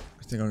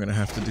think I'm gonna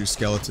have to do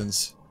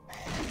skeletons.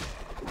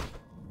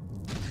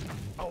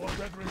 Our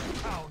brethren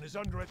town is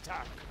under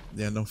attack.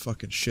 Yeah, no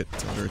fucking shit,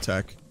 it's under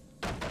attack.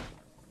 I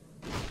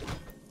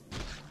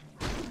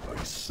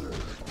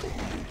serve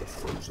only the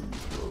frozen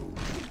throne.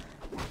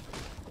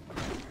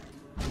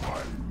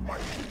 My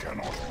might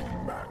cannot be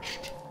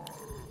matched.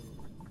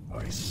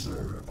 I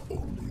serve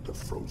only the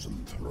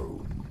frozen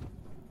throne.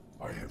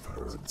 I have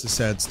heard. It's a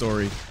sad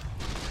story.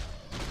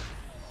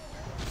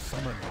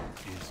 Summoning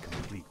is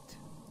complete.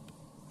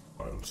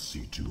 I'll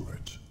see to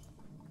it.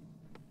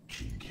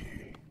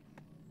 Kinky.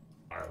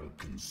 I'll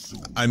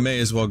consume. I may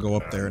as well go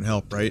up there and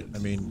help, right? I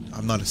mean,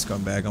 I'm not a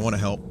scumbag, I want to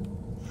help.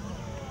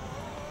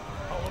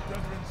 Our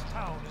brethren's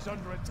town is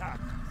under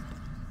attack.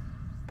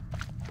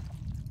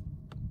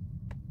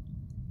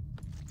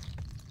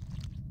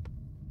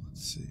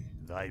 Let's see.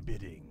 Thy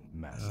bidding,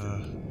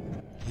 master.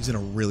 He's in a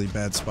really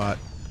bad spot.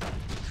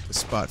 The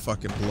spot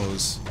fucking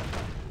blows.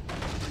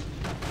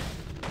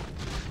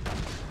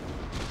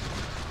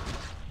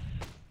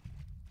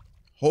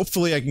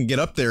 Hopefully I can get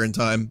up there in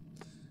time.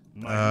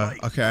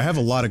 Okay, I have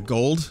a lot of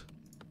gold,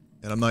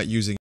 and I'm not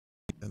using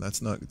it, and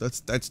that's no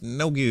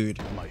good.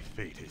 My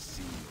fate is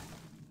sealed.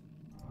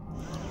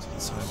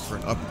 It's time for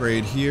an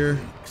upgrade here.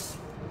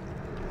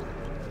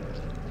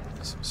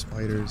 Some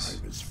spiders.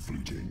 Time is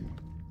fleeting.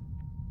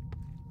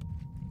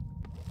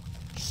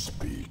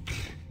 Speak.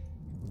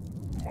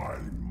 My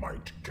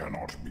might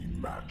cannot be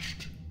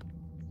matched.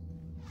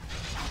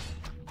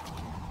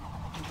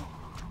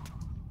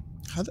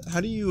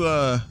 How do you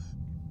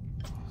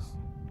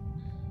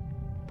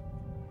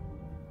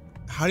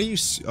how do you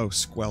oh,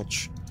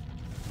 squelch.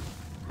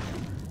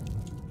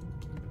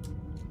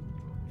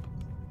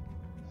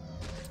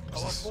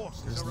 There's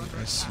the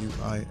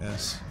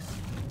S-U-I-S.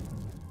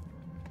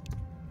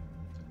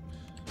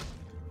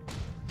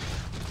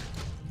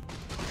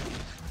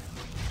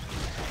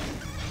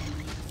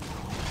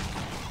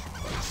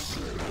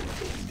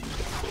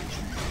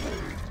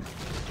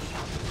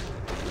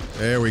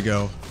 There we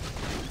go.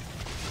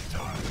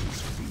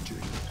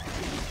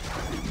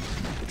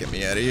 Get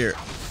me out of here.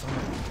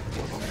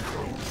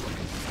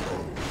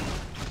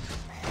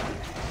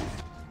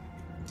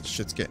 This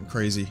shit's getting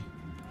crazy.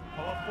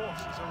 Our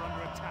forces are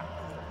under attack.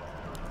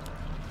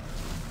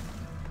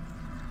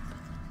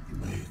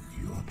 Make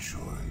your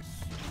choice.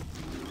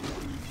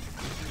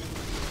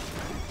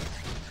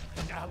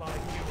 An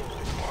allied hero.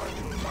 My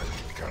might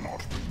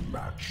cannot be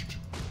matched.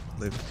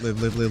 Live,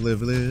 live, live, live,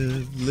 live,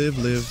 live, live,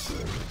 live,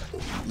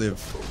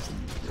 live.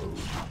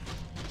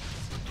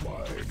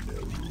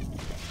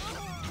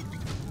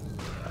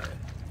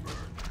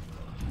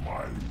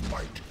 My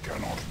might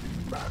cannot be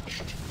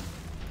matched.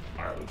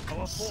 I'll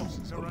consume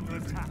the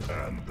living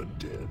and the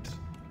dead.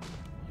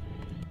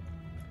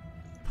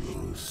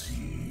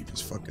 Proceed.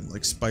 There's fucking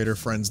like spider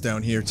friends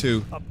down here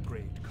too.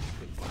 Upgrade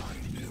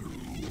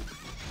complete.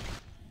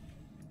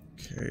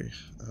 Okay.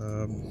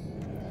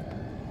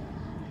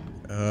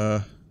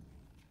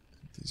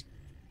 These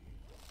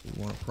we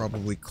want to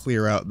probably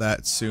clear out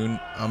that soon.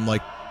 I'm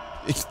like,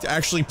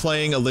 actually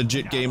playing a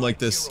legit game like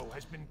this.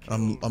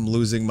 I'm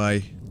losing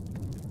my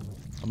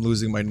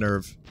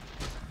nerve.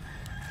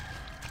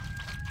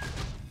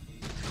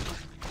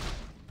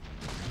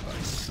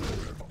 I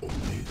serve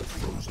only the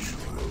frozen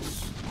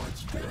choice. My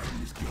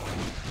time is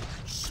gone.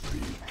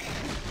 Speak.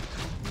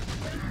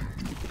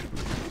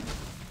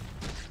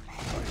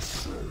 I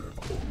serve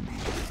only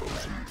the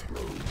frozen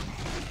throne.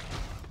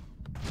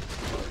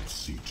 I'll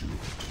see to it.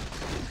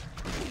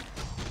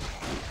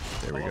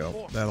 There we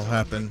go. That'll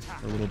happen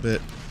for a little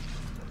bit.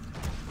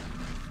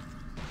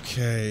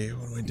 Okay,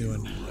 what am I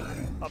doing?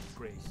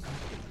 Upgrade.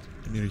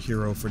 I need a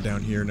hero for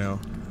down here now.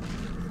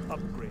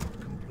 Upgrade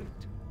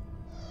complete.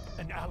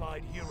 An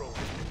allied hero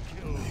has been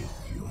killed.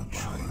 Your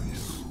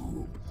choice.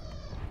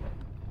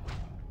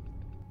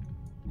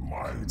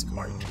 My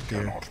might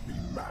cannot be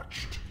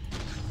matched.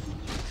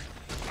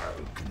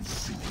 I'll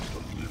consume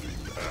the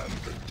living and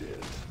the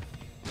dead.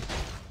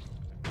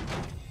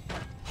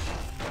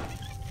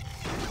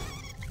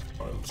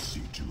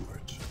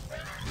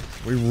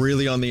 We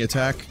really on the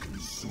attack?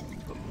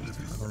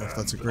 I don't know if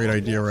that's a great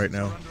idea right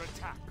now.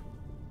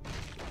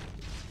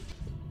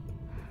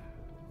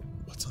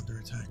 What's under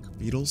attack?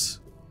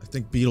 Beetles? I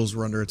think beetles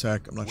were under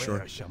attack. I'm not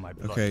sure.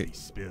 Okay,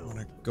 I'm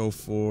gonna go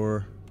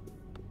for...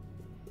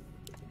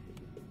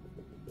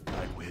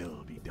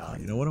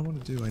 You know what I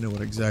want to do? I know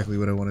exactly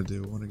what I want to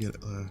do. I want to get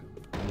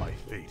my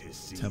fate is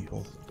sealed.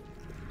 Temple.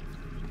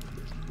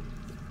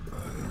 I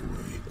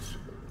await.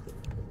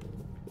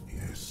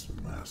 Yes,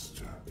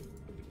 master.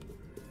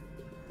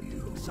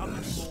 You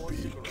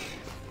speak.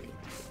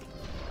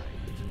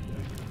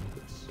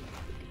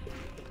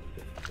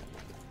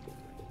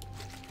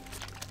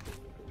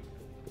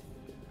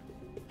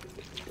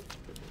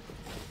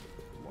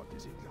 What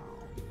is it now?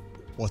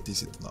 What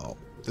is it now?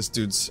 This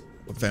dude's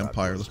a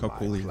vampire. Look how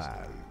cool he is.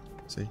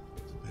 See?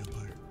 He's a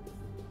vampire.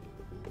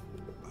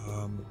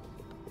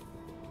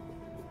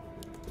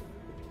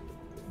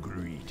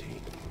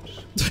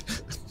 Greetings.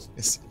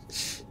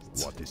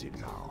 What is it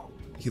now?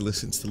 He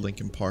listens to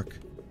Linkin Park.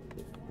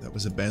 That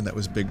was a band that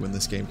was big when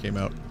this game came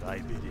out. Thy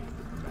bidding,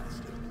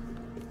 master.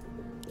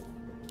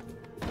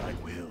 Thy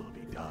will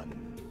be done.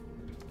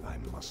 I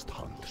must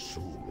hunt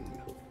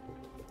soon.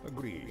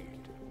 Agreed.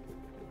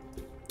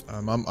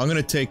 I'm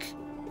gonna take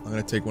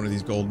one of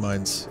these gold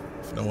mines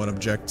if no one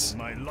objects.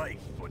 My life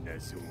for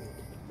Nezu.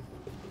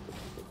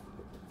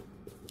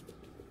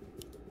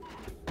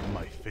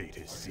 My fate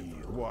is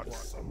sealed.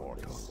 What's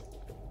immortal?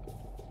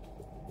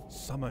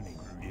 Summoning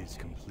is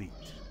complete.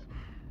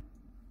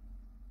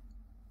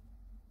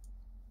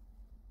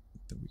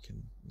 Then we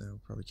can no,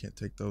 probably can't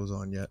take those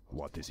on yet.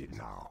 What is it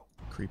now?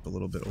 Creep a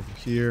little bit over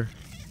here.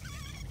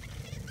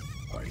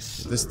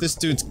 This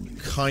dude's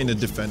kind of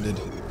defended.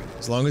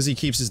 As long as he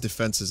keeps his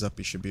defenses up,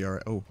 he should be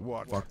alright. Oh,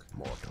 fuck.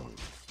 Mortal.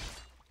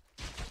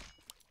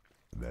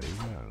 Very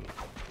well.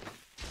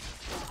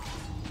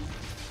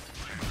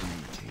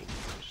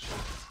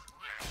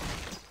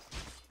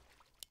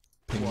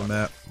 Ping the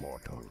map.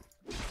 Mortal.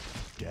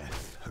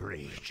 Death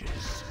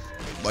rages.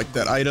 Like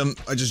that item.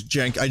 I just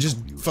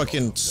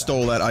fucking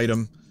stole that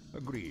item.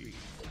 Agreed.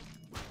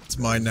 It's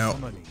mine now.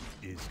 Summoning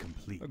is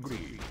complete.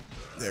 Agreed.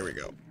 There we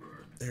go.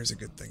 There's a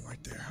good thing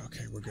right there.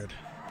 Okay, we're good.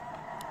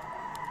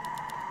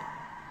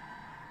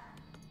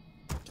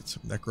 Get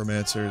some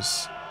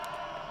necromancers.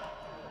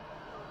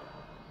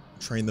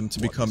 Train them to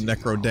become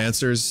necro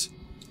dancers.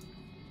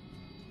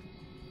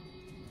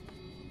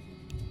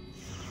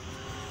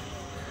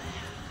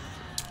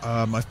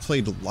 I've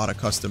played a lot of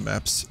custom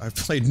maps. I've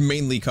played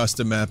mainly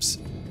custom maps.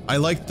 I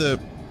like the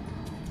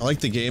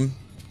game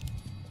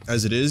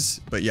as it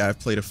is, but yeah, I've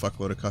played a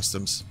fuckload of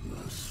customs.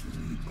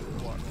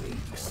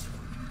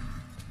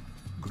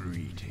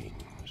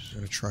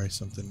 I'm gonna try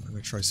something. I'm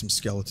gonna try some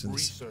skeletons.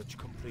 Research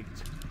complete.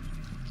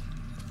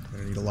 I'm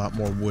gonna need a lot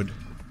more wood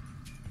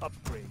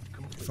Upgrade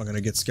complete. if I'm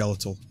gonna get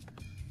skeletal.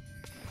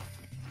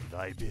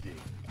 Thy bidding,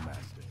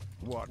 master.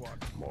 What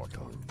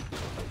mortal?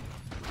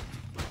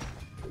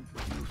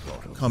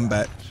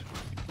 Combat.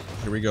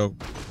 Here we go.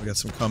 We got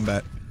some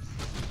combat.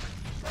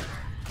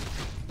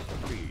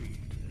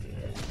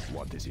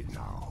 What is it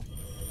now?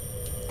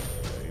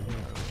 Very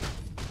well.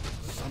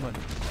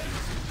 Summoning.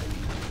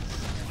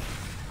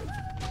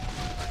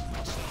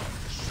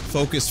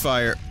 Focus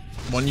fire.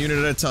 One unit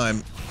at a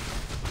time.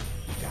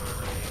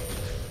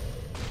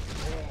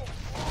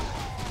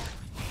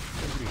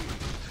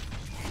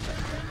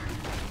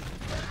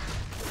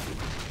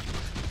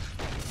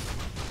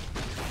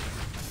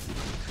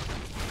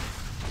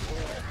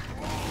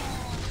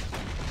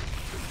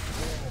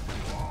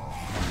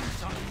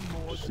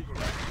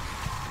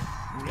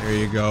 There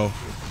you go.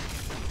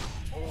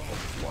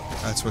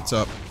 That's what's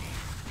up.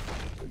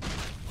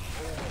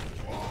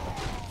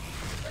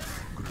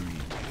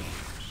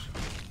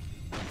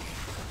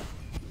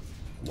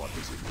 What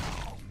is it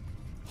now?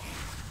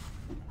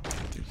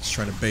 Dude, he's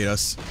trying to bait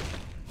us.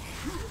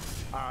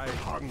 I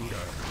hunger.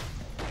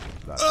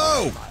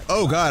 Oh!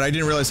 Oh god, I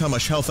didn't realize how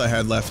much health I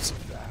had left.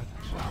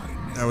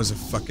 That was a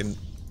fucking...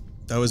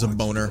 That was a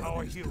boner.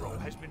 Our hero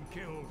has been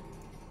killed.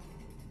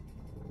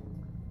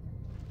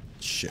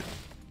 Shit.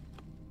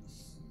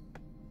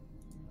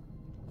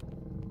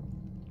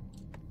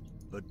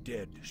 The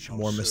dead shall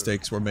More serve.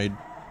 mistakes were made.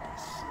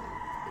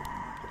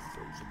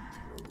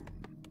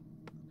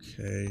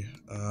 Okay,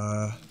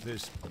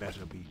 This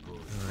better be good.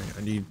 alright,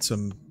 I need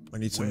some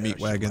meat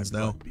Where wagons shall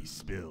my now. blood be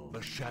spilled?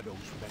 The shadows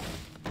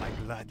beckon. I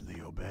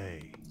gladly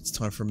obey. It's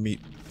time for meat.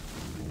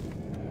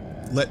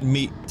 Let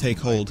meat take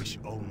hold. Wish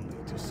only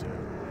to serve.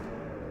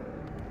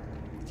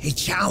 Hey,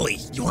 Charlie,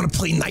 you want to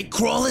play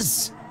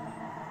Nightcrawlers?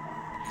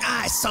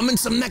 Ah, summon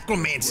some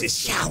necromancers,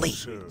 Charlie.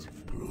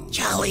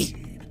 Charlie.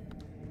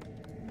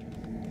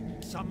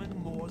 Summon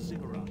more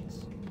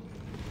ziggurats.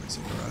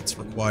 Ziggurats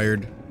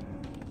required.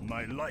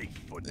 My life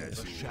for the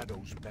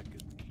shadows beckon.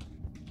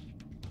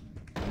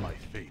 My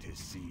fate is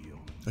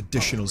sealed.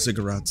 Additional Upgrade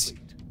ziggurats.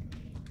 complete.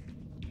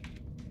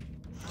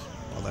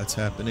 While that's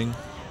happening.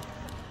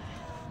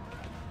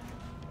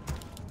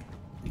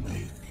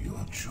 Make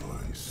your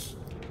choice.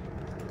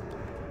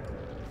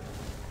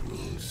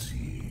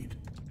 Proceed.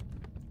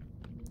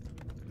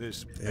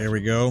 There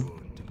we go.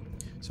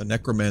 So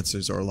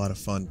necromancers are a lot of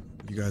fun.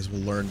 You guys will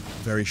learn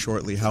very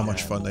shortly how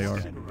much fun they are.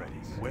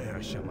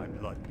 Where shall my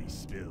blood be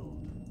spilled?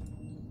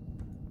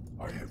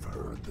 I have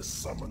heard the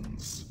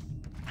summons.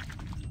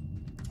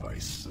 I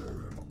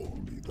serve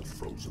only the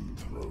frozen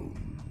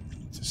throne.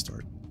 To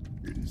start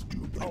It is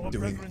due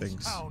doing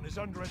things. Town is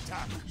under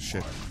attack.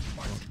 Shit.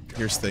 Well,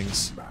 here's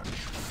things.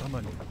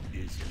 Summoning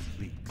is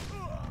complete.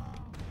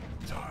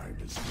 time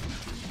is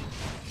fleeting.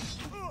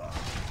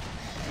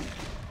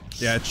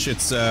 Yeah,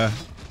 shit's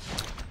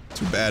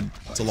too bad.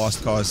 It's a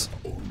lost cause.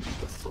 Only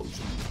the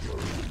frozen throne.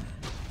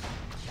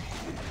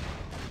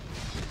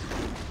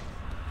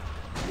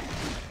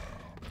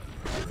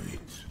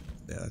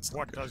 Yeah, that's not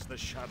What good. does the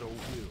shadow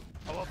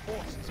will? Our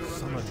forces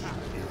are under attack.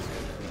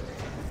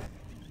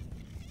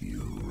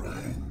 You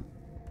rang.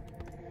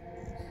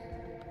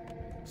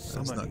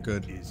 That's not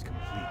good. Is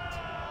complete.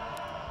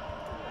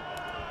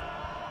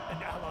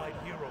 An allied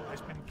hero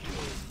has been killed.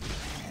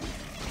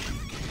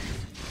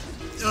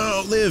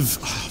 Oh, live!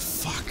 Oh,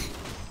 fuck.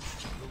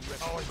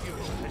 Our hero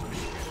has been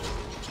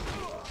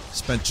killed.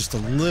 Spent just a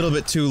little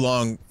bit too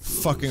long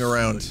fucking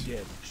around. The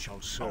dead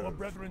shall serve. Our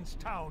brethren's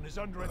town is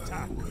under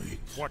attack.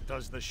 What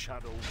does the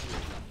shadow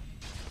will?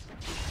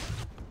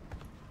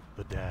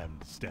 The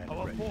damned stand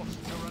Our ready. forces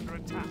are under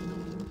attack.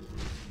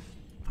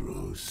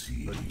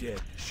 Proceed. The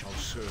dead shall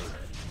serve.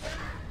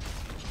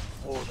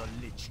 For the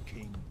Lich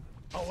King.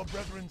 Our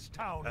brethren's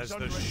town is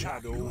under attack.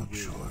 Shadow Your will.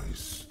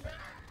 choice.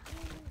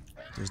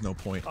 There's no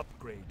point.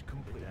 Upgrade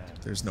complete.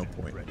 There's no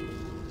point. Our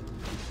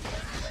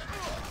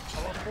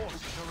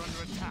forces are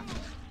under attack.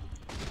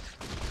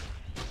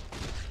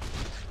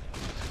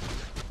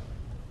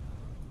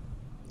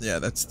 Yeah,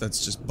 that's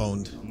just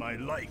boned. My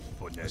life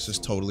for That's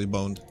just totally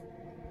boned.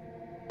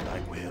 I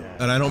will.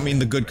 And I don't mean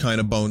the good kind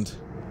of boned.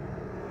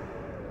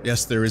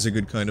 Yes, there is a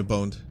good kind of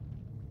boned.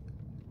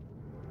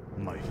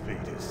 My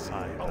fate is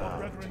signed. Our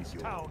brethren's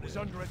town is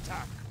under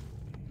attack.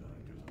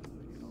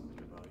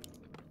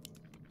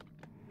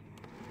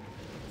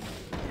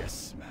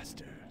 Yes,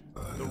 master.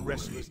 The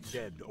restless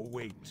dead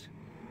await.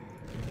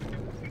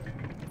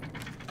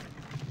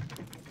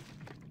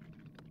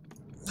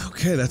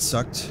 Okay, that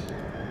sucked.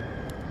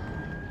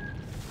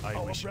 I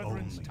Our wish only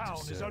brethren's to town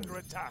is serve. under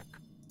attack.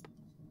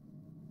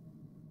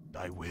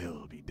 Thy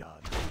will be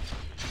done.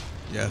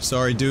 Yeah,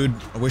 sorry, dude.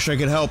 I wish I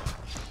could help.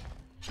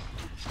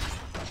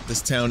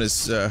 This town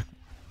is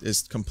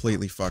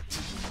completely fucked.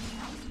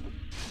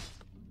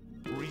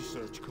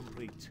 Research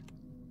complete.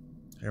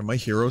 Are my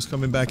heroes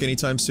coming back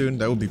anytime soon?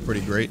 That would be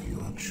pretty great.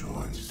 Your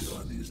choice.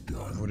 Done is I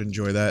done. would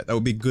enjoy that. That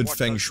would be good What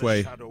feng does the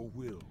shui. shadow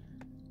will?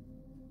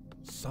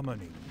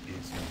 Summoning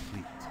is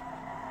complete.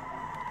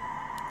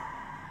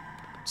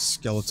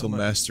 Skeletal Summoning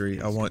mastery.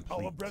 is I want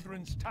Our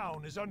brethren's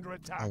town is under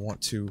attack.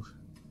 to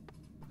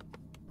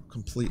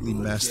completely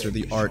master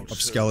the art of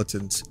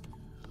skeletons.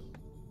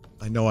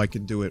 I know I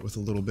can do it with a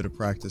little bit of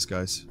practice,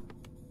 guys.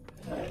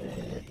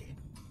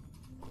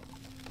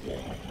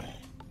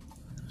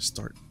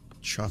 Start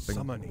chopping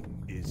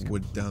Summoning is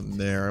wood down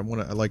there. I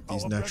like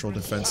these natural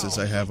defenses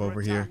I have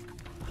over here.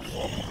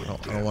 I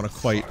don't want to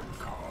quite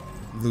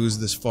lose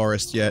this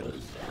forest yet,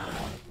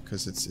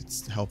 because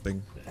it's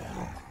helping.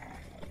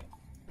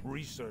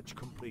 Research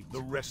complete.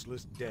 The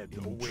restless dead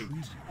await.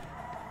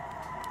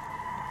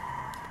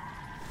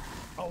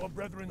 Our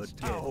brethren's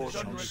town is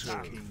under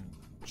attack.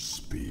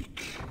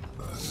 Speak.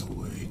 I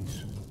wait.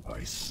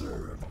 I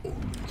serve only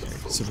the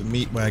frozen. So the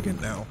meat wagon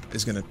now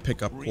is gonna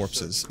pick up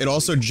corpses. It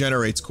also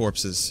generates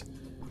corpses.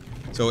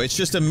 So it's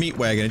just a meat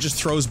wagon. It just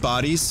throws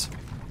bodies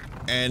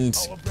and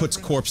puts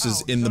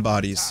corpses in the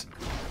bodies.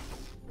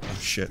 Oh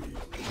shit.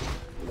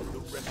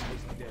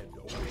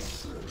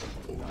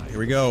 Here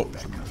we go.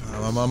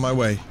 I'm on my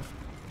way.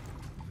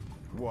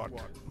 What,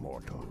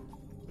 mortal?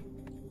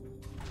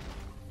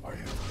 I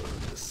have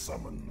heard the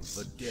summons.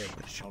 The dead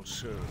shall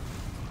serve.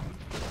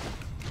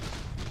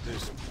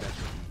 This better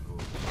be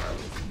good.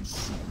 I'll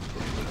consume the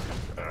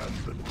living and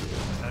the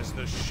dead. As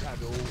the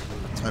shadow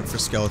will. Time for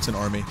skeleton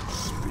army.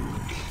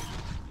 Speak.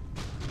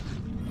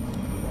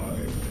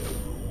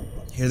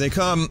 Here they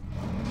come.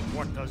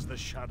 What does the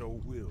shadow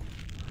will?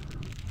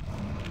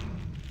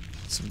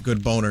 Some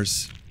good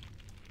boners.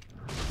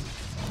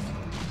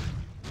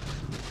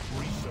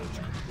 Research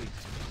complete.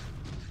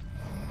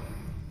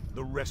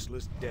 The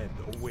restless dead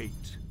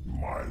await.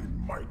 My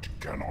might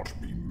cannot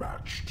be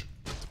matched.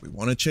 We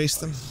want to chase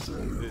them?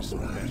 This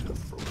better.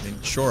 I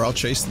mean, sure, I'll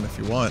chase them if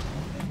you want.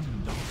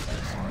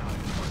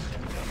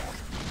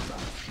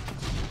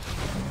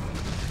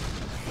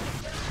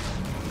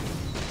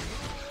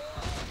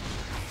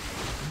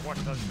 What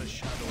does the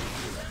shadow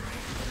will?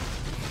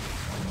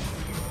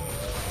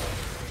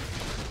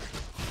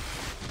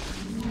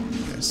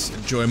 Yes,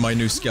 enjoy my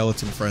new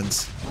skeleton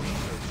friends.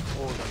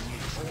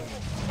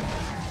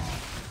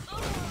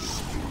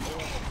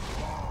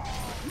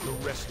 The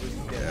restless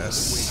dead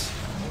Yes.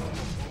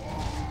 await.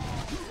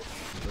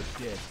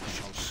 The dead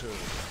shall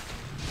serve.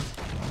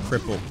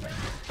 Cripple.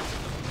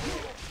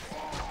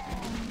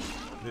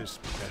 This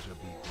better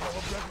be. Our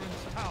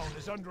brethren's town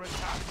is under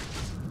attack.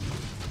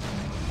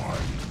 My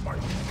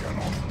might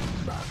cannot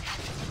be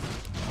matched.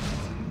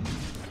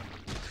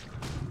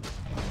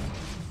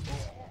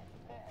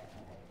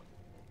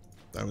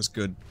 That was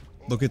good.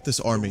 Look at this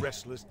army. The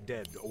restless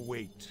dead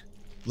await.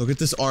 Look at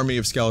this army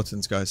of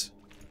skeletons, guys.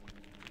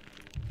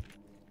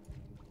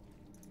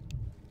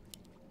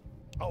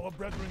 Our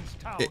brethren's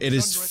town It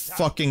is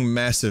fucking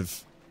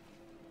massive.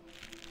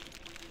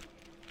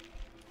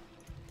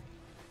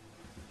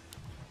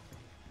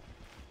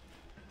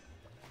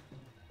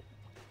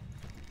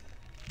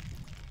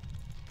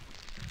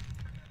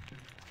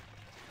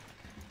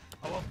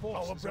 Our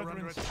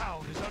brethren's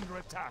town is under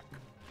attack.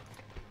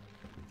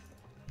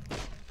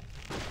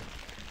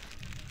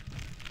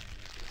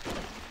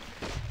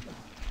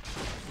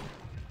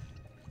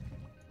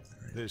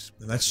 This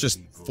And that's just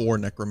 4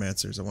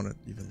 necromancers. I want to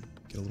even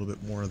get a little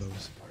bit more of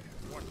those.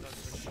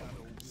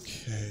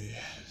 Okay,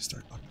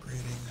 start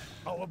upgrading.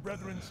 Our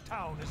brethren's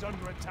town is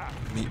under attack.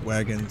 Meat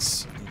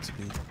wagons need to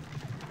be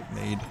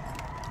made.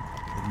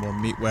 Need more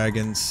meat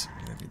wagons.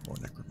 I need more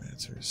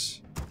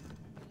necromancers.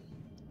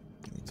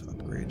 I need to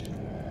upgrade.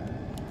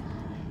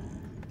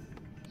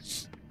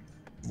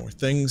 More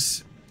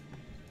things.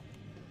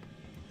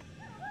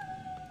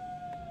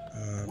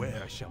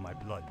 Where shall my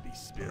blood be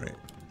spilled? Alright.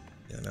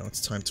 Yeah, now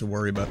it's time to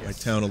worry about my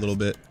town a little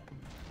bit.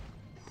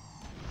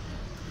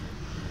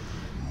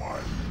 My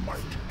might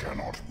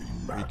cannot be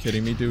matched. Are you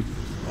kidding me, dude?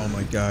 Oh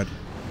my god.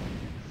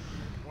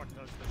 What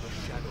does the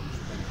shadows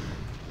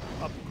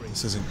mean? Upgrade.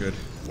 This isn't good.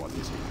 What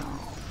is it now?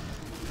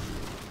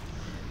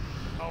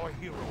 Our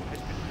hero has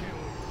been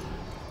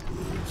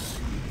killed.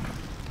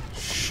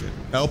 Shit.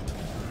 Help!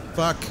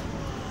 Fuck!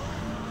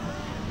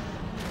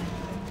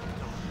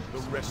 The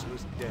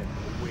restless dead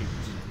await.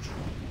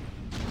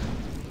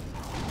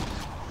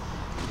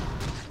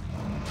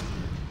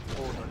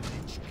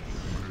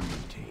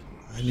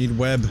 I need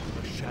web.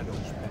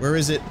 Where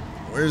is it?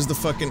 Where's the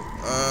fucking...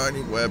 I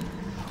need web.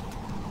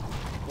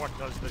 What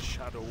does the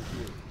shadow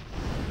will?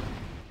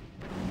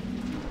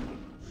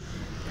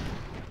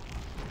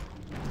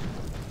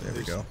 There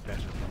we go.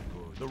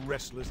 The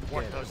restless dead.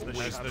 What does the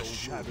awaits.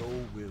 shadow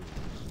will?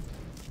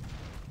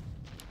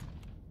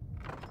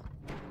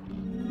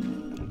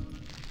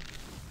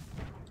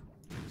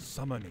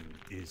 Summoning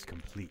is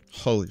complete.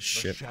 Holy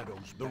shit.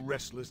 Shadows, the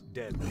restless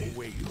dead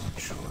await.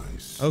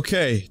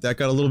 Okay, that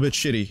got a little bit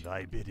shitty.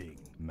 Thy bidding,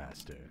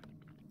 master.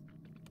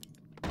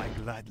 I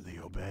gladly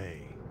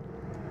obey.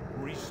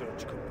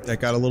 Research complete. That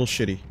got a little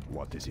shitty.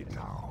 What is it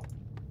now?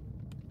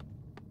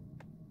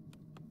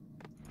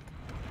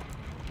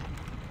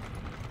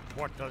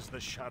 What does the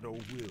shadow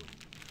will?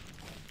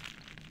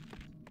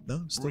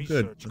 No, still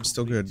good. Research I'm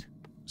still good. complete.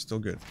 Still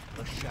good.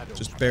 The shadow.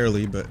 Just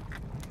barely, but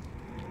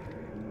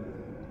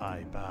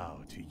I bow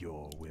to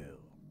your will.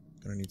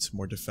 gonna need some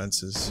more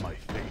defenses. My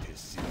fate is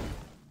sealed.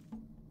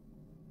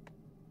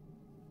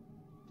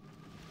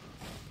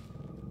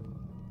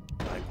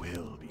 I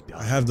will be done.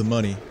 I have the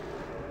money.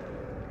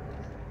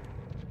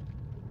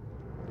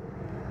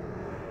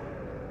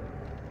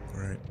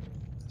 Alright.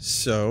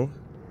 So,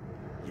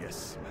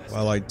 Yes, master.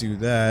 while I do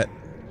that,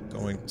 I'm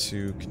going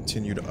to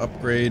continue to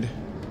upgrade.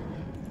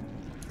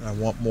 I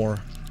want more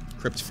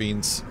Crypt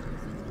Fiends.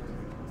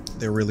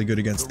 They're really good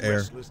against The air.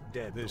 restless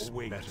dead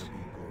await. Look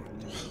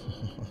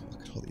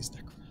at all these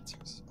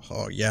necromancers.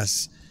 Oh,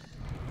 yes.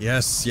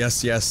 Yes,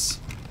 yes, yes.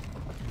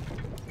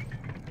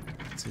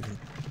 Let's even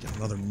get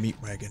another meat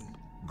wagon.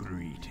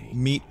 Greetings.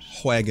 Meat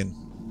wagon.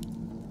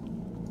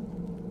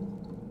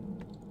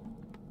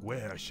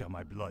 Where shall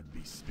my blood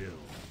be spilled?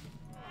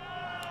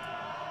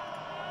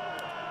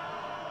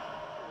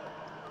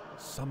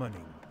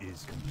 Summoning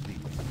is complete.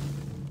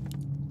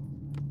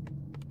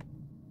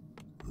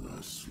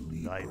 The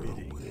sleeper Thy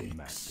bidding, awakes.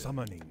 master.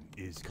 Summoning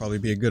is Probably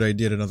be a good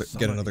idea to get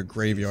Summoning another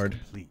graveyard is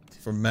complete.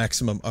 for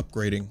maximum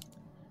upgrading.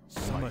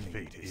 Summoning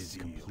fate is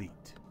complete.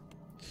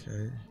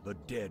 Okay. The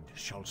dead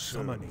shall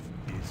serve. Summoning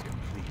is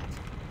complete.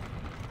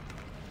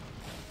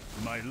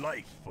 My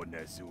life for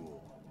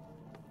Nazul.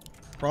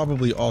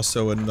 Probably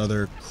also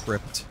another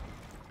crypt.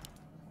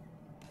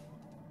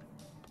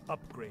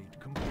 Upgrade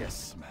complete.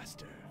 Yes,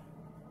 master.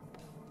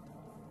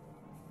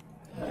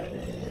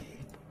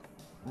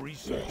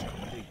 Research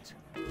complete.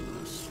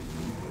 The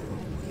sleeper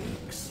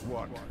awakes.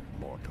 What?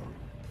 Mortal.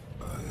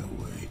 I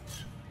await.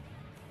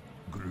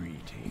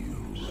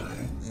 Greetings.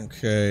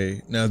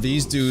 Okay. Now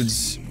these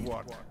dudes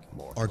What?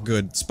 are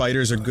good.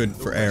 Spiders are good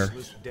for air.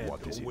 Restless dead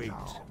What is it await.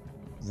 now?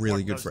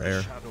 Really What good does for the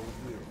air. shadow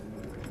will?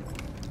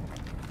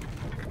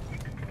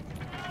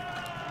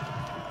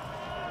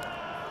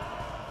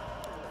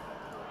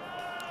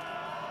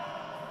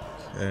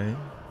 Okay.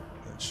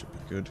 That should be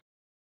good.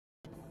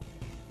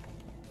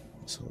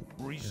 So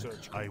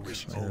Research I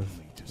wish kind only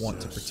of to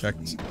want to serve.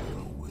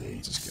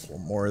 protect. Just get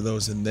one more of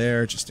those in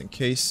there, just in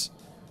case.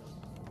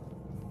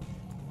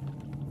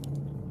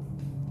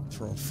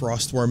 Throw a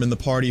frostworm in the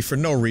party for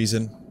no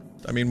reason.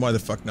 I mean, why the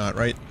fuck not,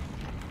 right?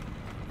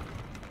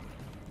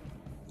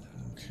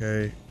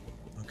 Okay.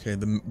 Okay,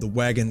 the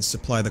wagons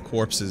supply the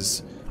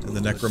corpses, and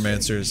the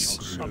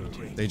necromancers,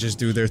 they just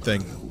do their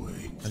thing.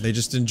 And they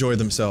just enjoy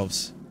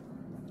themselves.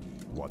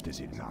 What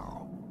is it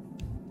now?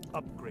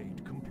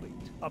 Upgrade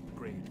complete.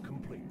 Upgrade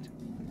complete.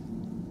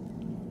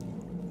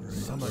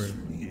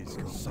 Summoning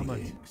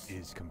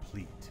is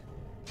complete.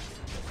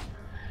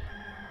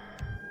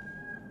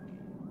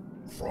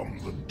 From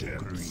the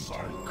dead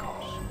side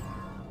come.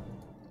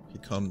 He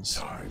comes.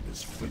 Time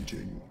is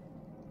fleeting.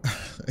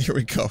 Here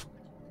we go.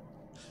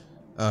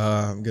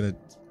 I'm gonna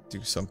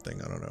do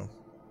something, I don't know.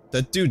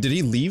 That dude, did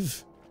he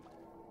leave?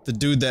 The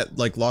dude that,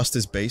 like, lost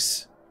his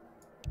base?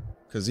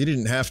 Because he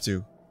didn't have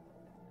to.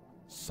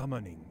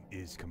 Summoning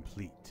is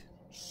complete.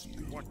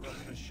 What does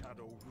the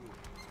shadow will?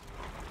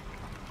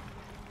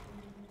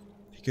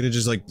 He could have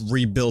just, like,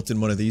 rebuilt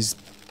in one of these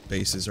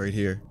bases right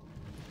here.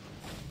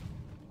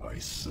 I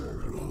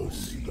serve only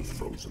the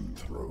frozen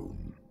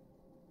throne.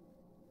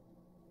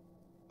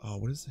 Oh,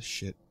 what is this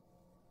shit?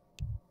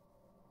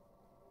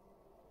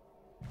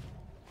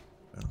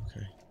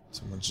 Okay.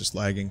 Someone's just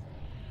lagging.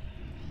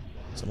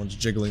 Someone's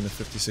jiggling the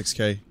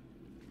 56k.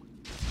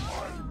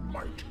 My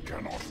might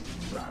cannot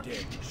be matched.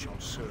 Dead shall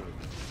serve.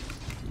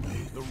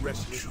 The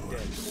restless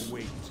dead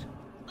await.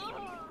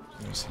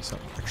 Let me see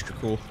something extra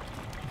cool.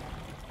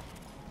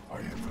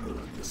 I have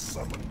heard the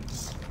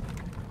summons.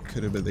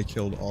 Could have been they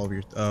killed all of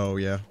your. Oh,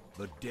 yeah.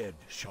 The dead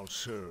shall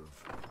serve.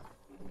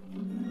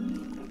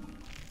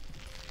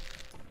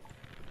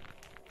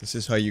 This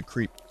is how you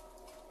creep.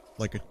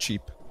 Like a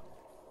cheap.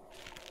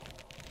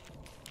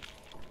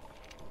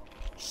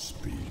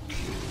 Speak,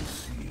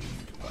 seed.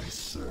 I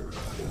serve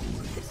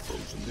only the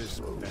frozen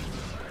throne.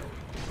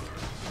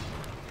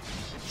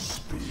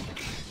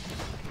 Speak.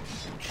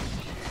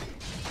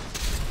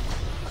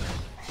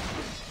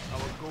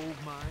 Our gold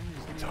mine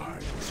is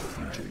Time is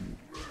fleeting.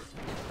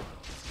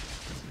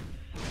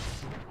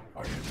 I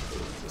have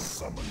heard the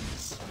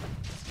summons.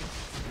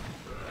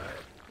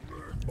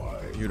 My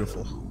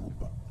Beautiful.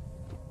 Rube.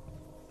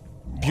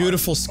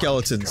 Beautiful My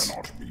skeletons. might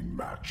cannot be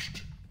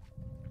matched.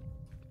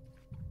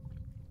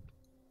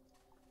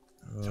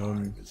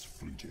 Time is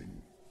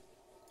fleeting.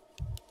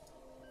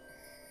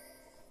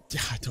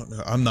 Yeah, I don't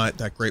know. I'm not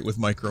that great with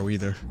micro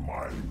either.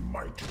 My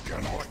might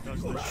cannot be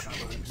matched.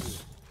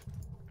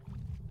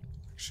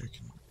 Actually, I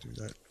can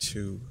do that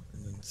 2,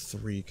 and then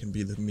 3 can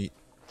be the meat.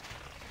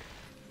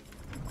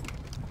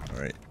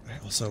 Alright, I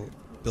also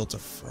built a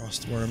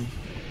frost worm.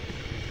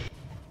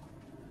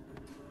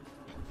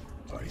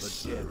 I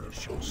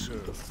serve only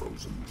the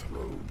frozen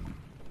throne.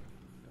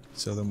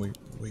 So then we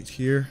wait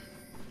here.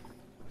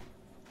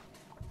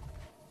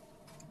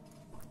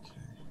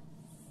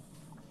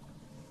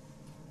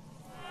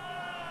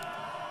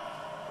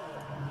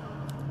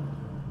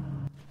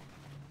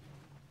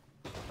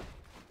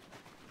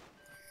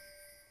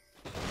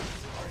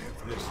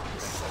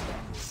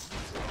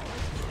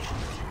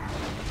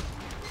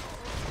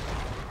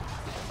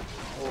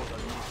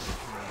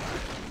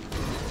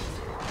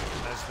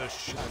 as the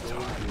shadow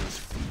is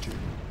fleeting.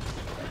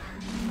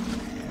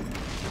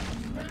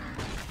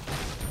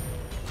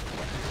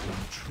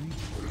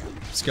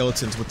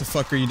 Skeletons, what the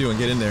fuck are you doing?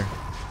 Get in there.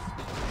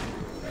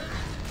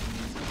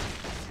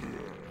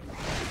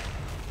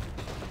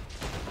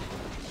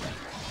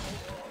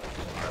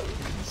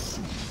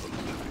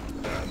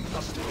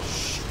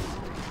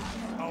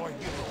 Our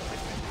hero,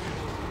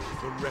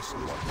 the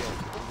restless dead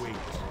await.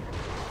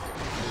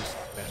 This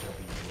better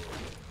be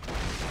good.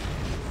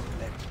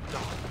 Let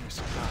darkness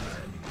come.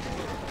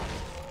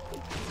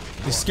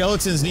 The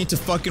skeletons need to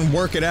fucking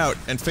work it out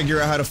and figure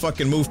out how to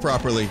fucking move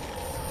properly.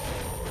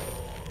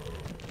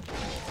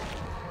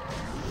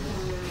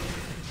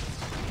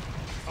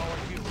 Our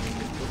hero,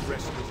 the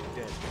restless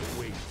dead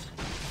await.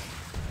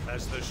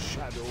 As the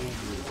shadow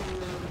moves.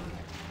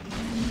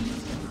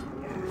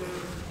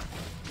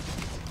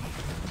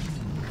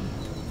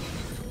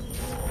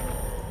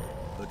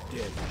 The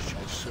dead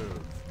shall serve.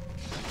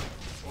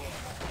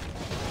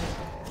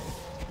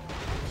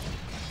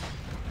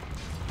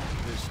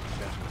 This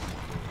better.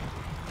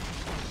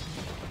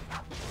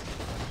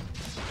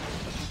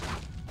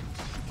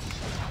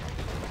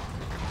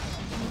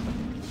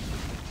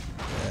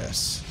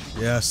 Yes.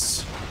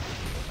 Yes.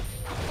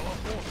 Our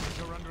forces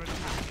are under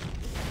attack.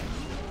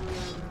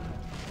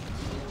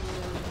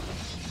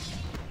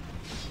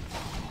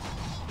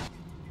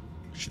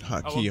 Should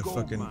hotkey a Our gold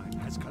fucking. mine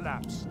has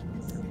collapsed.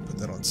 Put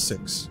that on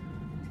 6.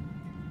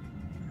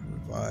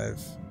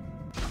 Revive.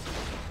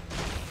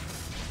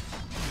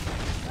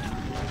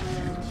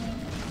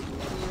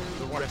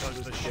 The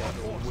restless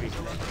shadow wait.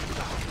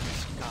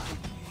 Darkness guide.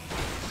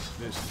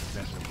 This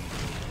better be.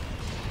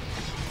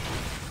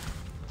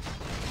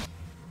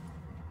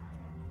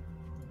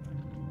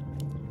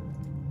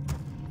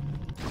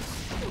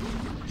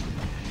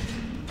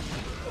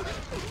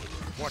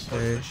 What does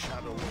Okay. the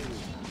shadow do?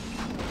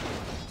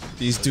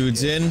 These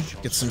dudes in.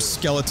 Get some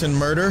skeleton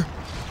murder.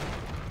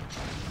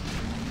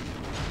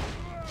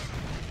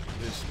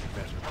 This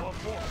better. Our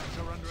forces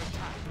are under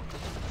attack.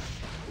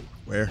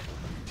 Where?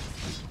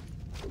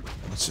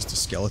 It's just a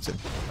skeleton.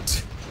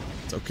 It's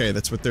okay,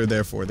 that's what they're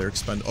there for. They're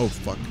expend- oh,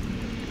 fuck.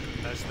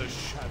 As the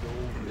shadow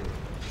moves.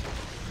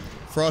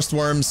 Frost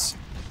worms.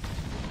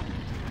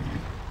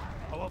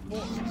 Our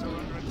forces are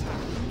under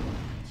attack.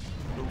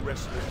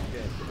 restless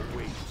dead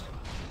await.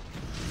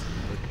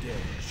 The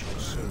dead shall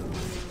serve.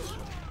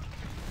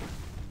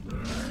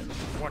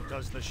 What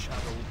does the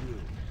shadow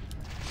will?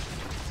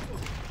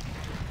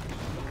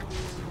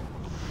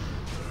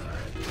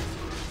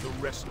 The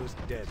restless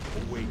dead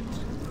await.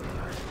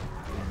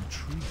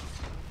 Retreat.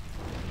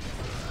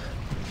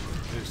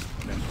 This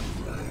metal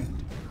land.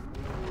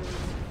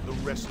 The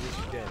restless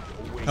dead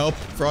await. Help!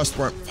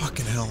 Frostworm.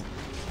 Fucking hell.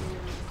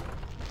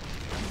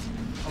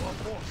 Our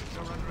forces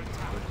are under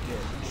attack. The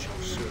dead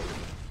shall serve.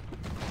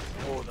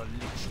 Or the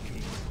Lich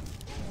King.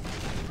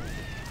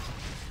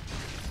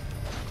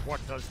 What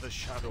does the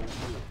shadow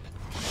will?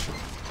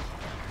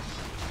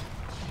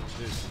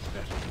 This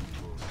metal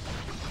will.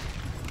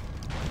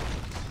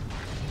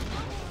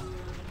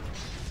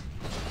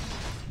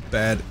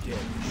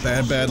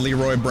 Bad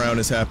Leroy Brown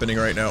is happening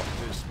right now.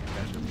 This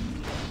metal.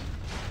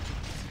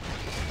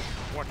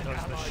 What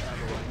does the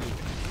shadow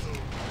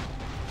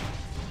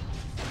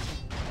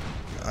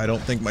will? I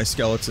don't think my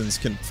skeletons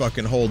can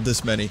fucking hold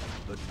this many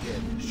The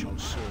dead shall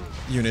serve.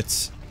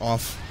 units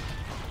off.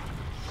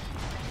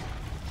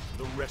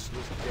 The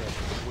restless dead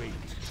await.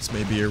 This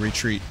may be a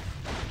retreat.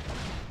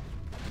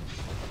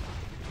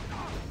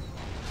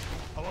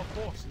 Our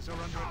forces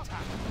are under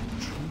attack.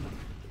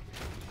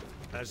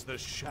 As the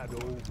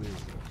shadow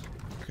wills.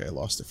 Okay, I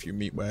lost a few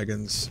meat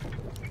wagons.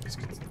 Let's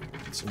get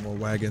some more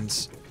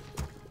wagons.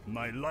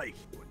 My life.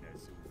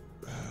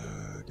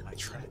 Gonna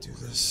try to do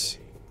this.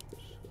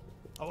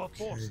 Our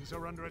forces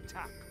are under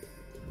attack.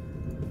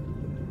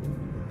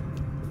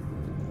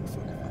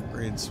 Fucking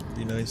upgrades would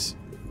be nice.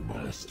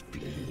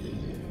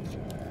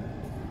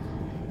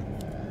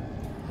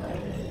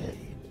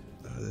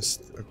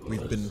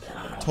 We've been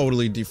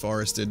totally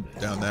deforested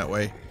down that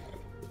way.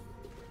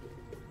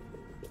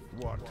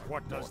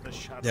 What does the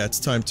shadow? Yeah, it's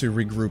time to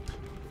regroup.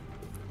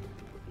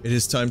 It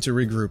is time to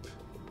regroup.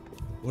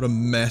 What a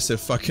massive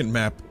fucking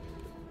map.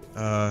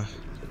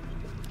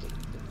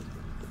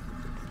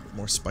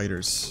 More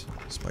spiders.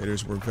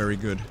 Spiders were very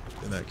good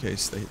in that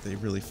case. They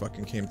really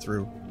fucking came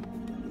through.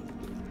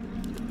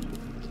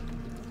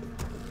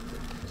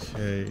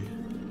 Okay.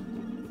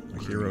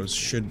 My heroes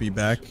should be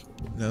back.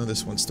 No,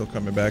 this one's still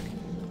coming back.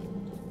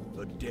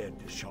 The dead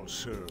shall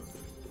serve.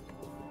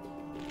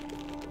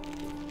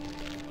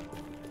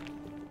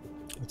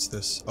 What's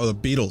this? Oh, the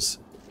beetles.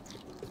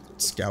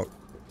 Scout.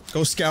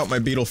 Go scout, my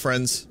beetle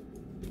friends.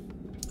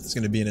 It's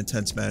gonna be an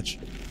intense match.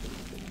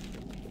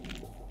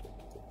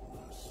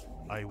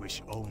 I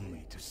wish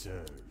only to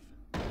serve.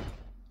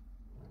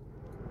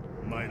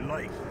 My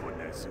life for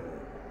Nezu.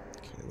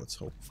 Okay, let's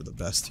hope for the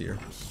best here.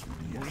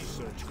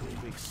 Research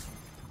complete.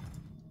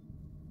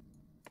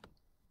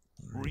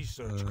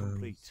 Research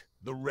complete.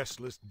 The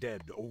restless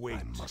dead await.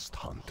 I must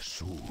hunt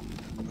soon.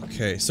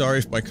 Okay, sorry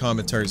if my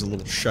commentary's a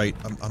little shite.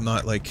 I'm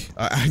not like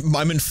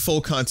I'm in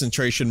full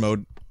concentration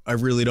mode. I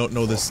really don't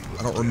know this.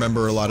 I don't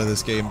remember a lot of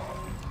this game.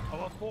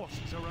 Our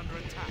forces are under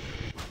attack.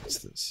 What's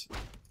this?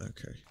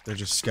 Okay, they're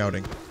just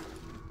scouting.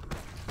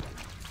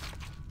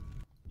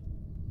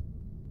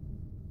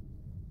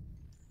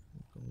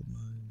 Gold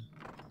mine.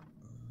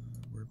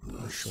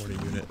 We're short a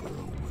unit.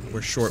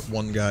 We're short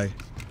one guy.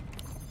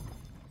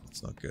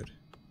 That's not good.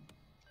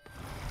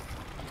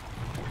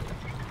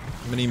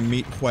 How many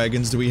meat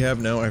wagons do we have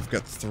now? I've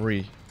got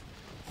 3.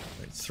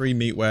 Right, 3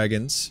 meat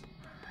wagons.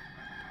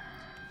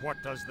 What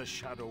does the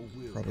shadow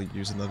will? Probably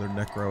use another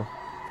necro.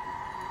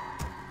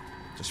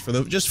 Just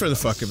for the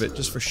fuck of it,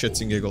 just for shits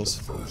and giggles.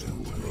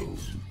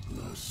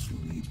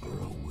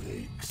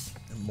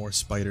 And more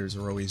spiders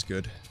are always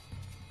good.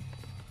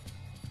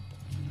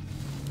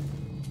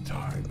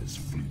 Time is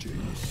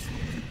fleeting.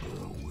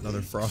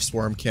 Another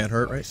frostworm can't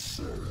hurt, right?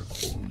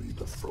 Only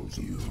the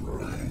frozen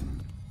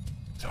throne.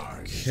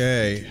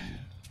 Okay.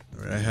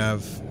 Alright, I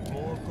have...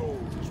 More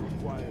gold is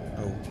required.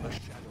 Oh,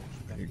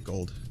 I need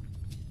gold.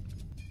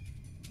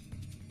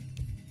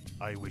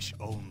 I wish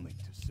only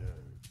to serve.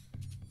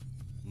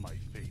 My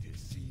fate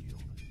is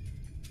sealed.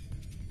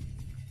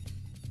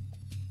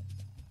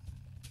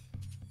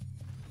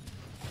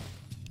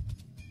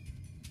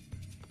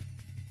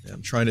 Yeah,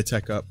 I'm trying to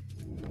tech up.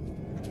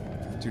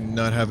 Do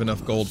not have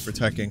enough gold for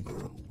teching.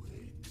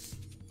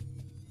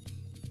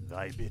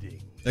 Thy bidding.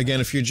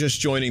 Again, if you're just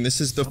joining, this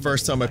is the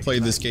first time I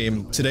played this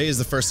game. Today is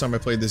the first time I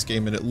played this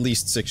game in at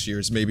least 6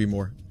 years, maybe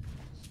more.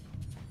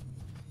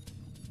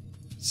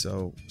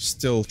 So,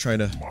 still trying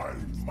to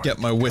get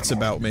my wits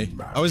about me.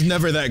 I was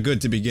never that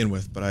good to begin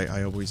with, but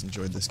I always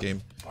enjoyed this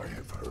game. I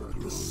have heard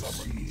the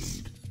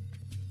summons.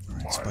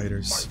 Alright,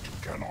 spiders.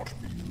 Might cannot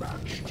be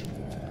matched.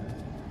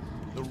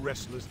 The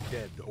restless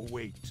dead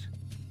await.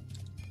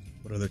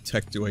 What other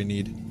tech do I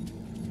need?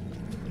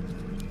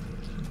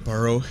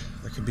 Burrow,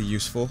 that could be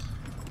useful.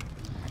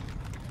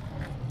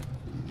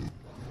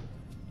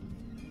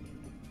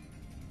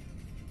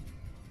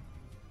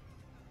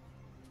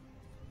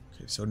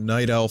 Okay, so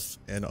Night Elf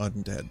and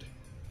Undead.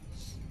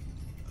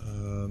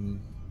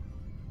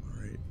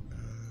 Alright,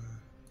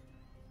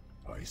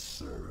 I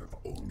serve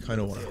only.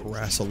 kinda wanna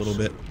harass a little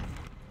bit.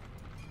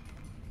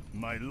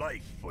 My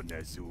life for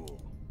Nezul.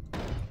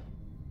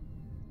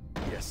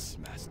 Yes. Yes,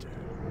 master.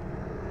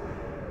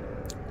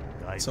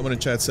 Someone in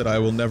chat said I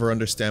will never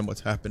understand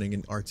what's happening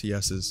in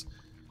RTSs.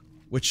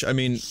 Which, I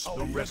mean,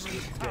 The rest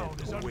of the town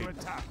is under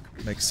attack.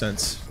 makes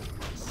sense.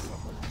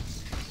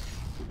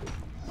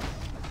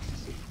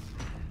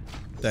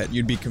 That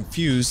you'd be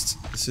confused.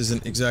 This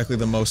isn't exactly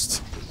the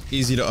most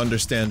easy to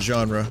understand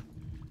genre.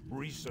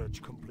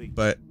 Research complete.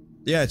 But,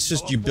 yeah, it's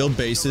just you build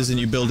bases and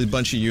you build a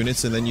bunch of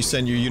units and then you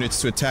send your units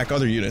to attack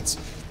other units.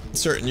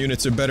 Certain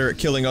units are better at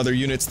killing other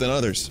units than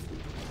others.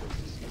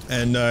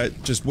 And,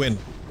 just win.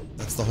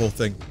 That's the whole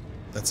thing.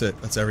 That's it.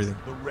 That's everything.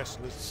 The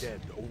restless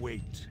dead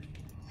await.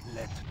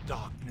 Let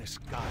darkness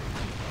guide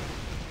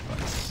you.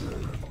 I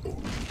serve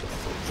only the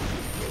frozen.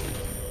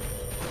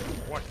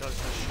 What does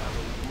the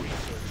shadow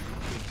research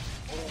complete?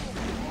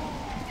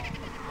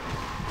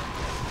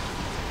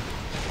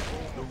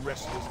 The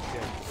restless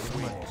dead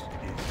await.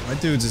 My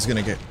dudes is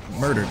gonna get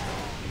murdered.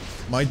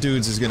 My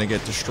dudes is gonna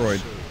get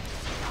destroyed.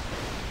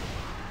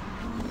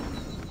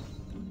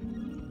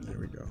 There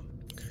we go.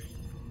 Okay.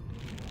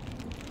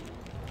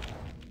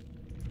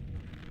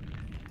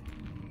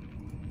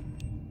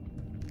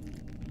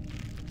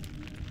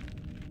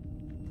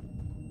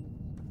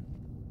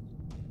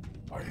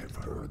 I have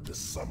heard the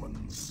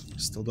summons.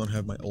 Still don't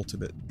have my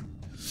ultimate.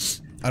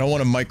 I don't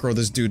want to micro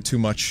this dude too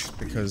much,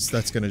 because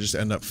that's gonna just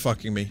end up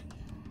fucking me.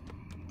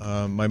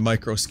 My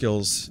micro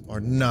skills are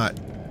not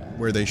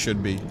where they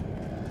should be,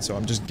 so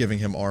I'm just giving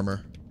him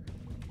armor.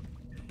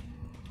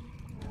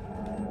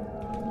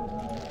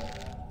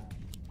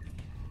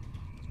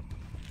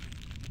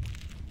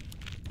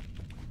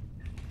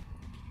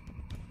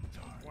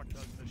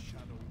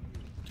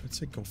 I'd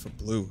say go for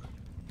blue.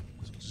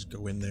 Just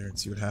go in there and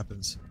see what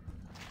happens.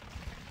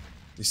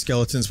 These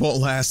skeletons won't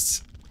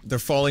last. They're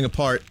falling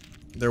apart.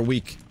 They're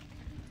weak.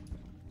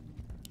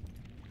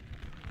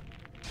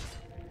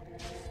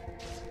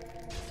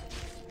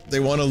 They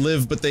want to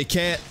live, but they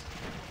can't.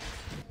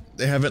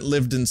 They haven't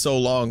lived in so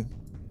long.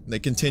 They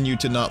continue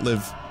to not live.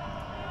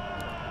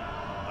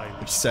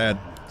 It's sad.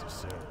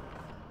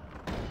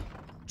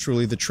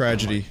 Truly the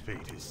tragedy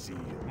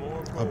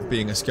of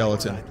being a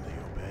skeleton.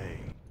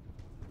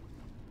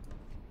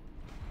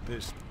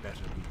 This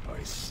better be.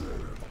 I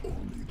serve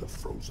only the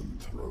frozen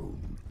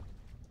throne.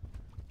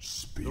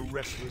 Speak. The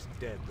restless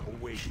dead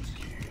await.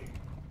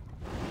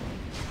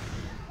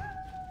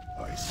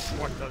 I serve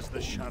What does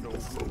the shadow the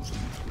frozen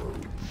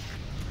throne?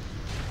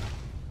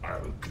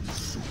 I'll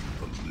consume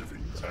the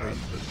living and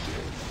the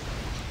dead.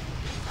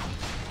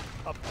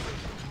 Upgrade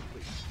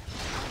complete.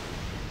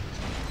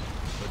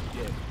 The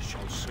dead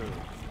shall serve.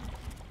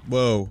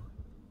 Whoa.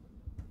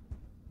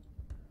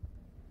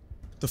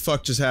 What the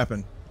fuck just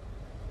happened?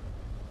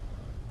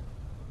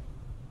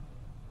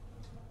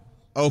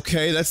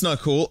 Okay, that's not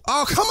cool.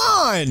 Oh, come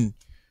on!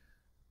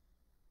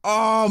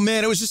 Oh,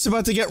 man, it was just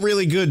about to get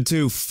really good,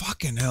 too.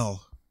 Fucking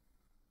hell.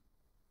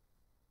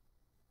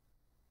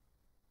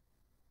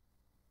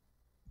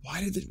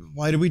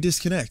 Why did we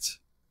disconnect?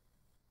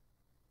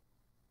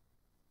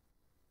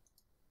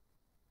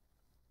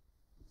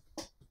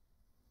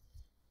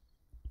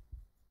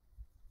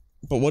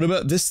 But what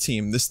about this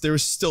team?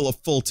 There's still a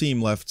full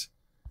team left.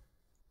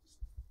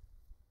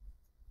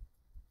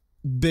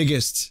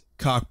 Biggest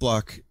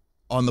cockblock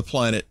on the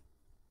planet.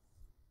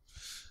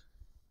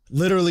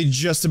 Literally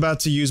just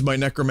about to use my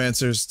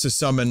necromancers to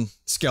summon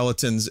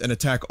skeletons and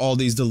attack all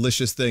these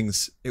delicious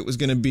things. It was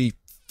gonna be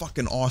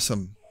fucking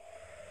awesome.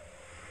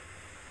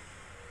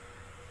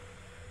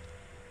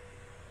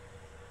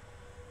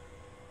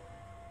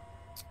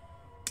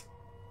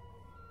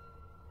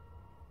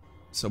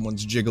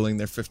 Someone's jiggling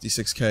their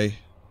 56k.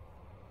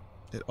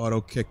 It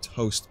auto-kicked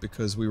host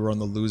because we were on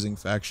the losing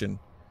faction.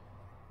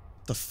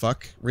 The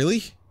fuck?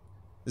 Really?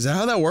 Is that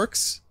how that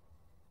works?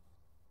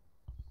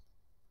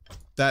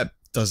 That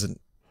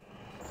doesn't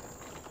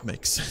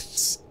make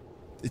sense.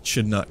 It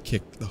should not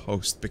kick the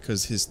host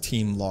because his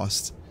team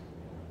lost.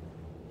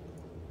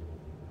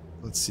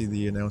 Let's see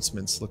the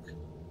announcements. Look.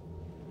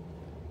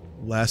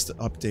 Last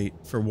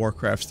update for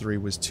Warcraft 3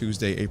 was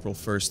Tuesday, April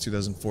 1st,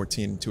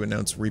 2014 to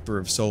announce Reaper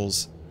of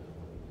Souls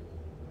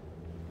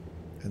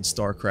and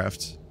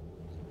StarCraft.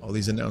 All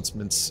these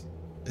announcements.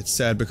 It's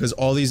sad because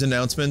all these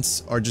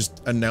announcements are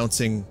just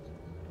announcing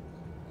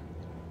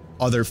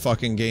other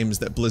fucking games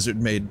that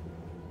Blizzard made.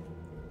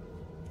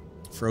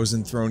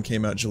 Frozen Throne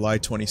came out July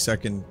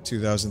 22nd,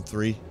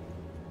 2003.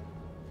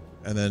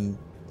 And then,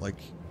 like,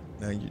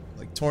 now you,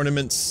 like,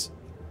 tournaments.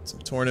 Some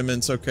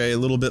tournaments, okay, a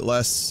little bit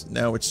less.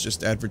 Now it's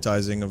just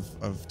advertising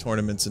of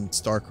tournaments in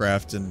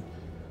StarCraft and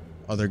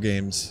other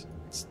games.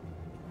 It's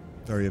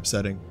very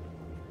upsetting.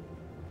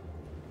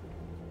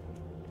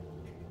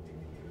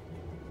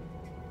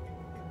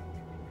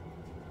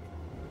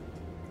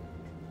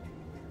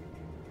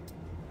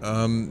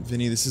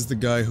 Vinny, this is the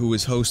guy who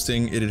was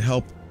hosting. It'd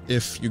help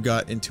if you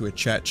got into a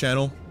chat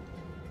channel.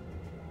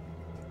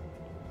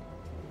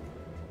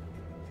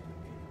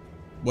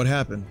 What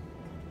happened?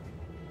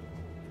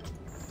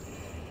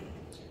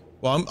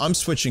 Well, I'm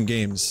switching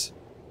games,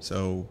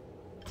 so...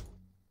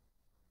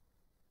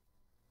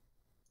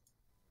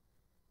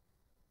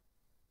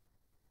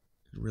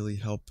 really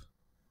help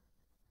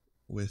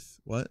with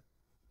what?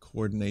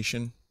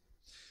 Coordination?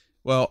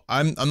 Well,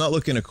 I'm not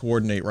looking to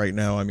coordinate right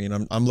now. I mean,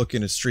 I'm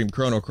looking to stream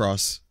Chrono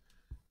Cross.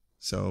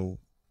 So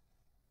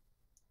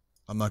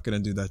I'm not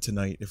going to do that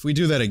tonight. If we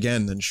do that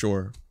again, then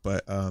sure.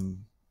 But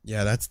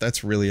yeah,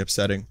 that's really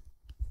upsetting.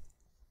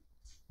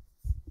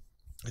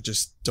 I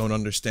just don't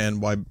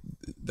understand why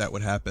that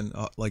would happen.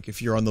 Like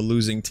if you're on the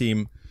losing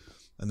team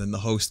and then the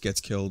host gets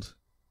killed,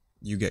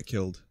 you get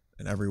killed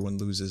and everyone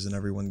loses and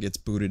everyone gets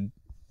booted.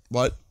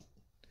 What?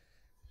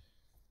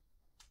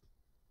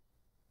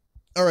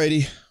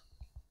 Alrighty.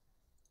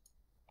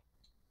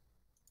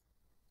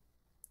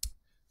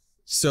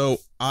 So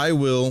I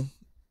will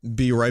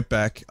be right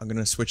back. I'm going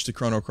to switch to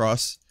Chrono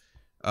Cross.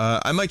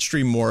 I might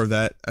stream more of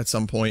that at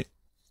some point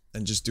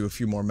and just do a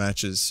few more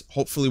matches.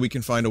 Hopefully we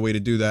can find a way to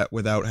do that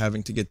without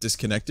having to get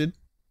disconnected.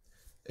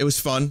 It was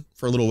fun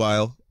for a little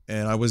while,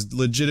 and I was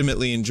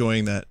legitimately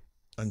enjoying that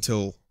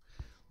until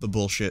the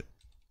bullshit.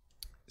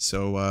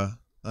 So, I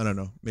don't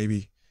know.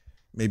 Maybe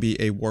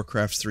a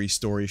Warcraft 3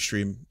 story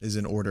stream is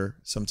in order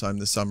sometime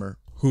this summer.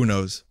 Who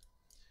knows?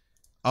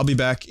 I'll be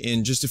back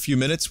in just a few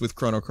minutes with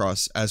Chrono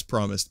Cross, as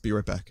promised. Be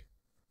right back.